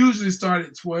we usually start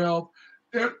at 12.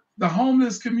 The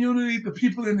homeless community, the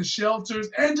people in the shelters,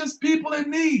 and just people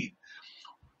in need.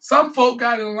 Some folk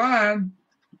got in line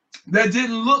that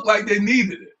didn't look like they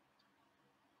needed it.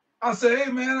 I said,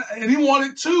 hey, man, and he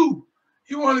wanted two.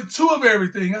 He wanted two of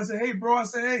everything. I said, hey, bro, I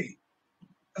said,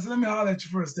 let me holler at you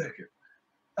for a second.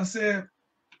 I said,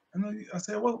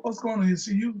 what's going on here?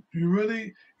 So you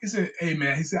really? He said, hey,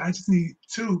 man, he said, I just need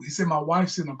two. He said, my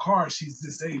wife's in a car. She's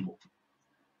disabled.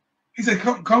 He said,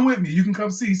 come with me. You can come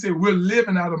see. He said, we're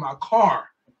living out of my car.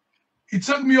 He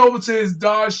took me over to his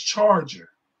Dodge Charger.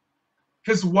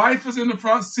 His wife is in the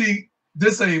front seat,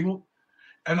 disabled,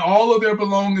 and all of their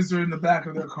belongings are in the back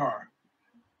of their car.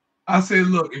 I said,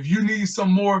 look, if you need some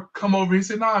more, come over. He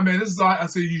said, nah, man, this is all right. I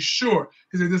said, you sure?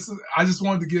 He said, I just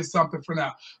wanted to get something for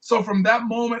now. So from that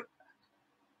moment,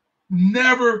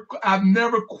 I've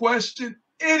never questioned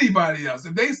anybody else.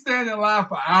 If they stand in line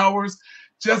for hours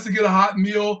just to get a hot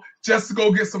meal, just to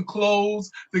go get some clothes,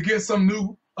 to get some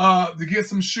new, to get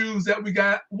some shoes that we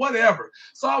got, whatever.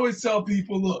 So I always tell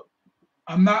people, look,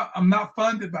 I'm not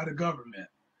funded by the government.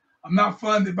 I'm not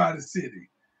funded by the city.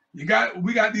 We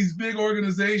got these big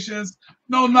organizations.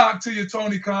 No knock to you,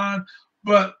 Tony Khan,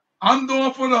 but I'm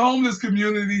doing for the homeless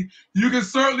community. You can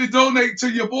certainly donate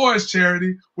to your boys'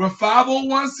 charity. We're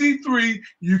 501c3.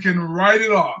 You can write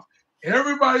it off.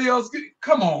 Everybody else,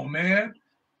 come on, man.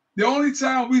 The only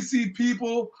time we see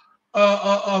people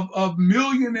of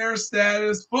millionaire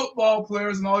status, football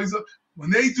players and all these, when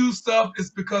they do stuff, it's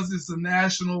because it's a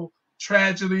national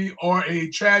tragedy or a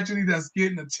tragedy that's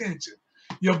getting attention.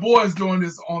 Your boy's doing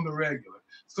this on the regular.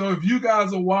 So if you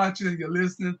guys are watching and you're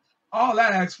listening, all I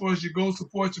ask for is you go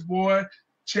support your boy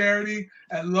charity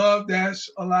at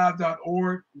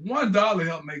love-alive.org. $1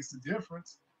 help makes the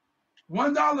difference.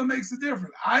 $1 makes a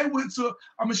difference. I'm going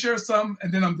to share something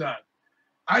and then I'm done.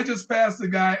 I just passed the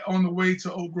guy on the way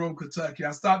to Oak Grove, Kentucky.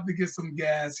 I stopped to get some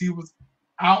gas. He was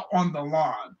out on the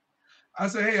lawn. I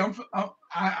said, hey,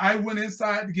 I went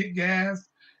inside to get gas,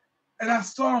 and I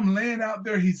saw him laying out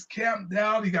there. He's camped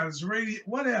out. He got his radio,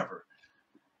 whatever.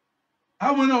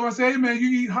 I went over. I said, hey, man, you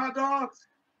eat hot dogs?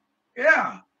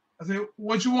 Yeah. I said,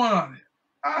 what you want on it?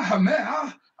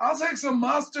 Man, I'll take some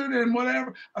mustard and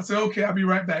whatever. I said, okay, I'll be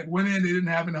right back. Went in, they didn't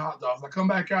have any hot dogs. I come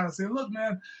back out. I said, look,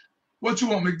 man, what you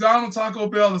want, McDonald's, Taco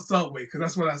Bell, or Subway? Because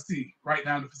that's what I see right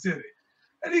now in the facility.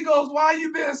 And he goes, why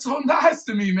you being so nice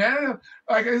to me, man?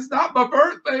 Like, it's not my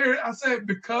birthday. I said,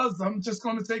 because I'm just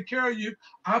going to take care of you.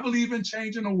 I believe in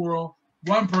changing the world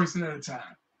one person at a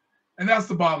time. And that's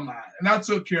the bottom line. And I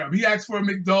took care of him. He asked for a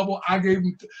McDouble. I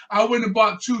went and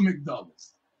bought 2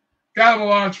 McDoubles. Got him a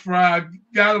large fry,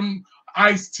 got him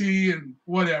iced tea and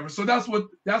whatever. So that's what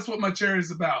my charity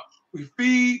is about. We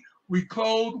feed, we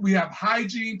clothe, we have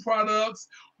hygiene products,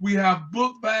 we have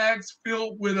book bags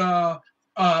filled with all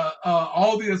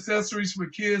the accessories for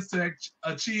kids to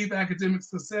achieve academic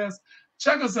success.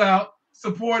 Check us out,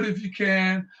 support if you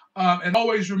can, and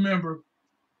always remember,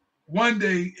 one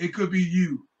day it could be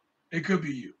you. It could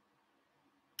be you.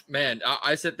 Man,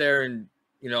 I sit there and,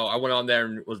 I went on there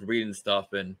and was reading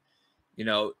stuff, and,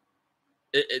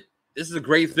 this is a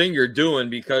great thing you're doing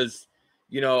because,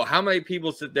 how many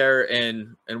people sit there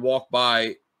and walk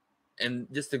by and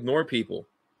just ignore people?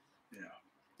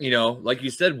 Yeah. Like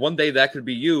you said, one day that could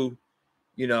be you,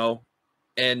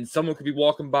 and someone could be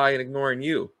walking by and ignoring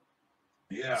you.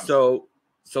 Yeah. So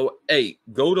hey,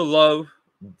 go to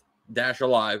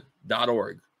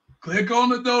love-alive.org. Click on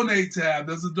the donate tab.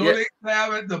 There's a donate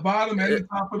tab at the bottom and the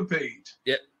top of the page.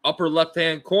 Yeah, upper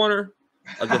left-hand corner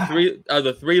of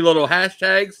the three little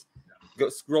hashtags. Go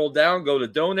scroll down, go to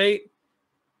donate.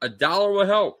 $1 will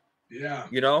help. Yeah.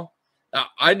 Now,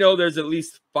 I know there's at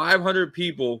least 500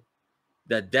 people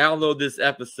that download this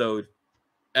episode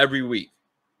every week.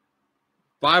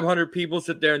 500 people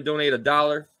sit there and donate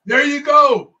 $1. There you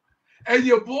go. And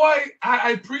your boy,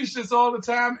 I preach this all the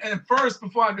time. And first,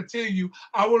 before I continue,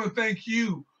 I want to thank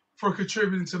you for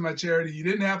contributing to my charity. You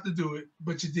didn't have to do it,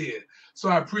 but you did. So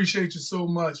I appreciate you so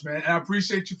much, man. And I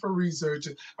appreciate you for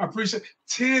researching. I appreciate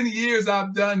 10 years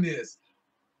I've done this.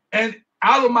 And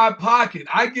out of my pocket,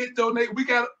 I get donate. We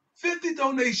got 50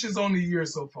 donations on the year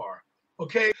so far.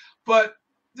 Okay. But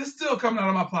this still coming out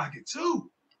of my pocket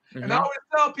too. Mm-hmm. And I always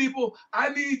tell people, I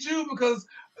need you because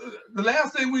the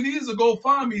last thing we need is a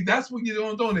GoFundMe. That's when you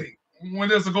don't donate. When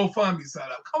there's a GoFundMe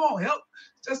set up. Come on, help.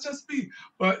 Just me.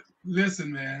 But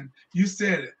listen, man, you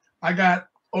said it. I got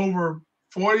over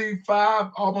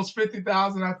 45, almost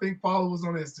 50,000, I think, followers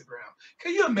on Instagram.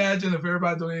 Can you imagine if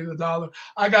everybody donated $1?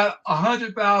 I got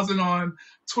 100,000 on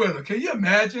Twitter. Can you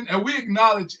imagine? And we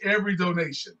acknowledge every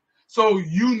donation. So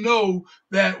you know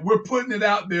that we're putting it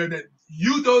out there that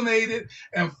you donated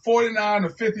and 49 or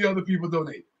 50 other people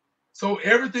donated. So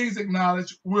everything's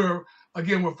acknowledged. We're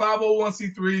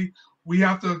 501c3. We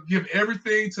have to give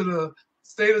everything to the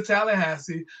state of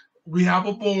Tallahassee. We have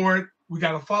a board. We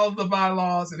got to follow the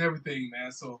bylaws and everything,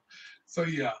 man. So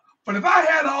yeah. But if I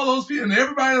had all those people and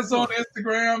everybody that's on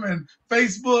Instagram and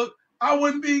Facebook, I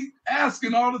wouldn't be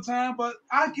asking all the time. But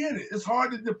I get it. It's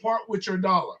hard to depart with your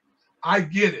dollar. I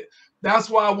get it. That's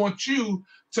why I want you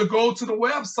to go to the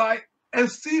website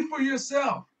and see for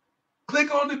yourself.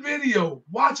 Click on the video.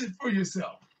 Watch it for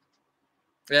yourself.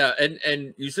 Yeah,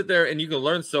 and you sit there and you can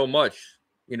learn so much.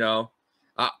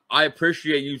 I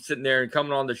appreciate you sitting there and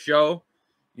coming on the show.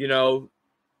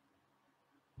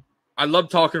 I love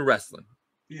talking wrestling.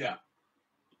 Yeah.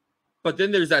 But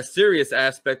then there's that serious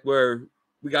aspect where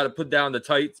we got to put down the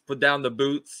tights, put down the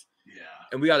boots. Yeah.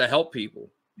 And we got to help people.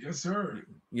 Yes, sir.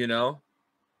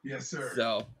 Yes, sir.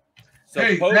 So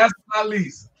hey, last but not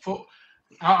least,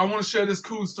 I want to share this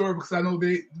cool story because I know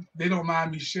they don't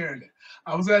mind me sharing it.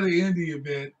 I was at an indie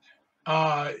event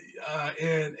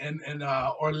in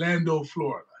Orlando,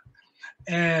 Florida,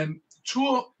 and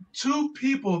two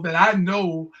people that I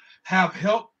know have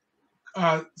helped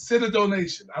send a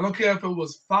donation. I don't care if it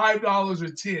was $5 or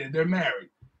 $10. They're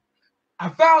married. I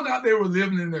found out they were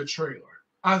living in their trailer.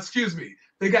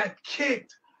 They got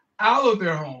kicked out of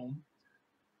their home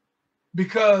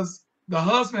because the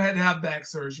husband had to have back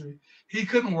surgery. He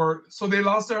couldn't work, so they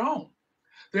lost their home.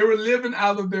 They were living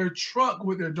out of their truck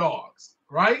with their dogs,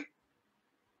 right?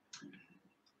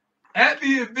 At the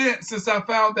event, since I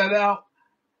found that out,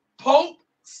 Pope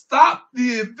stopped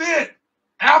the event.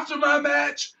 After my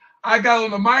match, I got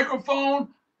on the microphone.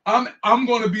 I'm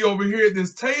going to be over here at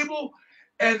this table,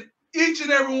 and each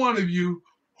and every one of you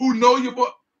who know your boy,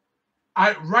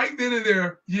 right then and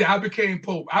there, yeah, I became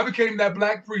Pope. I became that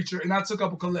black preacher, and I took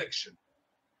up a collection.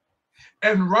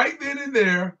 And right then and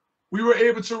there, we were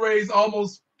able to raise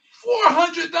almost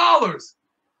 $400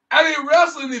 at a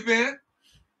wrestling event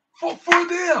for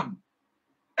them,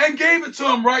 and gave it to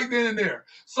them right then and there.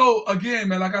 So again,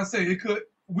 man, like I say,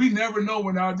 we never know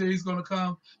when our day is gonna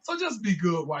come. So just be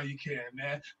good while you can,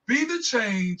 man. Be the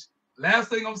change. Last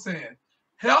thing I'm saying,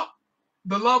 help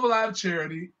the Love Alive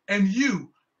charity, and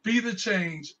you be the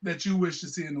change that you wish to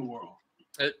see in the world.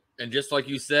 And just like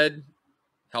you said,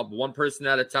 help one person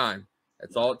at a time.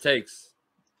 That's all it takes.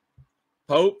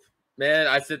 Pope, man,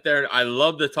 I sit there and I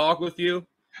love to talk with you.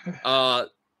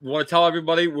 You want to tell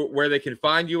everybody where they can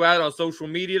find you at on social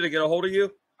media to get a hold of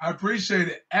you? I appreciate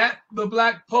it. At the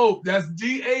Black Pope. That's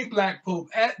DA Black Pope.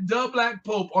 At the Black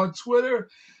Pope on Twitter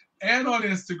and on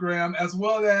Instagram, as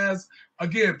well as,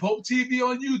 again, Pope TV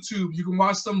on YouTube. You can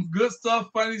watch some good stuff,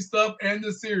 funny stuff, and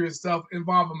the serious stuff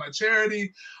involving my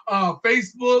charity.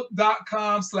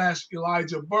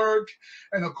 Facebook.com/Elijah Burke.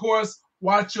 And of course,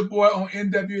 watch your boy on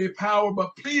NWA Power.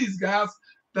 But please, guys,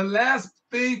 the last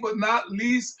thing but not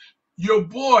least, your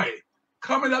boy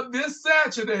coming up this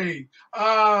Saturday,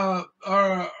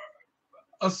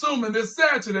 assuming this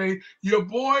Saturday, your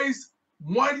boy's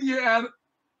 1 year and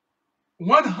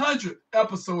 100th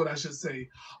episode, I should say,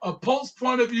 a Pope's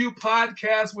Point of View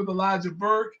podcast with Elijah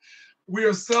Burke. We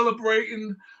are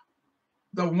celebrating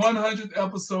the 100th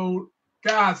episode.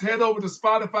 Guys, head over to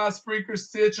Spotify, Spreaker,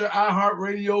 Stitcher,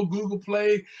 iHeartRadio, Google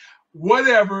Play,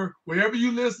 whatever, wherever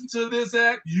you listen to this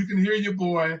at, you can hear your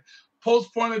boy. Pope's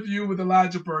Point of View with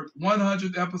Elijah Burke,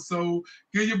 100th episode.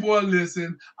 Give your boy a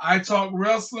listen. I talk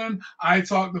wrestling. I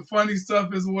talk the funny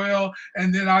stuff as well.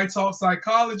 And then I talk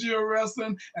psychology of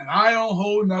wrestling, and I don't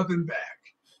hold nothing back.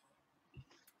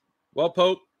 Well,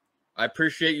 Pope, I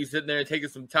appreciate you sitting there and taking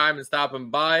some time and stopping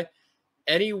by.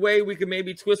 Any way we can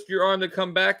maybe twist your arm to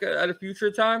come back at a future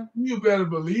time? You better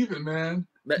believe it, man.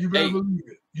 You better believe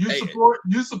it. You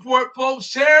support Pope's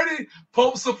charity.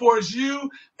 Pope supports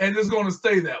you, and it's going to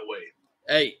stay that way.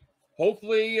 Hey,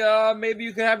 hopefully, maybe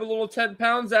you can have a little 10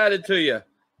 pounds added to you.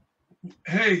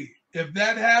 Hey, if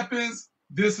that happens,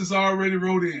 this is already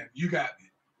wrote in. You got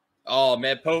me. Oh,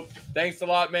 man, Pope, thanks a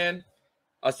lot, man.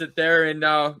 I'll sit there and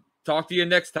talk to you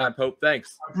next time, Pope.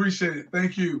 Thanks. I appreciate it.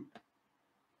 Thank you.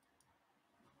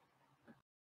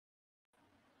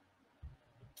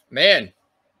 Man,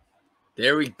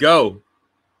 there we go.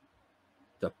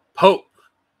 The Pope.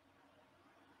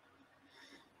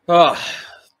 Oh,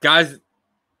 guys,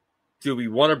 do we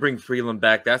want to bring Freland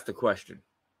back? That's the question.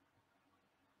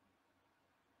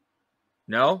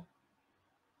 No?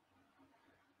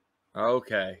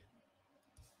 Okay.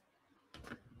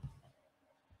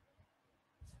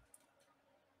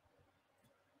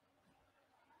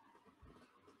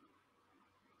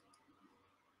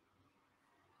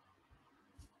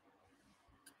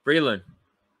 Freland,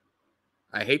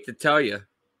 I hate to tell you,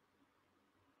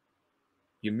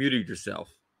 you muted yourself.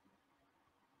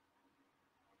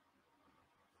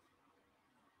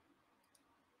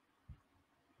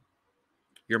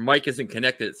 Your mic isn't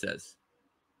connected, it says.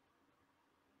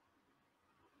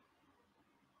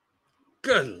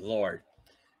 Good Lord.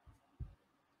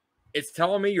 It's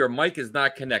telling me your mic is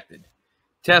not connected.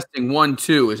 Testing 1,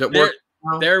 2. Is it working?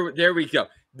 There we go.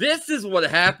 This is what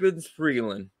happens,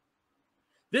 Freland.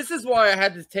 This is why I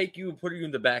had to take you and put you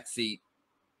in the back seat.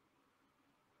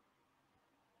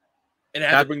 And I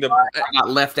had to bring the. I got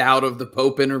left out of the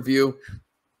Pope interview.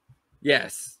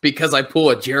 Yes. Because I pull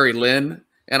a Jerry Lynn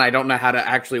and I don't know how to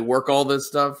actually work all this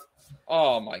stuff.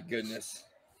 Oh, my goodness.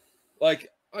 Like,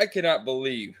 I cannot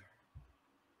believe,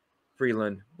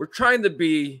 Freland, we're trying to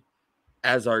be,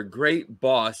 as our great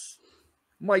boss,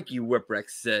 Mikey Whipwreck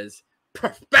says,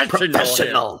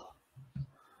 professional.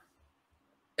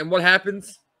 And what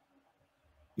happens?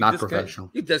 Not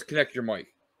professional. You disconnect your mic.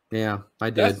 Yeah,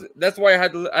 I did. That's why I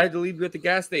had to leave you at the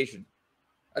gas station.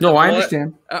 No, I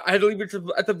understand. I had to leave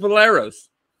you at the Valeros.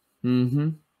 Mm-hmm.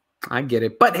 I get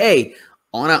it. But hey,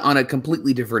 on a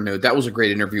completely different note, that was a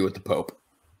great interview with the Pope.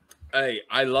 Hey,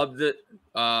 I loved it.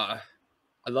 I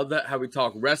love that how we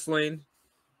talk wrestling,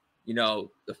 you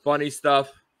know, the funny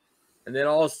stuff. And then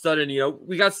all of a sudden, you know,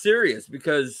 we got serious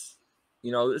because,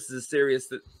 you know, this is a serious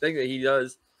thing that he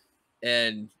does.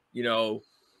 And, you know,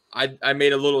 I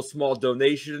made a little small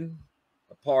donation,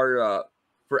 for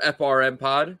FRM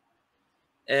Pod.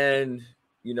 And,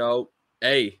 you know,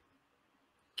 hey,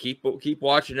 keep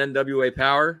watching NWA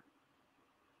Power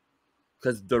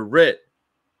because the Ritt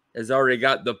has already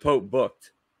got the Pope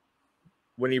booked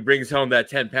when he brings home that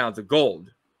 10 pounds of gold.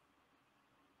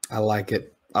 I like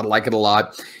it. I like it a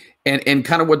lot. And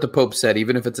kind of what the Pope said,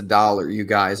 even if it's $1, you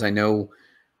guys, I know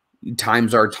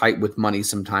times are tight with money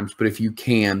sometimes, but if you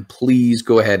can, please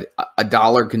go ahead.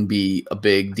 $1 can be a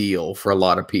big deal for a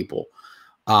lot of people.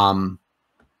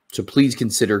 So please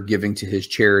consider giving to his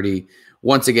charity.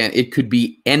 Once again, it could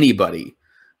be anybody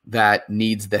that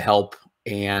needs the help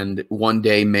and one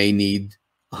day may need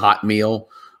a hot meal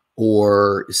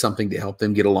or something to help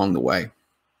them get along the way.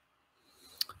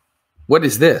 What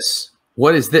is this?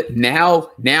 What is that?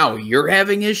 Now you're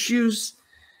having issues?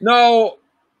 No.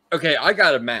 Okay, I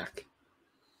got a Mac.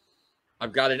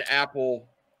 I've got an Apple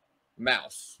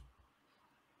mouse.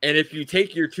 And if you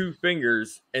take your 2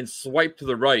 fingers and swipe to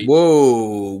the right.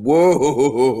 Whoa.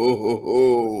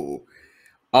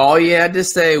 All you had to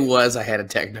say was I had a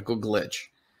technical glitch.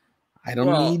 I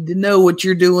don't need to know what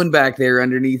you're doing back there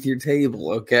underneath your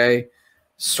table, okay?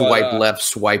 Swipe left,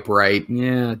 swipe right.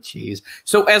 Yeah, geez.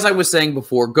 So as I was saying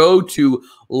before, go to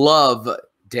love-alive.org.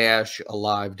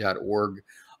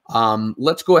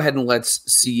 Let's go ahead and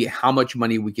let's see how much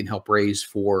money we can help raise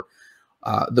for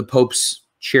the Pope's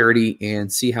charity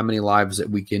and see how many lives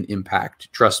that we can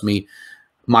impact. Trust me,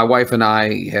 my wife and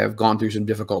I have gone through some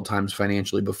difficult times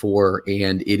financially before,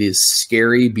 and it is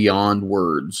scary beyond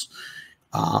words.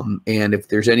 And if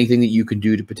there's anything that you can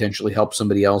do to potentially help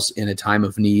somebody else in a time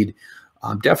of need,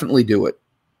 definitely do it.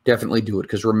 Definitely do it.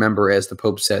 Because remember, as the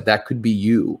Pope said, that could be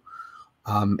you.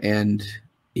 And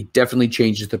it definitely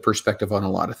changes the perspective on a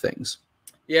lot of things.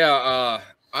 Yeah.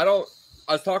 I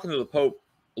was talking to the Pope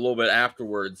a little bit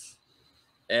afterwards,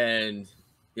 and,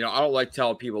 you know, I don't like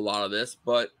telling people a lot of this,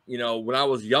 but, you know, when I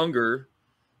was younger,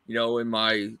 you know, in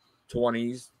my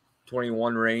 20s,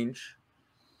 21 range,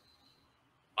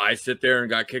 I sit there and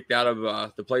got kicked out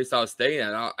of the place I was staying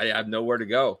at. I had nowhere to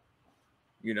go,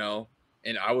 you know,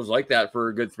 and I was like that for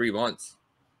a good 3 months.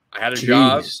 I had a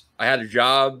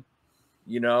job,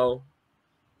 you know,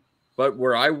 but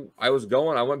where I was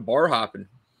going, I went bar hopping,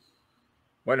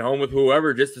 went home with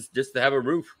whoever just to have a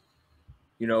roof,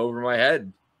 you know, over my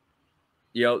head.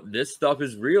 You know, this stuff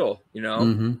is real, you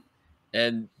know,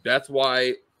 and that's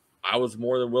why I was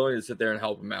more than willing to sit there and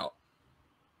help him out.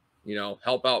 You know,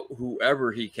 help out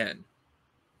whoever he can,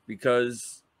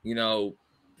 because, you know,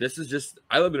 this is just,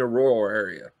 I live in a rural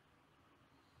area.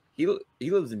 He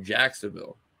lives in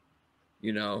Jacksonville,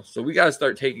 you know, so we got to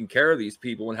start taking care of these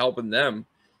people and helping them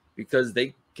because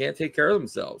they can't take care of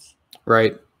themselves.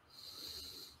 Right.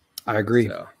 I agree.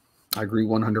 So, I agree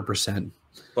 100%.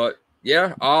 But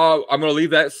yeah, I'm going to leave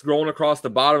that scrolling across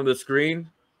the bottom of the screen.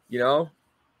 You know,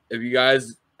 if you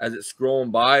guys, as it's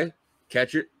scrolling by,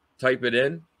 catch it, type it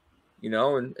in. You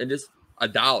know, and just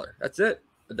 $1. That's it.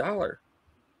 $1.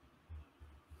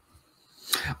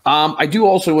 I do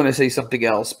also want to say something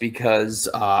else because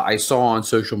I saw on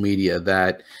social media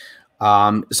that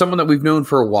someone that we've known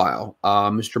for a while,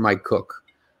 Mr. Mike Cook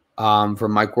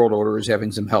from Mike World Order, is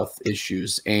having some health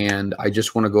issues. And I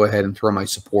just want to go ahead and throw my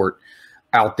support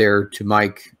out there to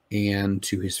Mike and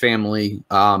to his family.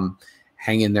 Hang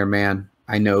in there, man.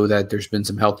 I know that there's been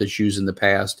some health issues in the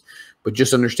past, but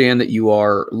just understand that you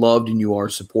are loved and you are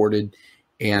supported,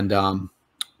 and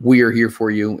we are here for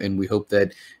you, and we hope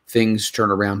that things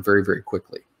turn around very, very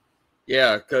quickly.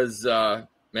 Yeah, because,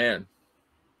 man,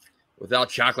 without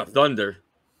Chocolate Thunder,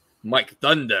 Mike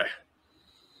Thunder,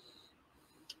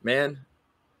 man,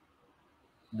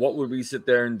 what would we sit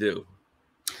there and do?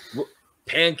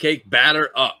 Pancake batter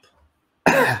up.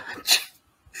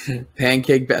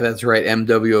 Pancake batter, that's right,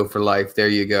 MWO for life. There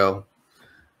you go.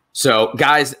 So,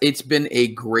 guys, it's been a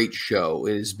great show.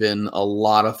 It has been a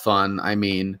lot of fun. I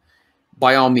mean,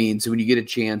 by all means, when you get a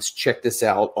chance, check this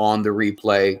out on the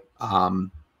replay.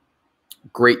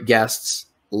 Great guests,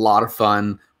 a lot of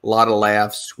fun, a lot of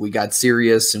laughs. We got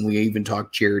serious, and we even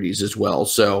talked charities as well.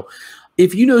 So,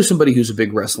 if you know somebody who's a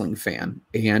big wrestling fan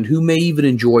and who may even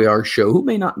enjoy our show, who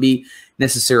may not be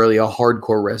necessarily a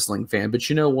hardcore wrestling fan, but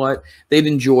you know what? They'd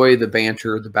enjoy the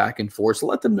banter, the back and forth. So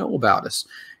let them know about us.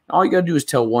 All you got to do is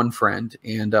tell one friend,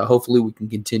 and hopefully we can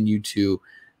continue to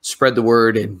spread the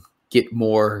word and get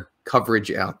more coverage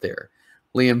out there.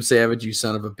 Liam Savage, you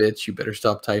son of a bitch, you better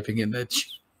stop typing in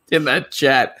that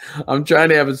chat. I'm trying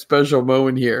to have a special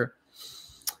moment here.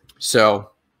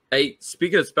 So, hey,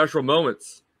 speaking of special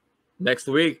moments, next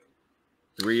week,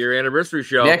 3-year anniversary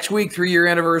show. Next week, 3-year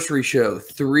anniversary show.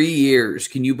 3 years.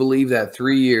 Can you believe that?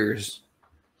 3 years.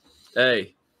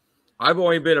 Hey, I've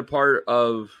only been a part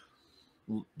of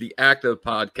the active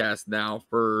podcast now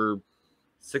for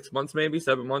 6 months, maybe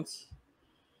 7 months,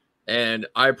 and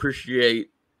I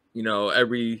appreciate, you know,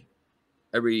 every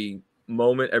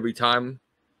moment, every time,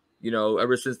 you know,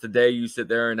 ever since the day you sit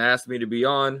there and ask me to be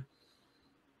on.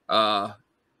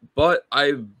 But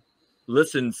I've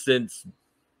listened since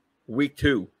week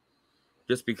 2,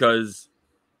 just because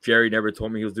Jerry never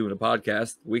told me he was doing a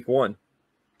podcast week 1.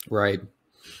 Right.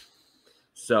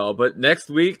 So, but next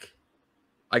week,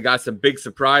 I got some big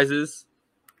surprises.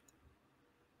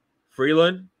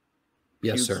 Freland.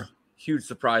 Yes, sir. Huge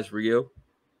surprise for you.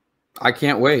 I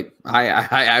can't wait. I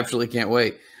absolutely can't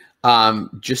wait.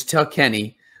 Just tell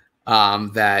Kenny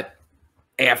that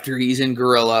after he's in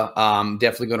Gorilla,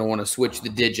 definitely going to want to switch the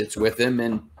digits with him,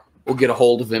 and we'll get a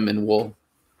hold of him, and we'll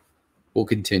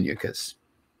continue because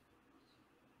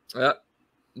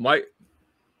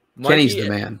Kenny's the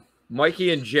man.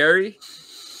 Mikey and Jerry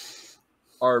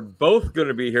are both going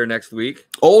to be here next week.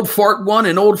 Old Fart 1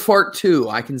 and Old Fart 2.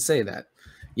 I can say that.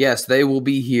 Yes, they will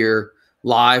be here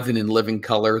live and in living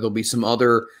color. There'll be some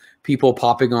other people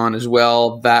popping on as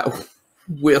well. That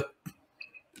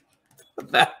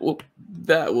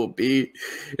will be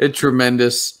a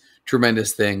tremendous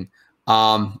thing.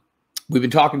 We've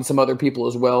been talking to some other people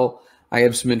as well. I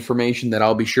have some information that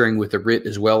I'll be sharing with the Ritt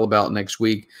as well about next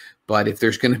week. But if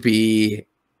there's going to be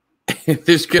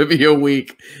a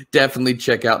week, definitely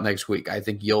check out next week. I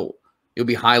think you'll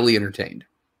be highly entertained.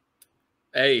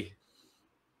 Hey,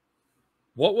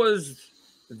 what was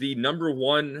the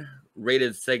 #1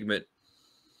 rated segment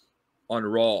on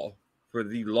Raw for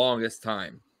the longest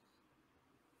time?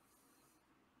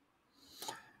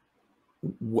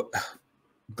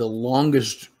 The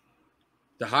longest,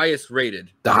 the highest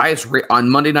rated, on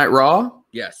Monday Night Raw?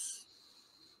 Yes.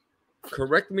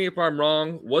 Correct me if I'm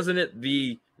wrong. Wasn't it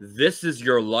the "This Is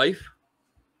Your Life"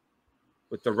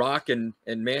 with The Rock and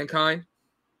Mankind?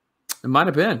 It might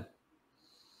have been.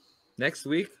 Next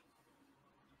week,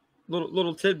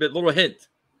 little tidbit, little hint.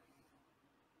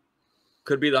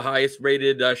 Could be the highest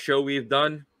rated show we've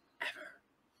done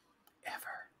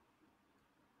ever.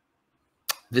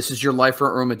 This Is Your Life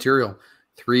front row material.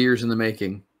 3 years in the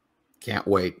making. Can't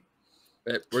wait.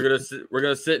 We're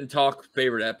gonna sit and talk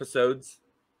favorite episodes,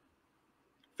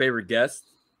 favorite guests,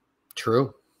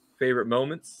 true, favorite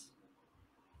moments,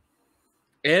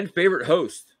 and favorite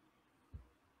host.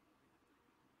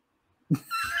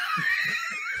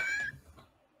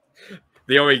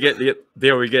 They only get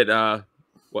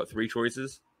what, 3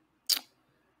 choices?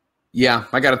 Yeah,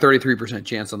 I got a 33%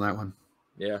 chance on that one.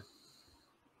 Yeah.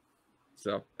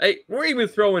 So, hey, we're even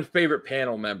throwing favorite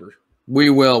panel members.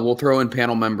 We'll throw in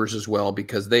panel members as well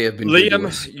because they have been.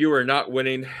 Liam, you are not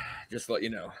winning. Just to let you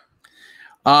know.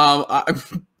 I'm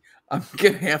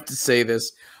gonna have to say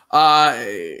this.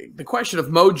 The question of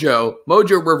Mojo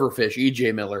Riverfish,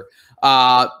 EJ Miller.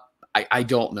 I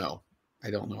don't know.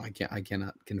 I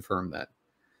cannot confirm that.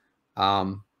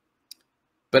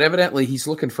 But evidently he's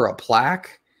looking for a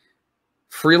plaque.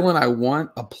 Freland, I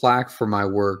want a plaque for my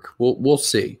work. We'll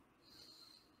see.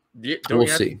 We'll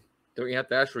see. Don't you have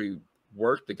to actually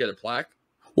work to get a plaque?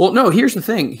 Well, no. Here's the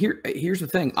thing. Here's the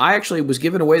thing. I actually was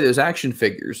giving away those action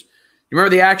figures. You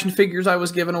remember the action figures I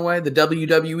was giving away? The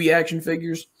WWE action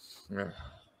figures. Yeah.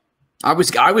 I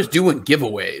was doing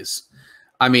giveaways.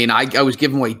 I mean, I was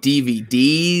giving away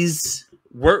DVDs.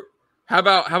 How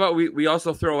about we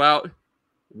also throw out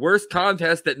worst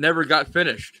contest that never got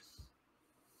finished?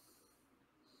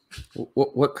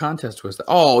 What contest was that?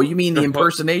 Oh, you mean the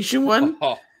impersonation one?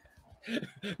 Oh.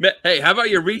 Hey, how about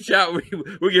you reach out?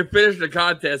 We can finish the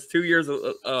contest 2 years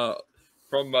from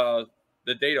the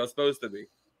date I was supposed to be.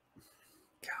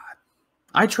 God,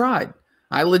 I tried.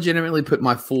 I legitimately put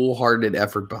my full-hearted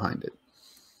effort behind it.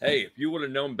 Hey, if you would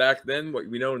have known back then what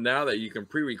we know now, that you can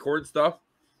pre-record stuff,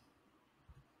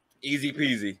 easy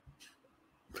peasy.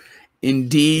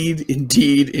 Indeed,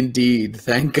 indeed, indeed.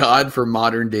 Thank God for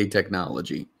modern-day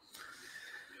technology.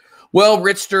 Well,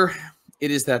 Rittster,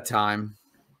 it is that time.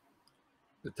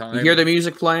 You hear the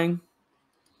music playing?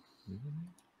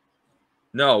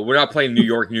 No, we're not playing New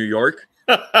York, New York.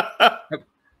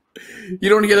 You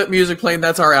don't hear that music playing?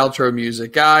 That's our outro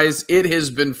music. Guys, it has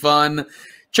been fun.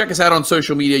 Check us out on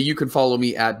social media. You can follow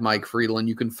me at Mike Freland.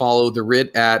 You can follow the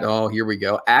Ritt at, here we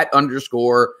go,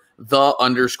 @_the_Ritt.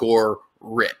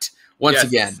 Once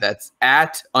again, that's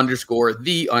 @_the_Ritt.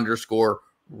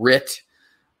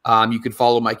 You can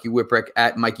follow Mikey Whipwreck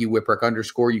at Mikey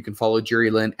Whipwreck_. You can follow Jerry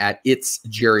Lynn at It's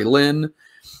Jerry Lynn.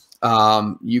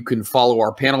 You can follow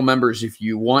our panel members if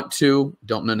you want to.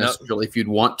 Don't know necessarily if you'd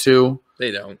want to.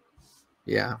 They don't.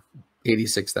 Yeah,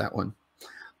 86 that one.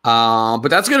 But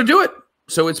that's going to do it.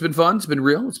 So it's been fun. It's been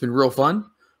real. It's been real fun.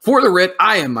 For the Ritt,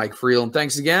 I am Mike Freland.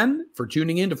 Thanks again for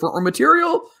tuning in to Front Row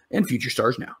Material and Future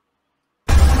Stars Now.